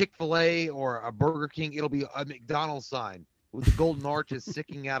a Chick-fil-A or a Burger King. It'll be a McDonald's sign. with the golden arches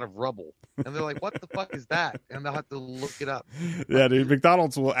sticking out of rubble. And they're like, what the fuck is that? And they'll have to look it up. Yeah, dude,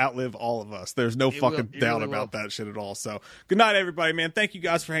 McDonald's will outlive all of us. There's no fucking doubt really about that shit at all. So good night, everybody, man. Thank you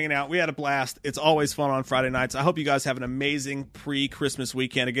guys for hanging out. We had a blast. It's always fun on Friday nights. I hope you guys have an amazing pre-Christmas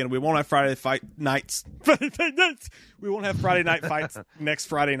weekend. Again, we won't have Friday nights. We won't have Friday night fights next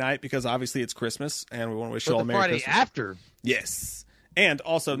Friday night because obviously it's Christmas and we want to wish you all a Merry Friday Christmas. After. Yes. And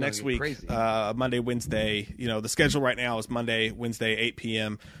also next week, Monday, Wednesday, the schedule right now is Monday, Wednesday, 8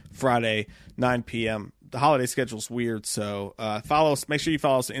 p.m., Friday, 9 p.m. The holiday schedule's weird, so follow us. Make sure you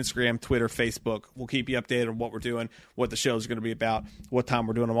follow us on Instagram, Twitter, Facebook. We'll keep you updated on what we're doing, what the show's going to be about, what time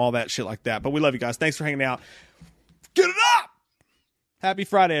we're doing them, all that shit like that. But we love you guys. Thanks for hanging out. Get it up! Happy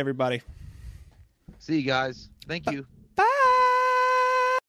Friday, everybody. See you guys. Thank you.